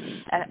there is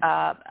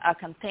a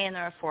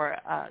container for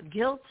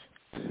guilt,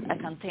 a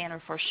container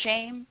for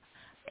shame,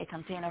 a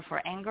container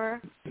for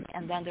anger,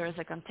 and then there is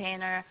a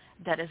container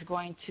that is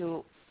going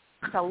to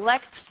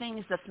collect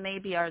things that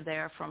maybe are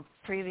there from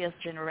previous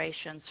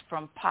generations,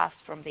 from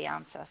the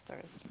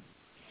ancestors.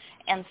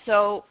 And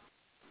so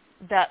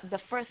the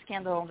first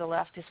candle on the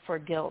left is for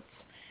guilt,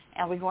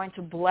 and we're going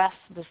to bless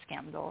this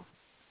candle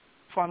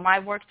For my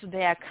work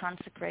today, I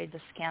consecrate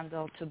this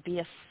candle to be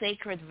a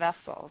sacred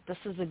vessel. This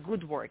is a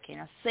good working,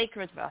 a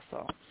sacred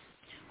vessel,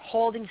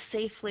 holding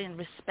safely and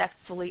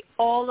respectfully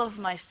all of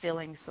my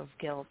feelings of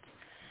guilt,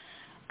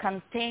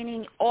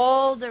 containing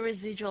all the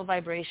residual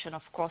vibration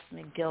of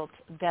cosmic guilt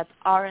that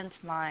aren't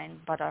mine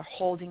but are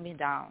holding me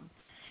down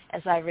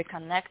as I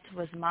reconnect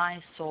with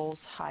my soul's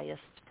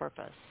highest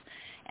purpose.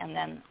 And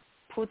then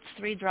put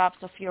 3 drops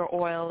of your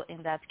oil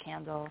in that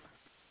candle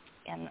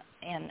and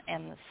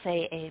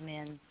say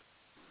amen.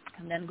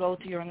 And then go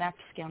to your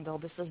next candle.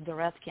 This is the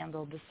red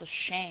candle. This is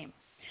shame.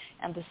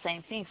 And the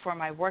same thing for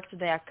my work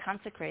today, I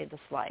consecrate this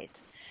light.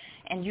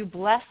 And you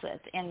bless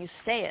it and you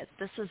say it.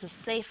 This is a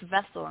safe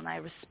vessel, and I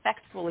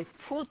respectfully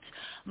put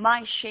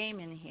my shame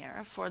in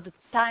here for the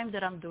time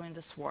that I'm doing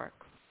this work.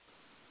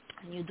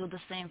 And you do the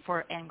same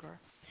for anger.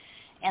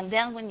 And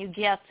then when you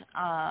get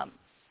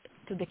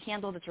to the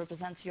candle that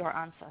represents your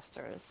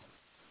ancestors,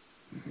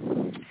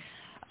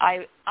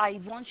 I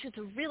want you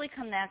to really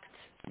connect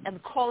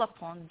and call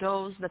upon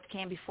those that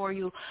came before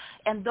you.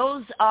 And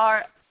those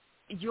are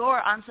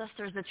your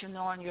ancestors that you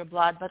know in your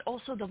blood, but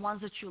also the ones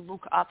that you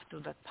look up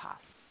to that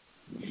passed.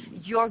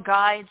 Your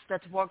guides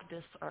that walk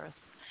this earth.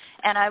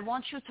 And I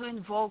want you to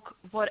invoke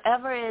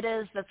whatever it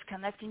is that's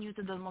connecting you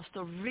to the most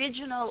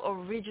original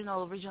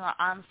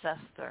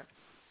ancestor.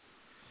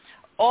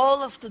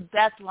 All of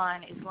that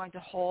line is going to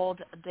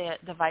hold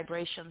the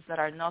vibrations that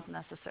are not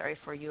necessary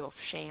for you of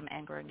shame,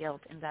 anger, and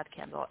guilt in that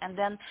candle. And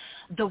then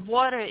the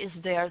water is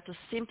there to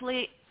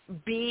simply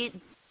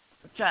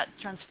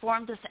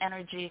transform this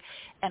energy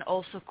and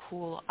also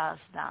cool us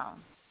down.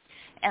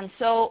 And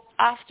so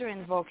after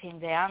invoking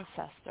the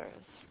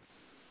ancestors,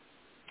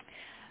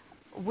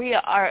 we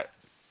are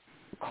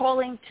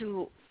calling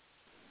to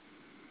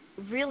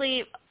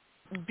really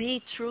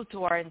be true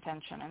to our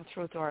intention and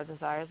true to our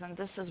desires, and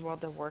this is what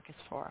the work is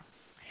for.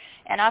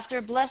 And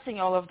after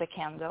blessing all of the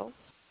candles,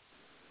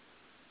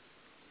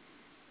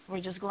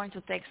 we're just going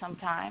to take some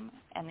time,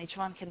 and each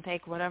one can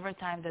take whatever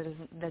time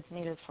that's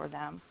needed for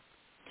them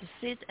to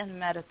sit and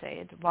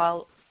meditate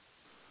while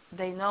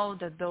they know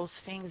that those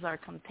things are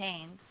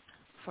contained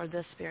for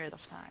this period of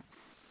time.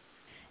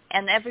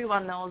 And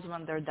everyone knows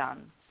when they're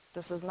done.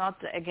 This is not,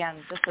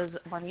 again, this is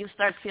when you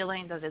start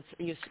feeling that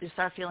you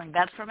start feeling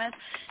bad from it,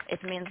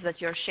 it means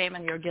that your shame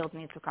and your guilt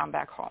need to come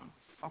back home.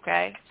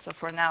 Okay? So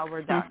for now,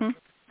 we're done. Mm-hmm.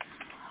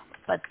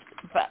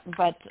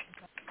 But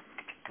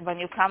when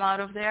you come out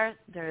of there,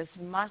 there is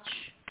much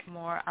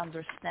more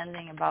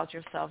understanding about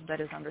yourself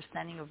that is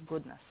understanding of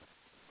goodness.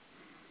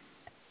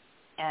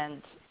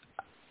 And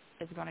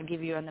it's going to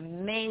give you an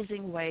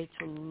amazing way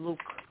to look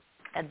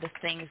at the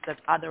things that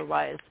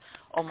otherwise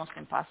almost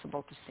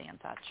impossible to see and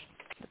touch.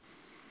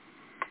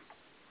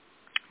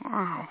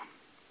 Wow.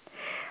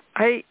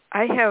 I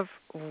have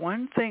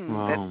one thing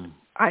that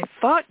I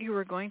thought you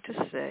were going to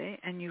say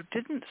and you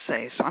didn't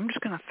say, so I'm just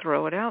going to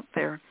throw it out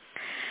there.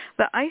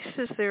 The ice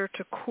is there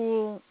to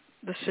cool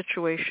the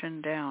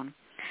situation down.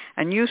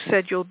 And you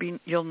said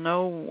you'll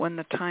know when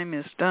the time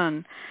is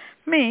done.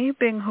 Me,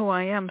 being who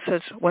I am,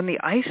 says when the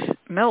ice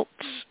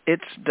melts,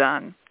 it's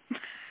done.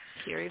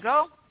 Here you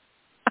go.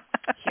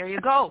 Here you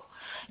go.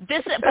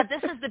 This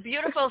is the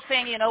beautiful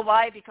thing, you know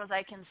why? Because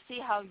I can see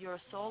how your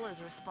soul is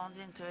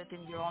responding to it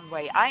in your own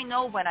way. I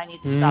know when I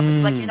need to stop.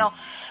 It's like, you know,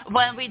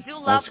 when we do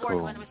love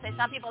work, when we say,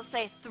 some people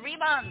say 3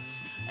 months,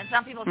 and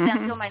some people say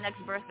until my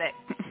next birthday.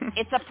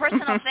 It's a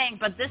personal thing,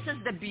 but this is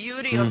the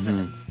beauty of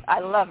it. I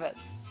love it.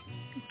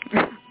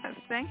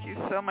 Thank you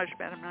so much,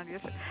 Madam Nadia.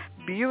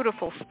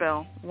 Beautiful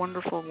spell.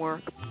 Wonderful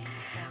work.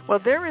 Well,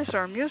 there is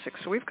our music,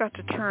 so we've got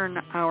to turn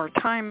our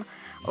time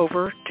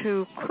over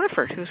to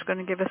Clifford, who's going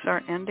to give us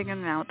our ending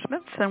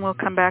announcements, and we'll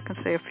come back and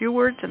say a few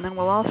words, and then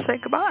we'll all say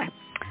goodbye.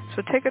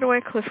 So take it away,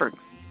 Clifford.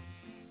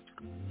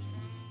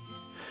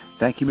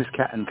 Thank you, Ms.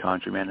 Cat and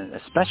ConjureMan, and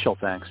a special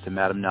thanks to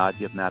Madam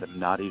Nadia of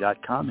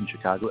MadamNadia.com in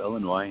Chicago,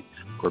 Illinois,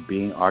 for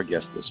being our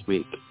guest this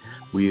week.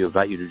 We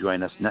invite you to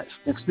join us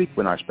next week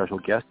when our special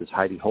guest is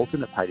Heidi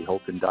Holton of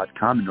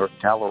HeidiHolton.com in North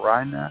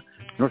Carolina,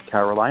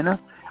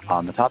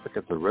 on the topic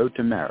of the road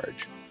to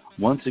marriage.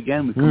 Once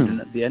again, we come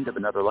to the end of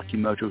another Lucky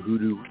Mojo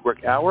Hoodoo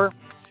Rootwork Hour,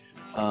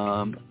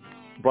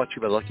 brought to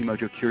you by Lucky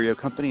Mojo Curio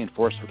Company in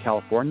Forestville,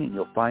 California, and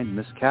you'll find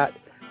Miss Cat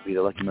via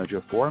the Lucky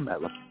Mojo Forum at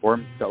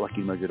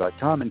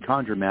luckyforum.luckymojo.com and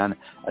ConjureMan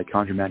at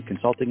ConjureMan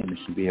Consulting in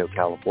Mission Viejo,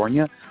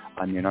 California.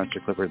 I'm your announcer,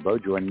 Clifford Lowe,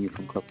 joining you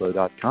from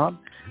clifflowe.com.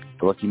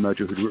 The Lucky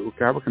Mojo Hoodoo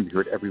Rootwork Hour can be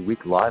heard every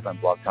week live on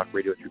Blog Talk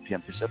Radio at 3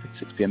 p.m. Pacific,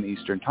 6 p.m.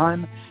 Eastern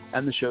Time,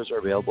 and the shows are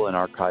available in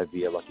archive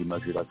via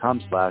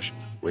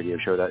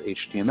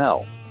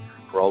luckymojo.com/radioshow.html.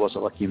 For all of us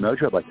at Lucky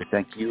Mojo, I'd like to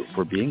thank you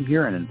for being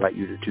here and invite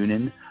you to tune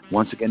in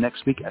once again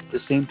next week at the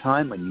same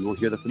time when you will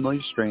hear the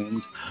familiar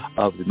strains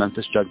of the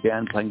Memphis Jug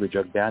Band playing the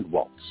Jug Band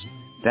Waltz.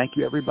 Thank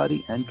you,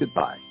 everybody, and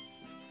goodbye.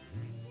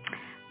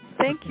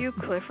 Thank you,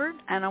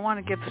 Clifford. And I want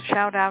to give a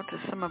shout-out to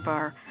some of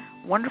our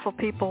wonderful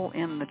people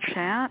in the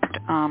chat,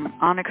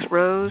 Onyx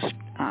Rose,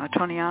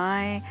 Tony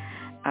I,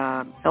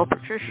 El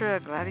Patricia,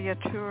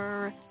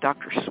 Gladiator,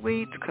 Dr.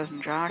 Sweet,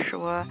 Cousin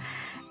Joshua,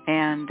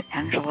 and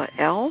Angela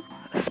L.,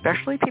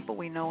 especially people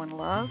we know and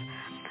love.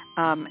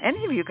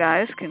 Any of you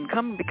guys can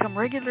come become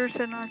regulars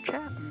in our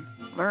chat and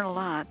learn a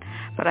lot,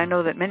 but I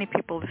know that many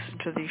people listen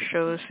to these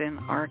shows in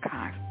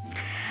archive.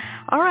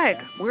 All right,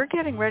 we're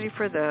getting ready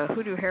for the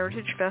Hoodoo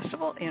Heritage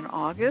Festival in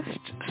August,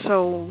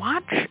 so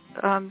watch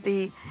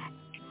the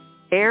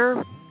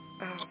AIR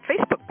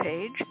Facebook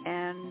page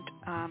and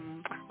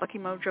Lucky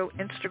Mojo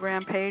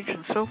Instagram page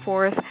and so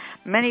forth.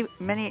 Many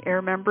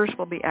AIR members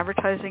will be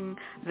advertising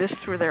this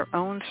through their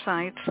own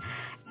sites.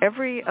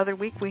 Every other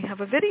week we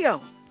have a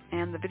video,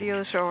 and the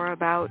videos are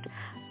about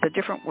the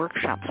different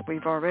workshops.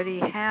 We've already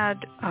had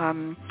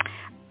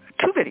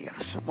 2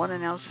 videos, one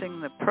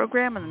announcing the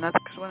program and another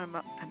one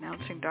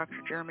announcing Dr.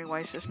 Jeremy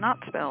Weiss's Knot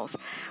Spells.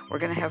 We're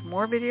going to have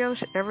more videos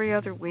every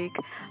other week,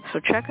 so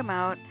check them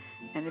out.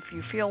 And if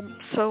you feel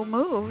so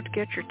moved,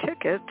 get your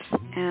tickets,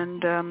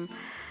 and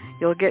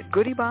you'll get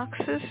goodie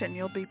boxes, and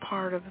you'll be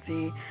part of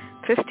the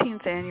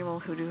 15th Annual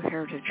Hoodoo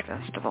Heritage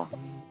Festival.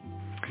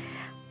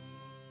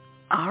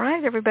 All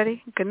right,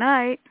 everybody. Good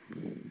night.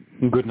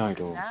 Good night,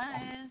 all.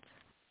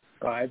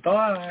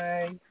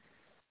 Bye-bye.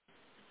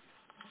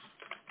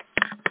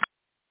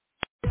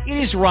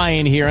 It is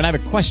Ryan here, and I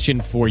have a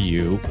question for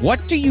you.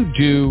 What do you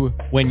do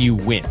when you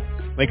win?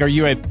 Like, are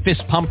you a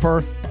fist pumper,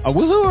 a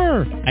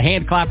woohooer, a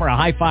hand clapper, a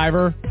high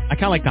fiver? I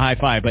kind of like the high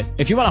five, but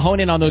if you want to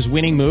hone in on those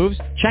winning moves,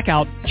 check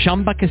out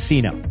Chumba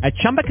Casino. At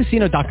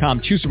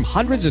ChumbaCasino.com, choose from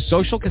hundreds of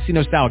social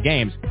casino-style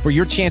games for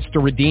your chance to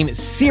redeem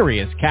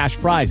serious cash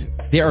prizes.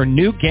 There are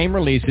new game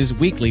releases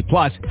weekly,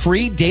 plus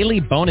free daily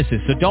bonuses,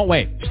 so don't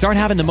wait. Start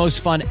having the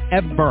most fun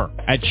ever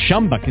at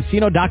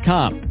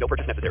ChumbaCasino.com. No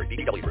purchase necessary.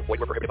 VGW Group. Void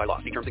where prohibited by law.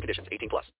 See terms and conditions. 18+.